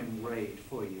they're doing RAID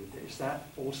for you, is that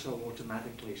also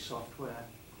automatically software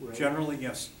RAID? Generally,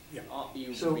 yes. Yeah.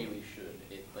 You So- really should.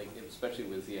 Especially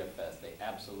with ZFS, they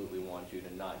absolutely want you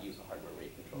to not use a hardware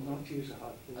RAID controller. Not use a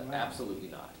hardware. Absolutely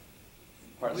not.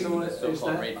 Partly So for the is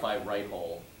so-called that- RAID 5 write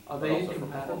hole. Are but they also for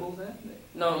incompatible performance. then?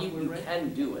 No, Hardware you RAID?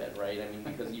 can do it, right? I mean,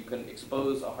 because you can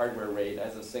expose a hardware RAID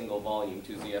as a single volume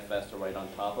to ZFS to write on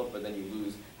top of, but then you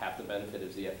lose half the benefit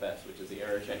of ZFS, which is the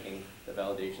error checking, the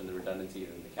validation, the redundancy,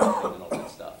 and the counting and all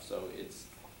that stuff. So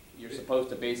you're supposed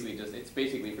to basically it's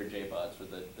basically for JBODs, for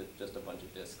just a bunch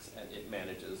of disks, and it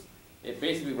manages. It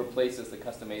basically replaces the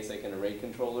custom ASIC and array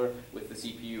controller with the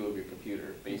CPU of your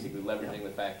computer, basically leveraging the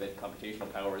fact that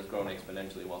computational power has grown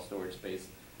exponentially while storage space,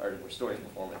 or storage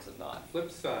performance has not.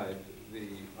 Flip side, the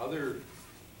other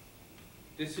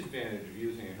disadvantage of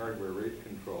using a hardware RAID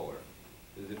controller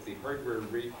is if the hardware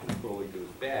RAID controller goes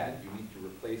bad, you need to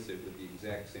replace it with the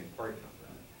exact same part number.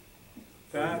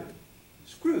 That,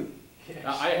 screwed.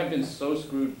 I have been so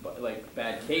screwed by like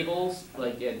bad cables.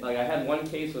 Like I had one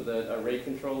case with a RAID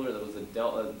controller that was a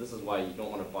Dell. This is why you don't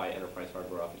want to buy enterprise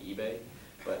hardware off of eBay.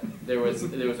 But there was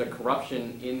a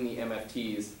corruption in the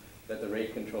MFTs that the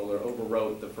RAID controller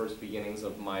overwrote the first beginnings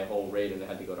of my whole RAID, and it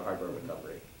had to go to hardware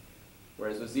recovery.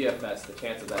 Whereas with ZFS, the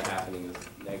chance of that happening is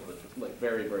negligible, like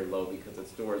very, very low, because it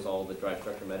stores all the drive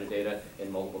structure metadata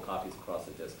in multiple copies across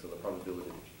the disk, so the probability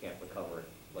that you can't recover it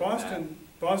like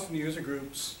Boston user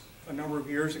groups a number of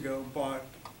years ago bought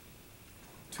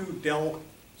 2 Dell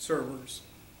servers.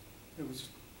 It was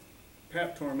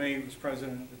Pat Tormey who was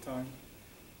president at the time,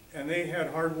 and they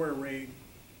had hardware RAID,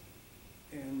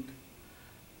 and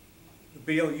the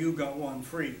BLU got one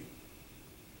free,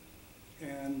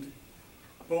 and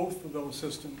both of those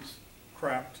systems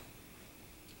crapped.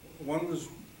 One was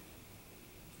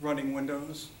running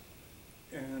Windows,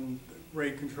 and the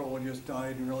RAID controller just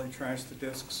died and really trashed the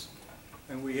disks.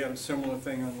 And we had a similar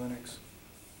thing on Linux.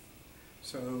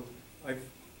 So I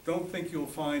don't think you'll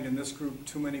find in this group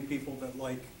too many people that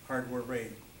like hardware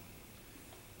RAID.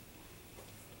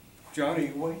 Johnny,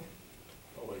 you wait?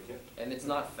 I'll wait, yeah. And it's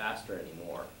not faster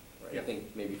anymore, right? Yeah. I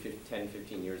think maybe 10,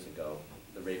 15 years ago,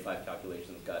 the RAID 5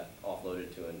 calculations got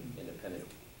offloaded to an independent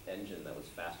engine that was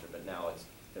faster, but now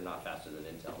they're not faster than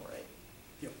Intel, right?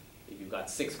 Yep. If you've got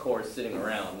 6 cores sitting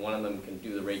around, one of them can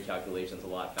do the RAID calculations a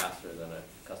lot faster than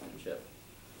a custom chip.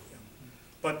 Yeah.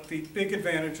 But the big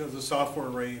advantage of the software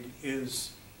RAID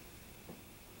is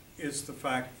the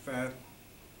fact that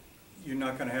you're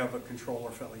not going to have a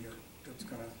controller failure that's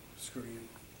going to screw you.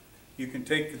 You can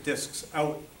take the disks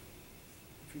out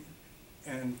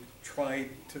and try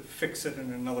to fix it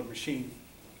in another machine.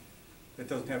 It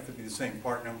doesn't have to be the same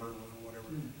part number or whatever.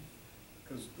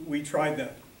 Because we tried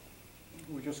that.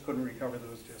 We just couldn't recover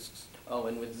those disks. Oh,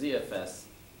 and with ZFS,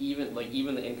 even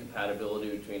the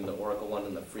incompatibility between the Oracle one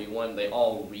and the free one, they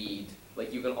all read.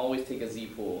 Like you can always take a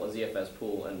ZFS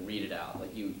pool, and read it out.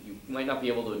 Like you might not be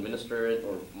able to administer it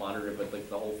or monitor it, but like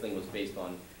the whole thing was based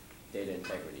on data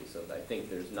integrity. So I think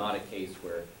there's not a case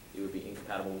where it would be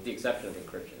incompatible, with the exception of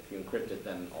encryption. If you encrypt it,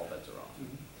 then all bets are off.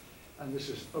 And this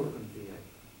is open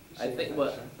VA. I think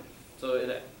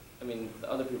I mean, the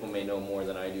other people may know more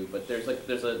than I do, but there's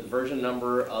a version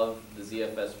number of the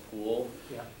ZFS pool,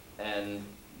 Yeah. and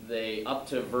they up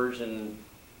to version,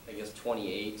 I guess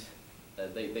 28.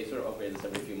 They sort of upgrade this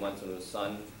every few months when it was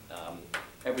Sun.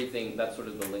 Everything, that's sort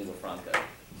of the lingua franca.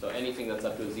 So anything that's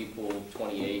up to a Z pool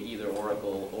 28, either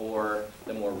Oracle or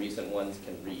the more recent ones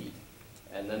can read.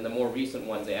 And then the more recent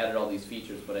ones, they added all these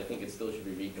features, but I think it still should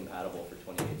be read compatible for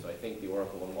 28. So I think the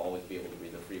Oracle one will always be able to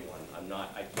read the free one.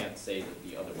 I can't say that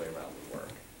the other way around would work.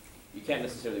 You can't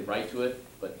necessarily write to it,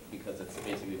 but because it's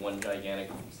basically one gigantic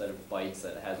set of bytes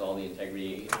that has all the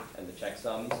integrity and the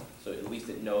checksums, so at least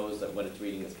it knows that what it's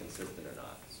reading is consistent or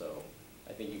not. So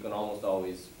I think you can almost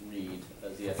always read a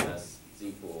ZFS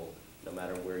Z pool no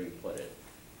matter where you put it,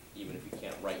 even if you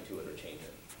can't write to it or change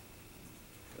it.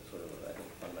 That's sort of, I think,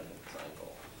 a fundamental design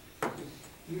goal.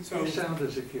 You sound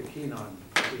as if you're keen on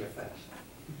ZFS.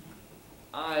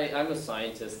 I'm a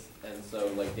scientist, and so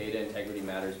like data integrity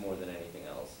matters more than anything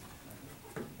else.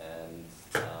 And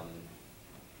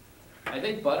I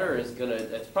think Butter is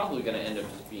it's probably gonna end up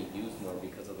just being used more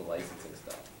because of the licensing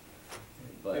stuff.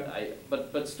 But Yeah.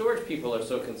 but storage people are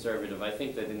so conservative. I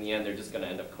think that in the end they're just gonna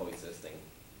end up coexisting.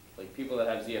 Like people that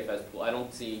have ZFS pool, I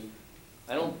don't see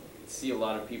a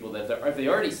lot of people that if they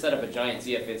already set up a giant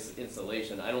ZFS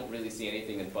installation, I don't really see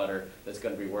anything in Butter that's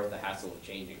going to be worth the hassle of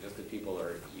changing just because people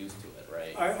are used to it,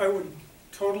 right? I would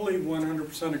totally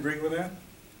 100% agree with that.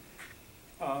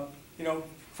 You know,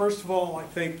 first of all, I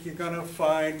think you're going to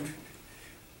find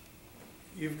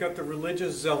you've got the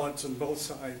religious zealots on both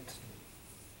sides.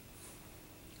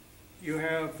 You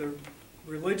have the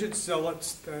religious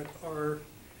zealots that are,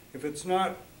 if it's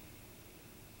not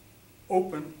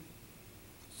open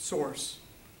source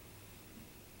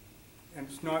and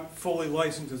it's not fully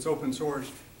licensed, it's open source,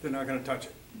 they're not going to touch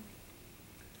it.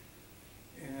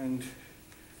 And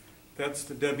that's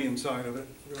the Debian side of it,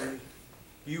 really.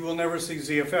 You will never see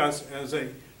ZFS as a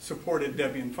supported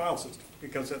Debian file system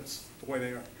because that's the way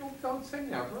they are. Don't say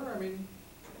never. I mean,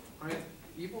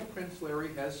 Evil Prince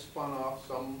Larry has spun off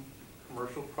some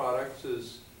commercial products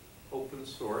as open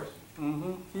source.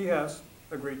 He has,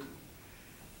 agreed.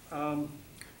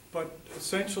 But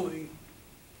essentially,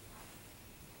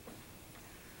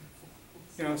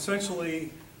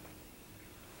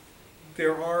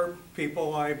 there are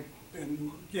people I've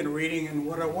been, reading, and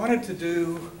what I wanted to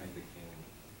do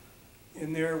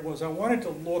in there was I wanted to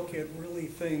look at really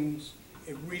things,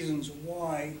 at reasons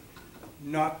why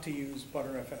not to use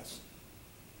BTRFS.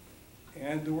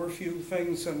 And there were a few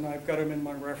things, and I've got them in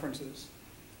my references.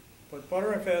 But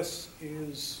BTRFS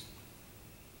is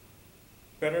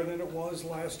better than it was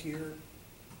last year.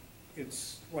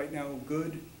 It's right now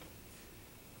good.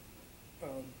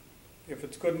 If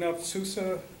it's good enough,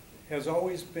 SUSE has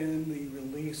always been the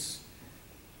release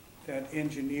that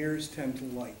engineers tend to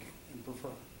like and prefer.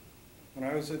 When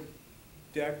I was at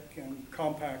DEC and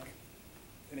Compaq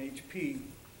and HP,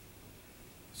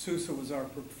 SUSE was our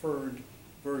preferred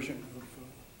version of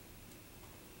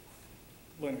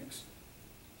Linux.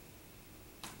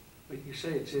 But you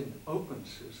say it's in open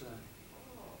SUSE.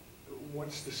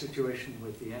 What's the situation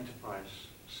with the enterprise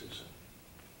SUSE?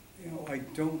 I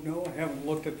don't know. I haven't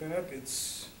looked at that.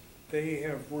 They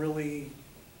have really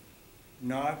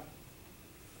not.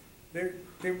 They're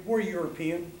more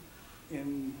European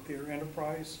in their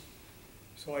enterprise,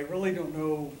 so I really don't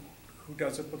know who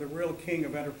does it. But the real king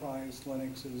of enterprise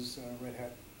Linux is Red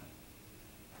Hat.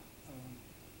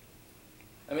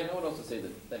 I mean, I would also say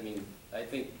that, I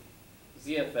think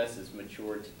ZFS is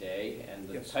mature today, and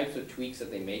the Yes. types of tweaks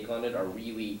that they make on it are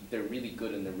they're really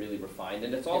good and they're really refined.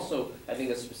 And it's also, I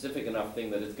think, a specific enough thing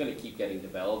that it's gonna keep getting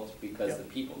developed because the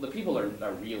people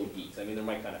are real geeks. I mean, they're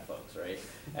my kind of folks, right?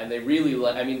 And they really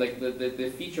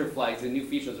the feature flags, the new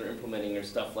features they're implementing are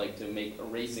stuff like to make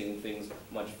erasing things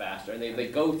much faster. And they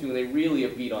go through and they really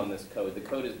have beat on this code. The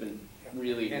code has been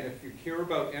really. And if you care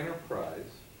about enterprise,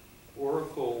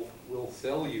 Oracle will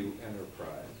sell you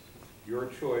enterprise. Your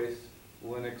choice,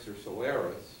 Linux or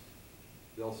Solaris,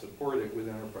 they'll support it with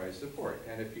enterprise support.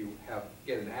 And if you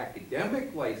get an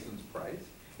academic license price,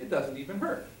 it doesn't even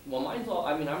hurt. Well, mine's all,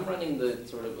 I'm running the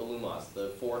sort of Illumos, the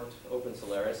forked Open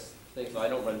Solaris thing, so I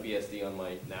don't run BSD on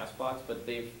my NAS box, but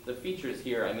the features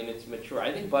here, it's mature.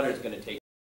 I think Butter is going to take